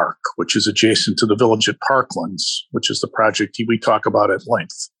called The Ark, which is adjacent to the Village at Parklands, which is the project we talk about at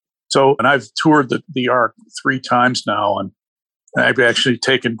length. So, and I've toured the Ark 3 times now, and I've actually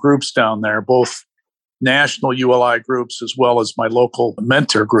taken groups down there, both national ULI groups as well as my local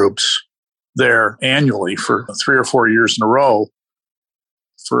mentor groups there annually for 3 or 4 years in a row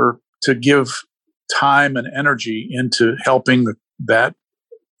to give time and energy into helping that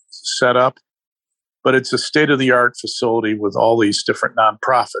set up. But it's a state-of-the-art facility with all these different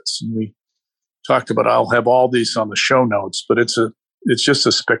nonprofits. And we talked about, I'll have all these on the show notes, but it's just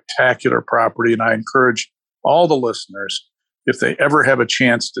a spectacular property. And I encourage all the listeners, if they ever have a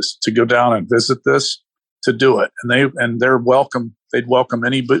chance to go down and visit this, to do it. And they're welcome. They'd welcome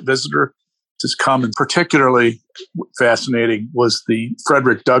any visitor to come. And particularly fascinating was the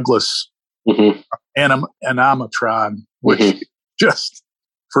Frederick Douglass animatron, which just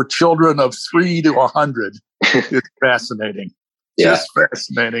for children of 3 to 100 is fascinating. Yeah. Just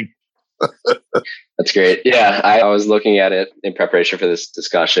fascinating. That's great. Yeah, I was looking at it in preparation for this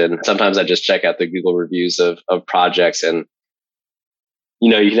discussion. Sometimes I just check out the Google reviews of projects, and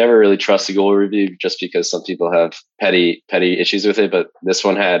you can never really trust a Google review just because some people have petty issues with it. But this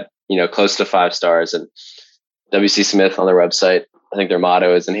one had close to 5 stars, and W.C. Smith on their website, I think their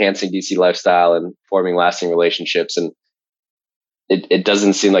motto is enhancing DC lifestyle and forming lasting relationships. And it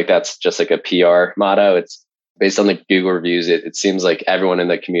doesn't seem like that's just like a PR motto. based on the Google reviews, it seems like everyone in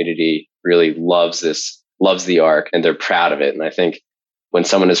the community really loves the Arc, and they're proud of it. And I think when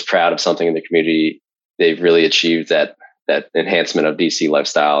someone is proud of something in the community, they've really achieved that enhancement of DC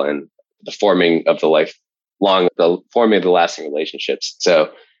lifestyle and the forming of the lasting relationships.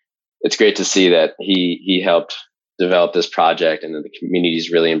 So it's great to see that he helped develop this project, and then the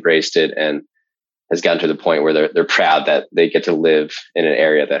community's really embraced it and has gotten to the point where they're proud that they get to live in an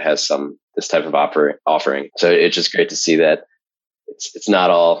area that has this type of offering. So it's just great to see that it's not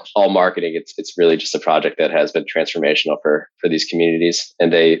all marketing. It's really just a project that has been transformational for these communities,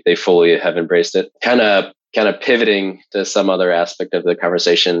 and they fully have embraced it. Kind of pivoting to some other aspect of the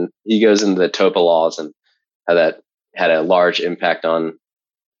conversation, he goes into the TOPA laws and how that had a large impact on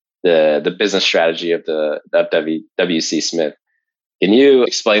the business strategy of WC Smith. Can you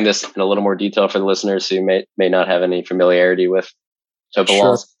explain this in a little more detail for the listeners who may not have any familiarity with TOPA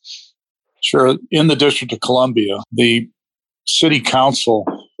laws? Sure. In the District of Columbia, the city council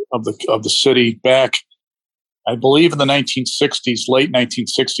of the city back, I believe in the 1960s, late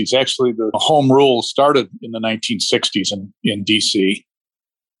 1960s, actually the home rule started in the 1960s in DC.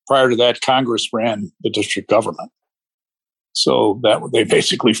 Prior to that, Congress ran the district government. So that they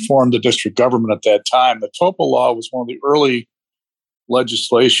basically formed the district government at that time. The TOPA law was one of the early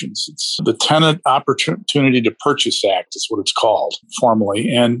legislations. It's the Tenant Opportunity to Purchase Act is what it's called formally.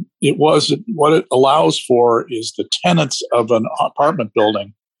 And what it allows for is the tenants of an apartment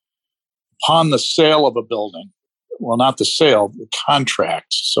building, upon the sale of a building, well, not the sale, the contract.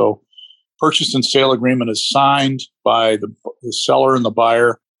 So purchase and sale agreement is signed by the seller and the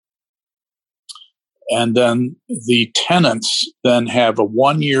buyer. And then the tenants then have a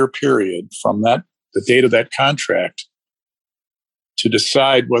 1-year period from the date of that contract to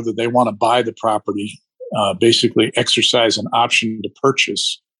decide whether they want to buy the property, basically exercise an option to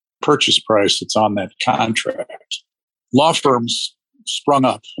purchase price that's on that contract. Law firms sprung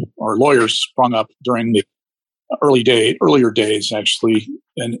up, or lawyers sprung up during the earlier days, actually.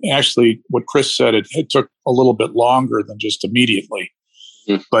 And actually, what Chris said, it took a little bit longer than just immediately.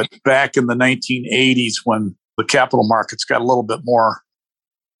 Mm. But back in the 1980s, when the capital markets got a little bit more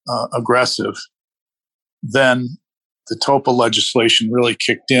aggressive, then the TOPA legislation really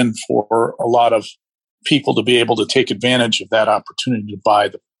kicked in for a lot of people to be able to take advantage of that opportunity to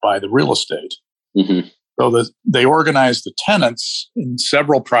buy the real estate. Mm-hmm. So they organized the tenants in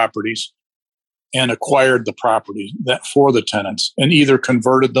several properties and acquired the property for the tenants and either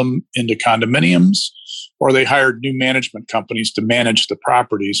converted them into condominiums or they hired new management companies to manage the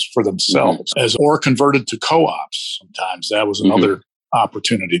properties for themselves, mm-hmm. or converted to co-ops. Sometimes that was another mm-hmm.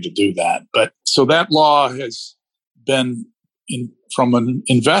 opportunity to do that. But so that law has been, from an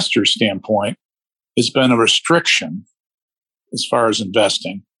investor standpoint, has been a restriction as far as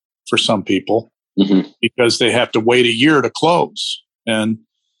investing for some people, mm-hmm. because they have to wait a year to close. And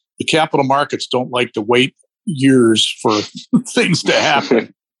the capital markets don't like to wait years for things to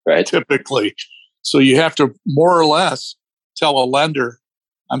happen, right? Typically. So you have to more or less tell a lender,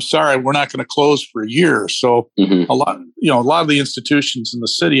 I'm sorry, we're not going to close for a year. So mm-hmm. a lot of the institutions in the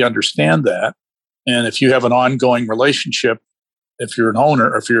city understand that. And if you have an ongoing relationship, if you're an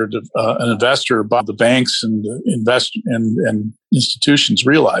owner, if you're an investor, the banks and and institutions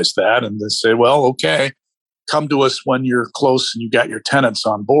realize that, and they say, well, okay, come to us when you're close and you got your tenants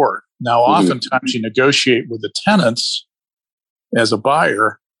on board. Now, mm-hmm. oftentimes you negotiate with the tenants as a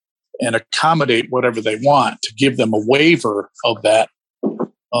buyer and accommodate whatever they want to give them a waiver of that,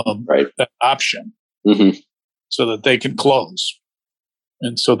 that option, mm-hmm. so that they can close.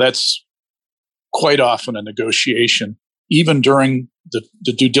 And so that's quite often a negotiation, even during the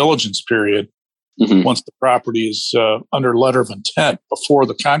due diligence period, mm-hmm. once the property is under letter of intent before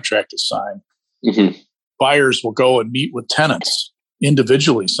the contract is signed. Mm-hmm. Buyers will go and meet with tenants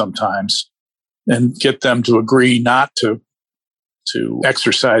individually sometimes and get them to agree not to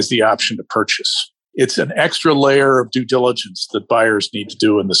exercise the option to purchase. It's an extra layer of due diligence that buyers need to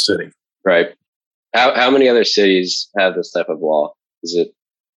do in the city. Right. How many other cities have this type of law? Is it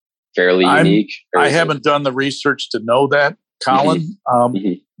fairly unique? I haven't done the research to know that, Colin,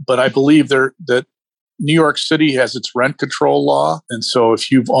 mm-hmm. But I believe that New York City has its rent control law. And so if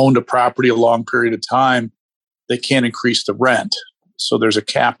you've owned a property a long period of time, they can't increase the rent. So there's a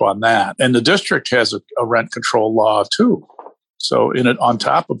cap on that. And the district has a rent control law too. So on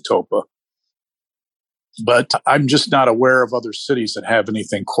top of TOPA. But I'm just not aware of other cities that have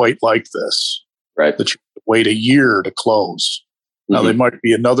anything quite like this. Right. That you wait a year to close. Mm-hmm. Now, there might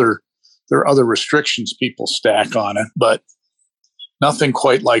be there are other restrictions people stack on it, but nothing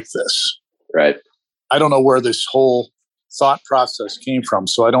quite like this. Right. I don't know where this whole thought process came from,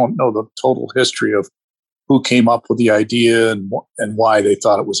 so I don't know the total history of who came up with the idea and why they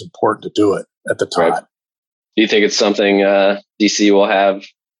thought it was important to do it at the time. Right. Do you think it's something DC will have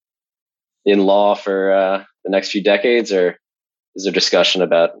in law for the next few decades, or is there discussion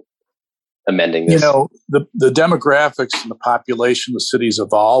about amending this? The demographics and the population of the city's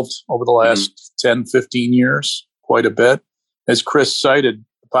evolved over the last 10, 15 years quite a bit. As Chris cited,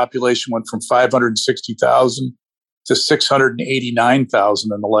 the population went from 560,000 to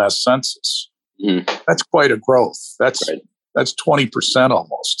 689,000 in the last census. That's quite a growth. That's 20%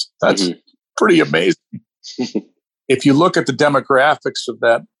 almost. That's pretty amazing. If you look at the demographics of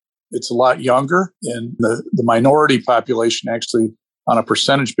that, it's a lot younger, and the minority population actually, on a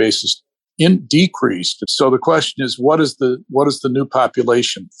percentage basis, decreased. So the question is, what does the new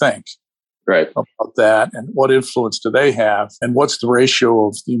population think about that, and what influence do they have, and what's the ratio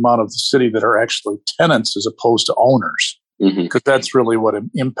of the amount of the city that are actually tenants as opposed to owners? Because that's really what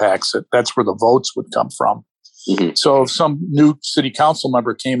impacts it. That's where the votes would come from. So if some new city council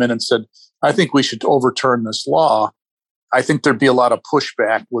member came in and said, I think we should overturn this law, I think there'd be a lot of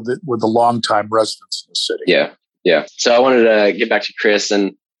pushback with the longtime residents in the city. Yeah. So I wanted to get back to Chris,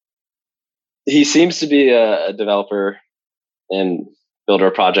 and he seems to be a developer and builder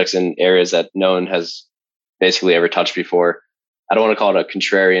of projects in areas that no one has basically ever touched before. I don't want to call it a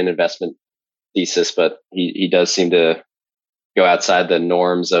contrarian investment thesis, but he does seem to go outside the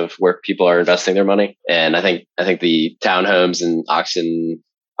norms of where people are investing their money. And I think the townhomes in Oxon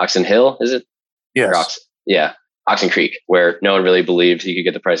Hill, is it? Yes. Oxon Creek, where no one really believed he could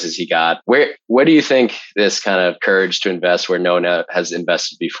get the prices he got. Where do you think this kind of courage to invest where no one has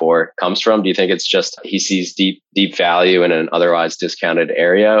invested before comes from? Do you think it's just he sees deep value in an otherwise discounted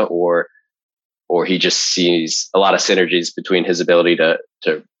area, or he just sees a lot of synergies between his ability to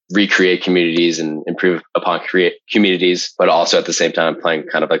recreate communities and improve upon communities, but also at the same time playing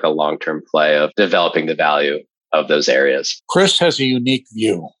kind of like a long-term play of developing the value of those areas? Chris has a unique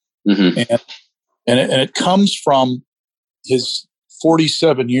view. And it comes from his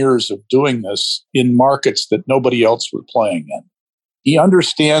 47 years of doing this in markets that nobody else were playing in. He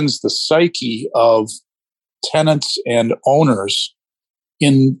understands the psyche of tenants and owners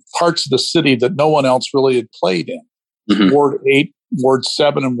in parts of the city that no one else really had played in. Ward 8, Ward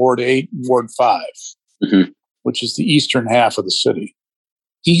 7, and Ward 8, and Ward 5, which is the eastern half of the city.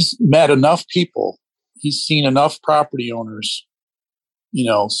 He's met enough people. He's seen enough property owners,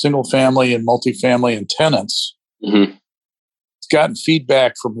 single family and multifamily and tenants. He's gotten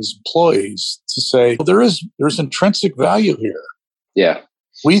feedback from his employees to say, well, there's intrinsic value here. Yeah.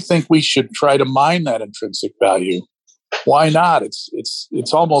 We think we should try to mine that intrinsic value. Why not?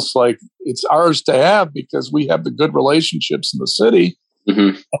 It's almost like it's ours to have because we have the good relationships in the city.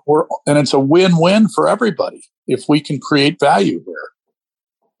 And it's a win-win for everybody if we can create value here.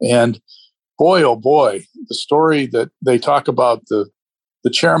 And boy, oh boy, the story that they talk about, the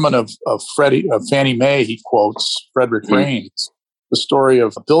chairman of Fannie Mae, he quotes Frederick Raines, the story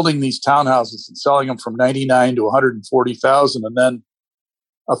of building these townhouses and selling them from $99,000 to $140,000, and then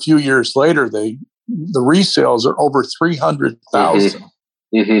a few years later, the resales are over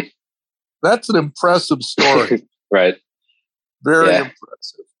 $300,000. That's an impressive story, right? Very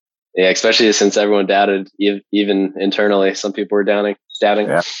impressive. Yeah, especially since everyone doubted, even internally, some people were doubting.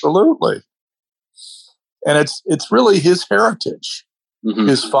 Absolutely, and it's really his heritage.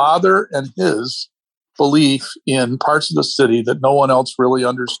 His father and his belief in parts of the city that no one else really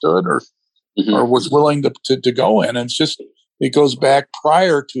understood or was willing to go in. And it goes back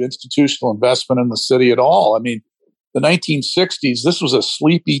prior to institutional investment in the city at all. I mean, the 1960s, this was a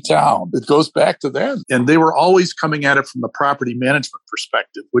sleepy town. It goes back to then. And they were always coming at it from the property management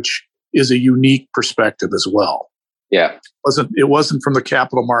perspective, which is a unique perspective as well. Yeah. It wasn't from the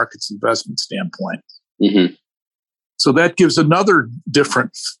capital markets investment standpoint. So that gives another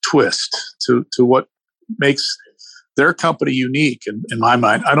different twist to what makes their company unique in my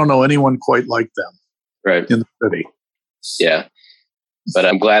mind. I don't know anyone quite like them in the city. Yeah. But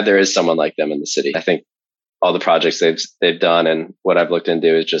I'm glad there is someone like them in the city. I think all the projects they've done and what I've looked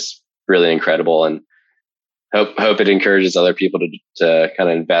into is just really incredible, and hope it encourages other people to kind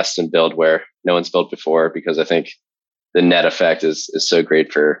of invest and build where no one's built before, because I think the net effect is so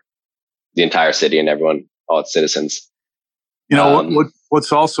great for the entire city and everyone, all its citizens.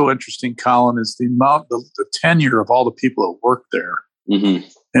 What's also interesting, Colin, is the tenure of all the people that work there.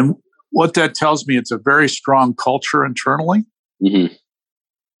 And what that tells me, it's a very strong culture internally.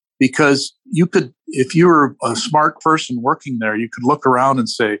 Because if you were a smart person working there, you could look around and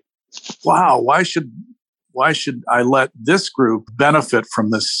say, wow, why should I let this group benefit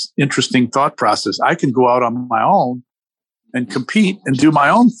from this interesting thought process? I can go out on my own and compete and do my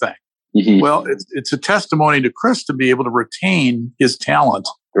own thing. Mm-hmm. Well, it's a testimony to Chris to be able to retain his talent,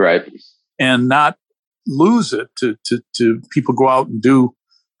 right, and not lose it to people go out and do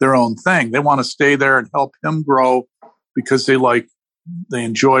their own thing. They want to stay there and help him grow because they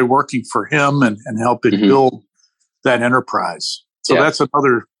enjoy working for him and helping mm-hmm. build that enterprise. So that's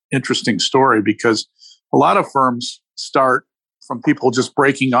another interesting story, because a lot of firms start from people just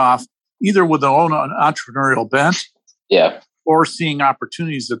breaking off either with their own entrepreneurial bent, or seeing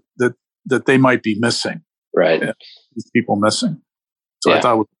opportunities that they might be missing. Right. These people missing. So I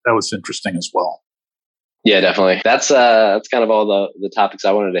thought that was interesting as well. Yeah, definitely. That's kind of all the topics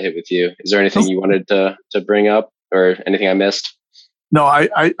I wanted to hit with you. Is there anything you wanted to bring up, or anything I missed? No,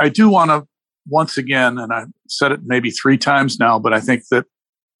 I do want to, once again, and I've said it maybe 3 times now, but I think that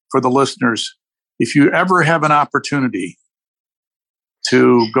for the listeners, if you ever have an opportunity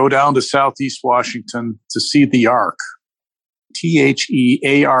to go down to Southeast Washington to see the ARC, THEARC.org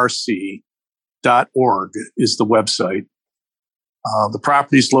is the website. The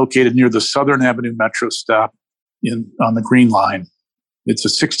property is located near the Southern Avenue Metro stop on the Green Line. It's a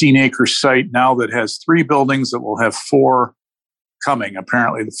 16-acre site now that has 3 buildings that will have 4 coming.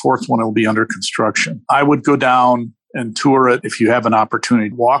 Apparently, the 4th one will be under construction. I would go down and tour it if you have an opportunity.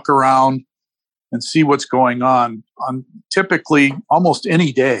 Walk around and see what's going on typically almost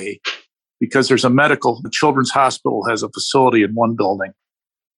any day, because there's the Children's Hospital has a facility in one building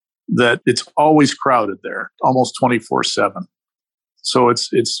that it's always crowded there, almost 24/7. So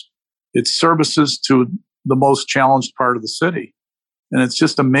it's services to the most challenged part of the city, and it's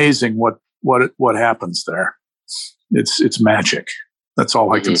just amazing what happens there. It's magic. That's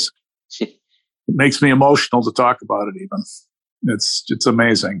all I can say. It makes me emotional to talk about it. Even it's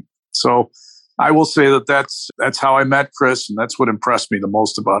amazing. So I will say that's how I met Chris, and that's what impressed me the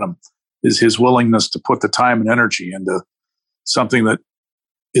most about him, is his willingness to put the time and energy into something that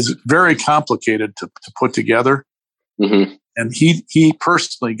is very complicated to put together. Mm-hmm. And he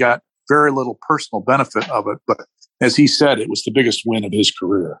personally got very little personal benefit of it, but as he said, it was the biggest win of his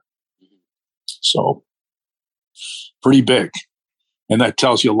career. So pretty big. And that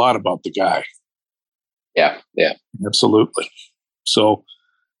tells you a lot about the guy. Yeah. Absolutely. So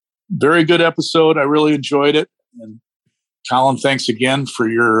very good episode. I really enjoyed it. And Colin, thanks again for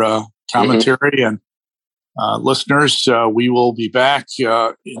your commentary. And listeners, we will be back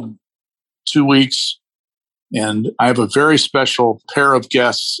in 2 weeks. And I have a very special pair of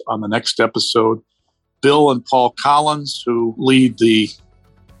guests on the next episode, Bill and Paul Collins, who lead the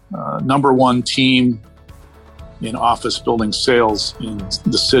 #1 team in office building sales in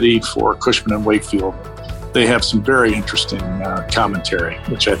the city for Cushman & Wakefield. They have some very interesting commentary,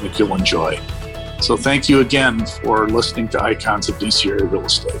 which I think you'll enjoy. So thank you again for listening to Icons of DC Area Real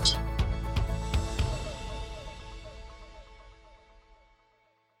Estate.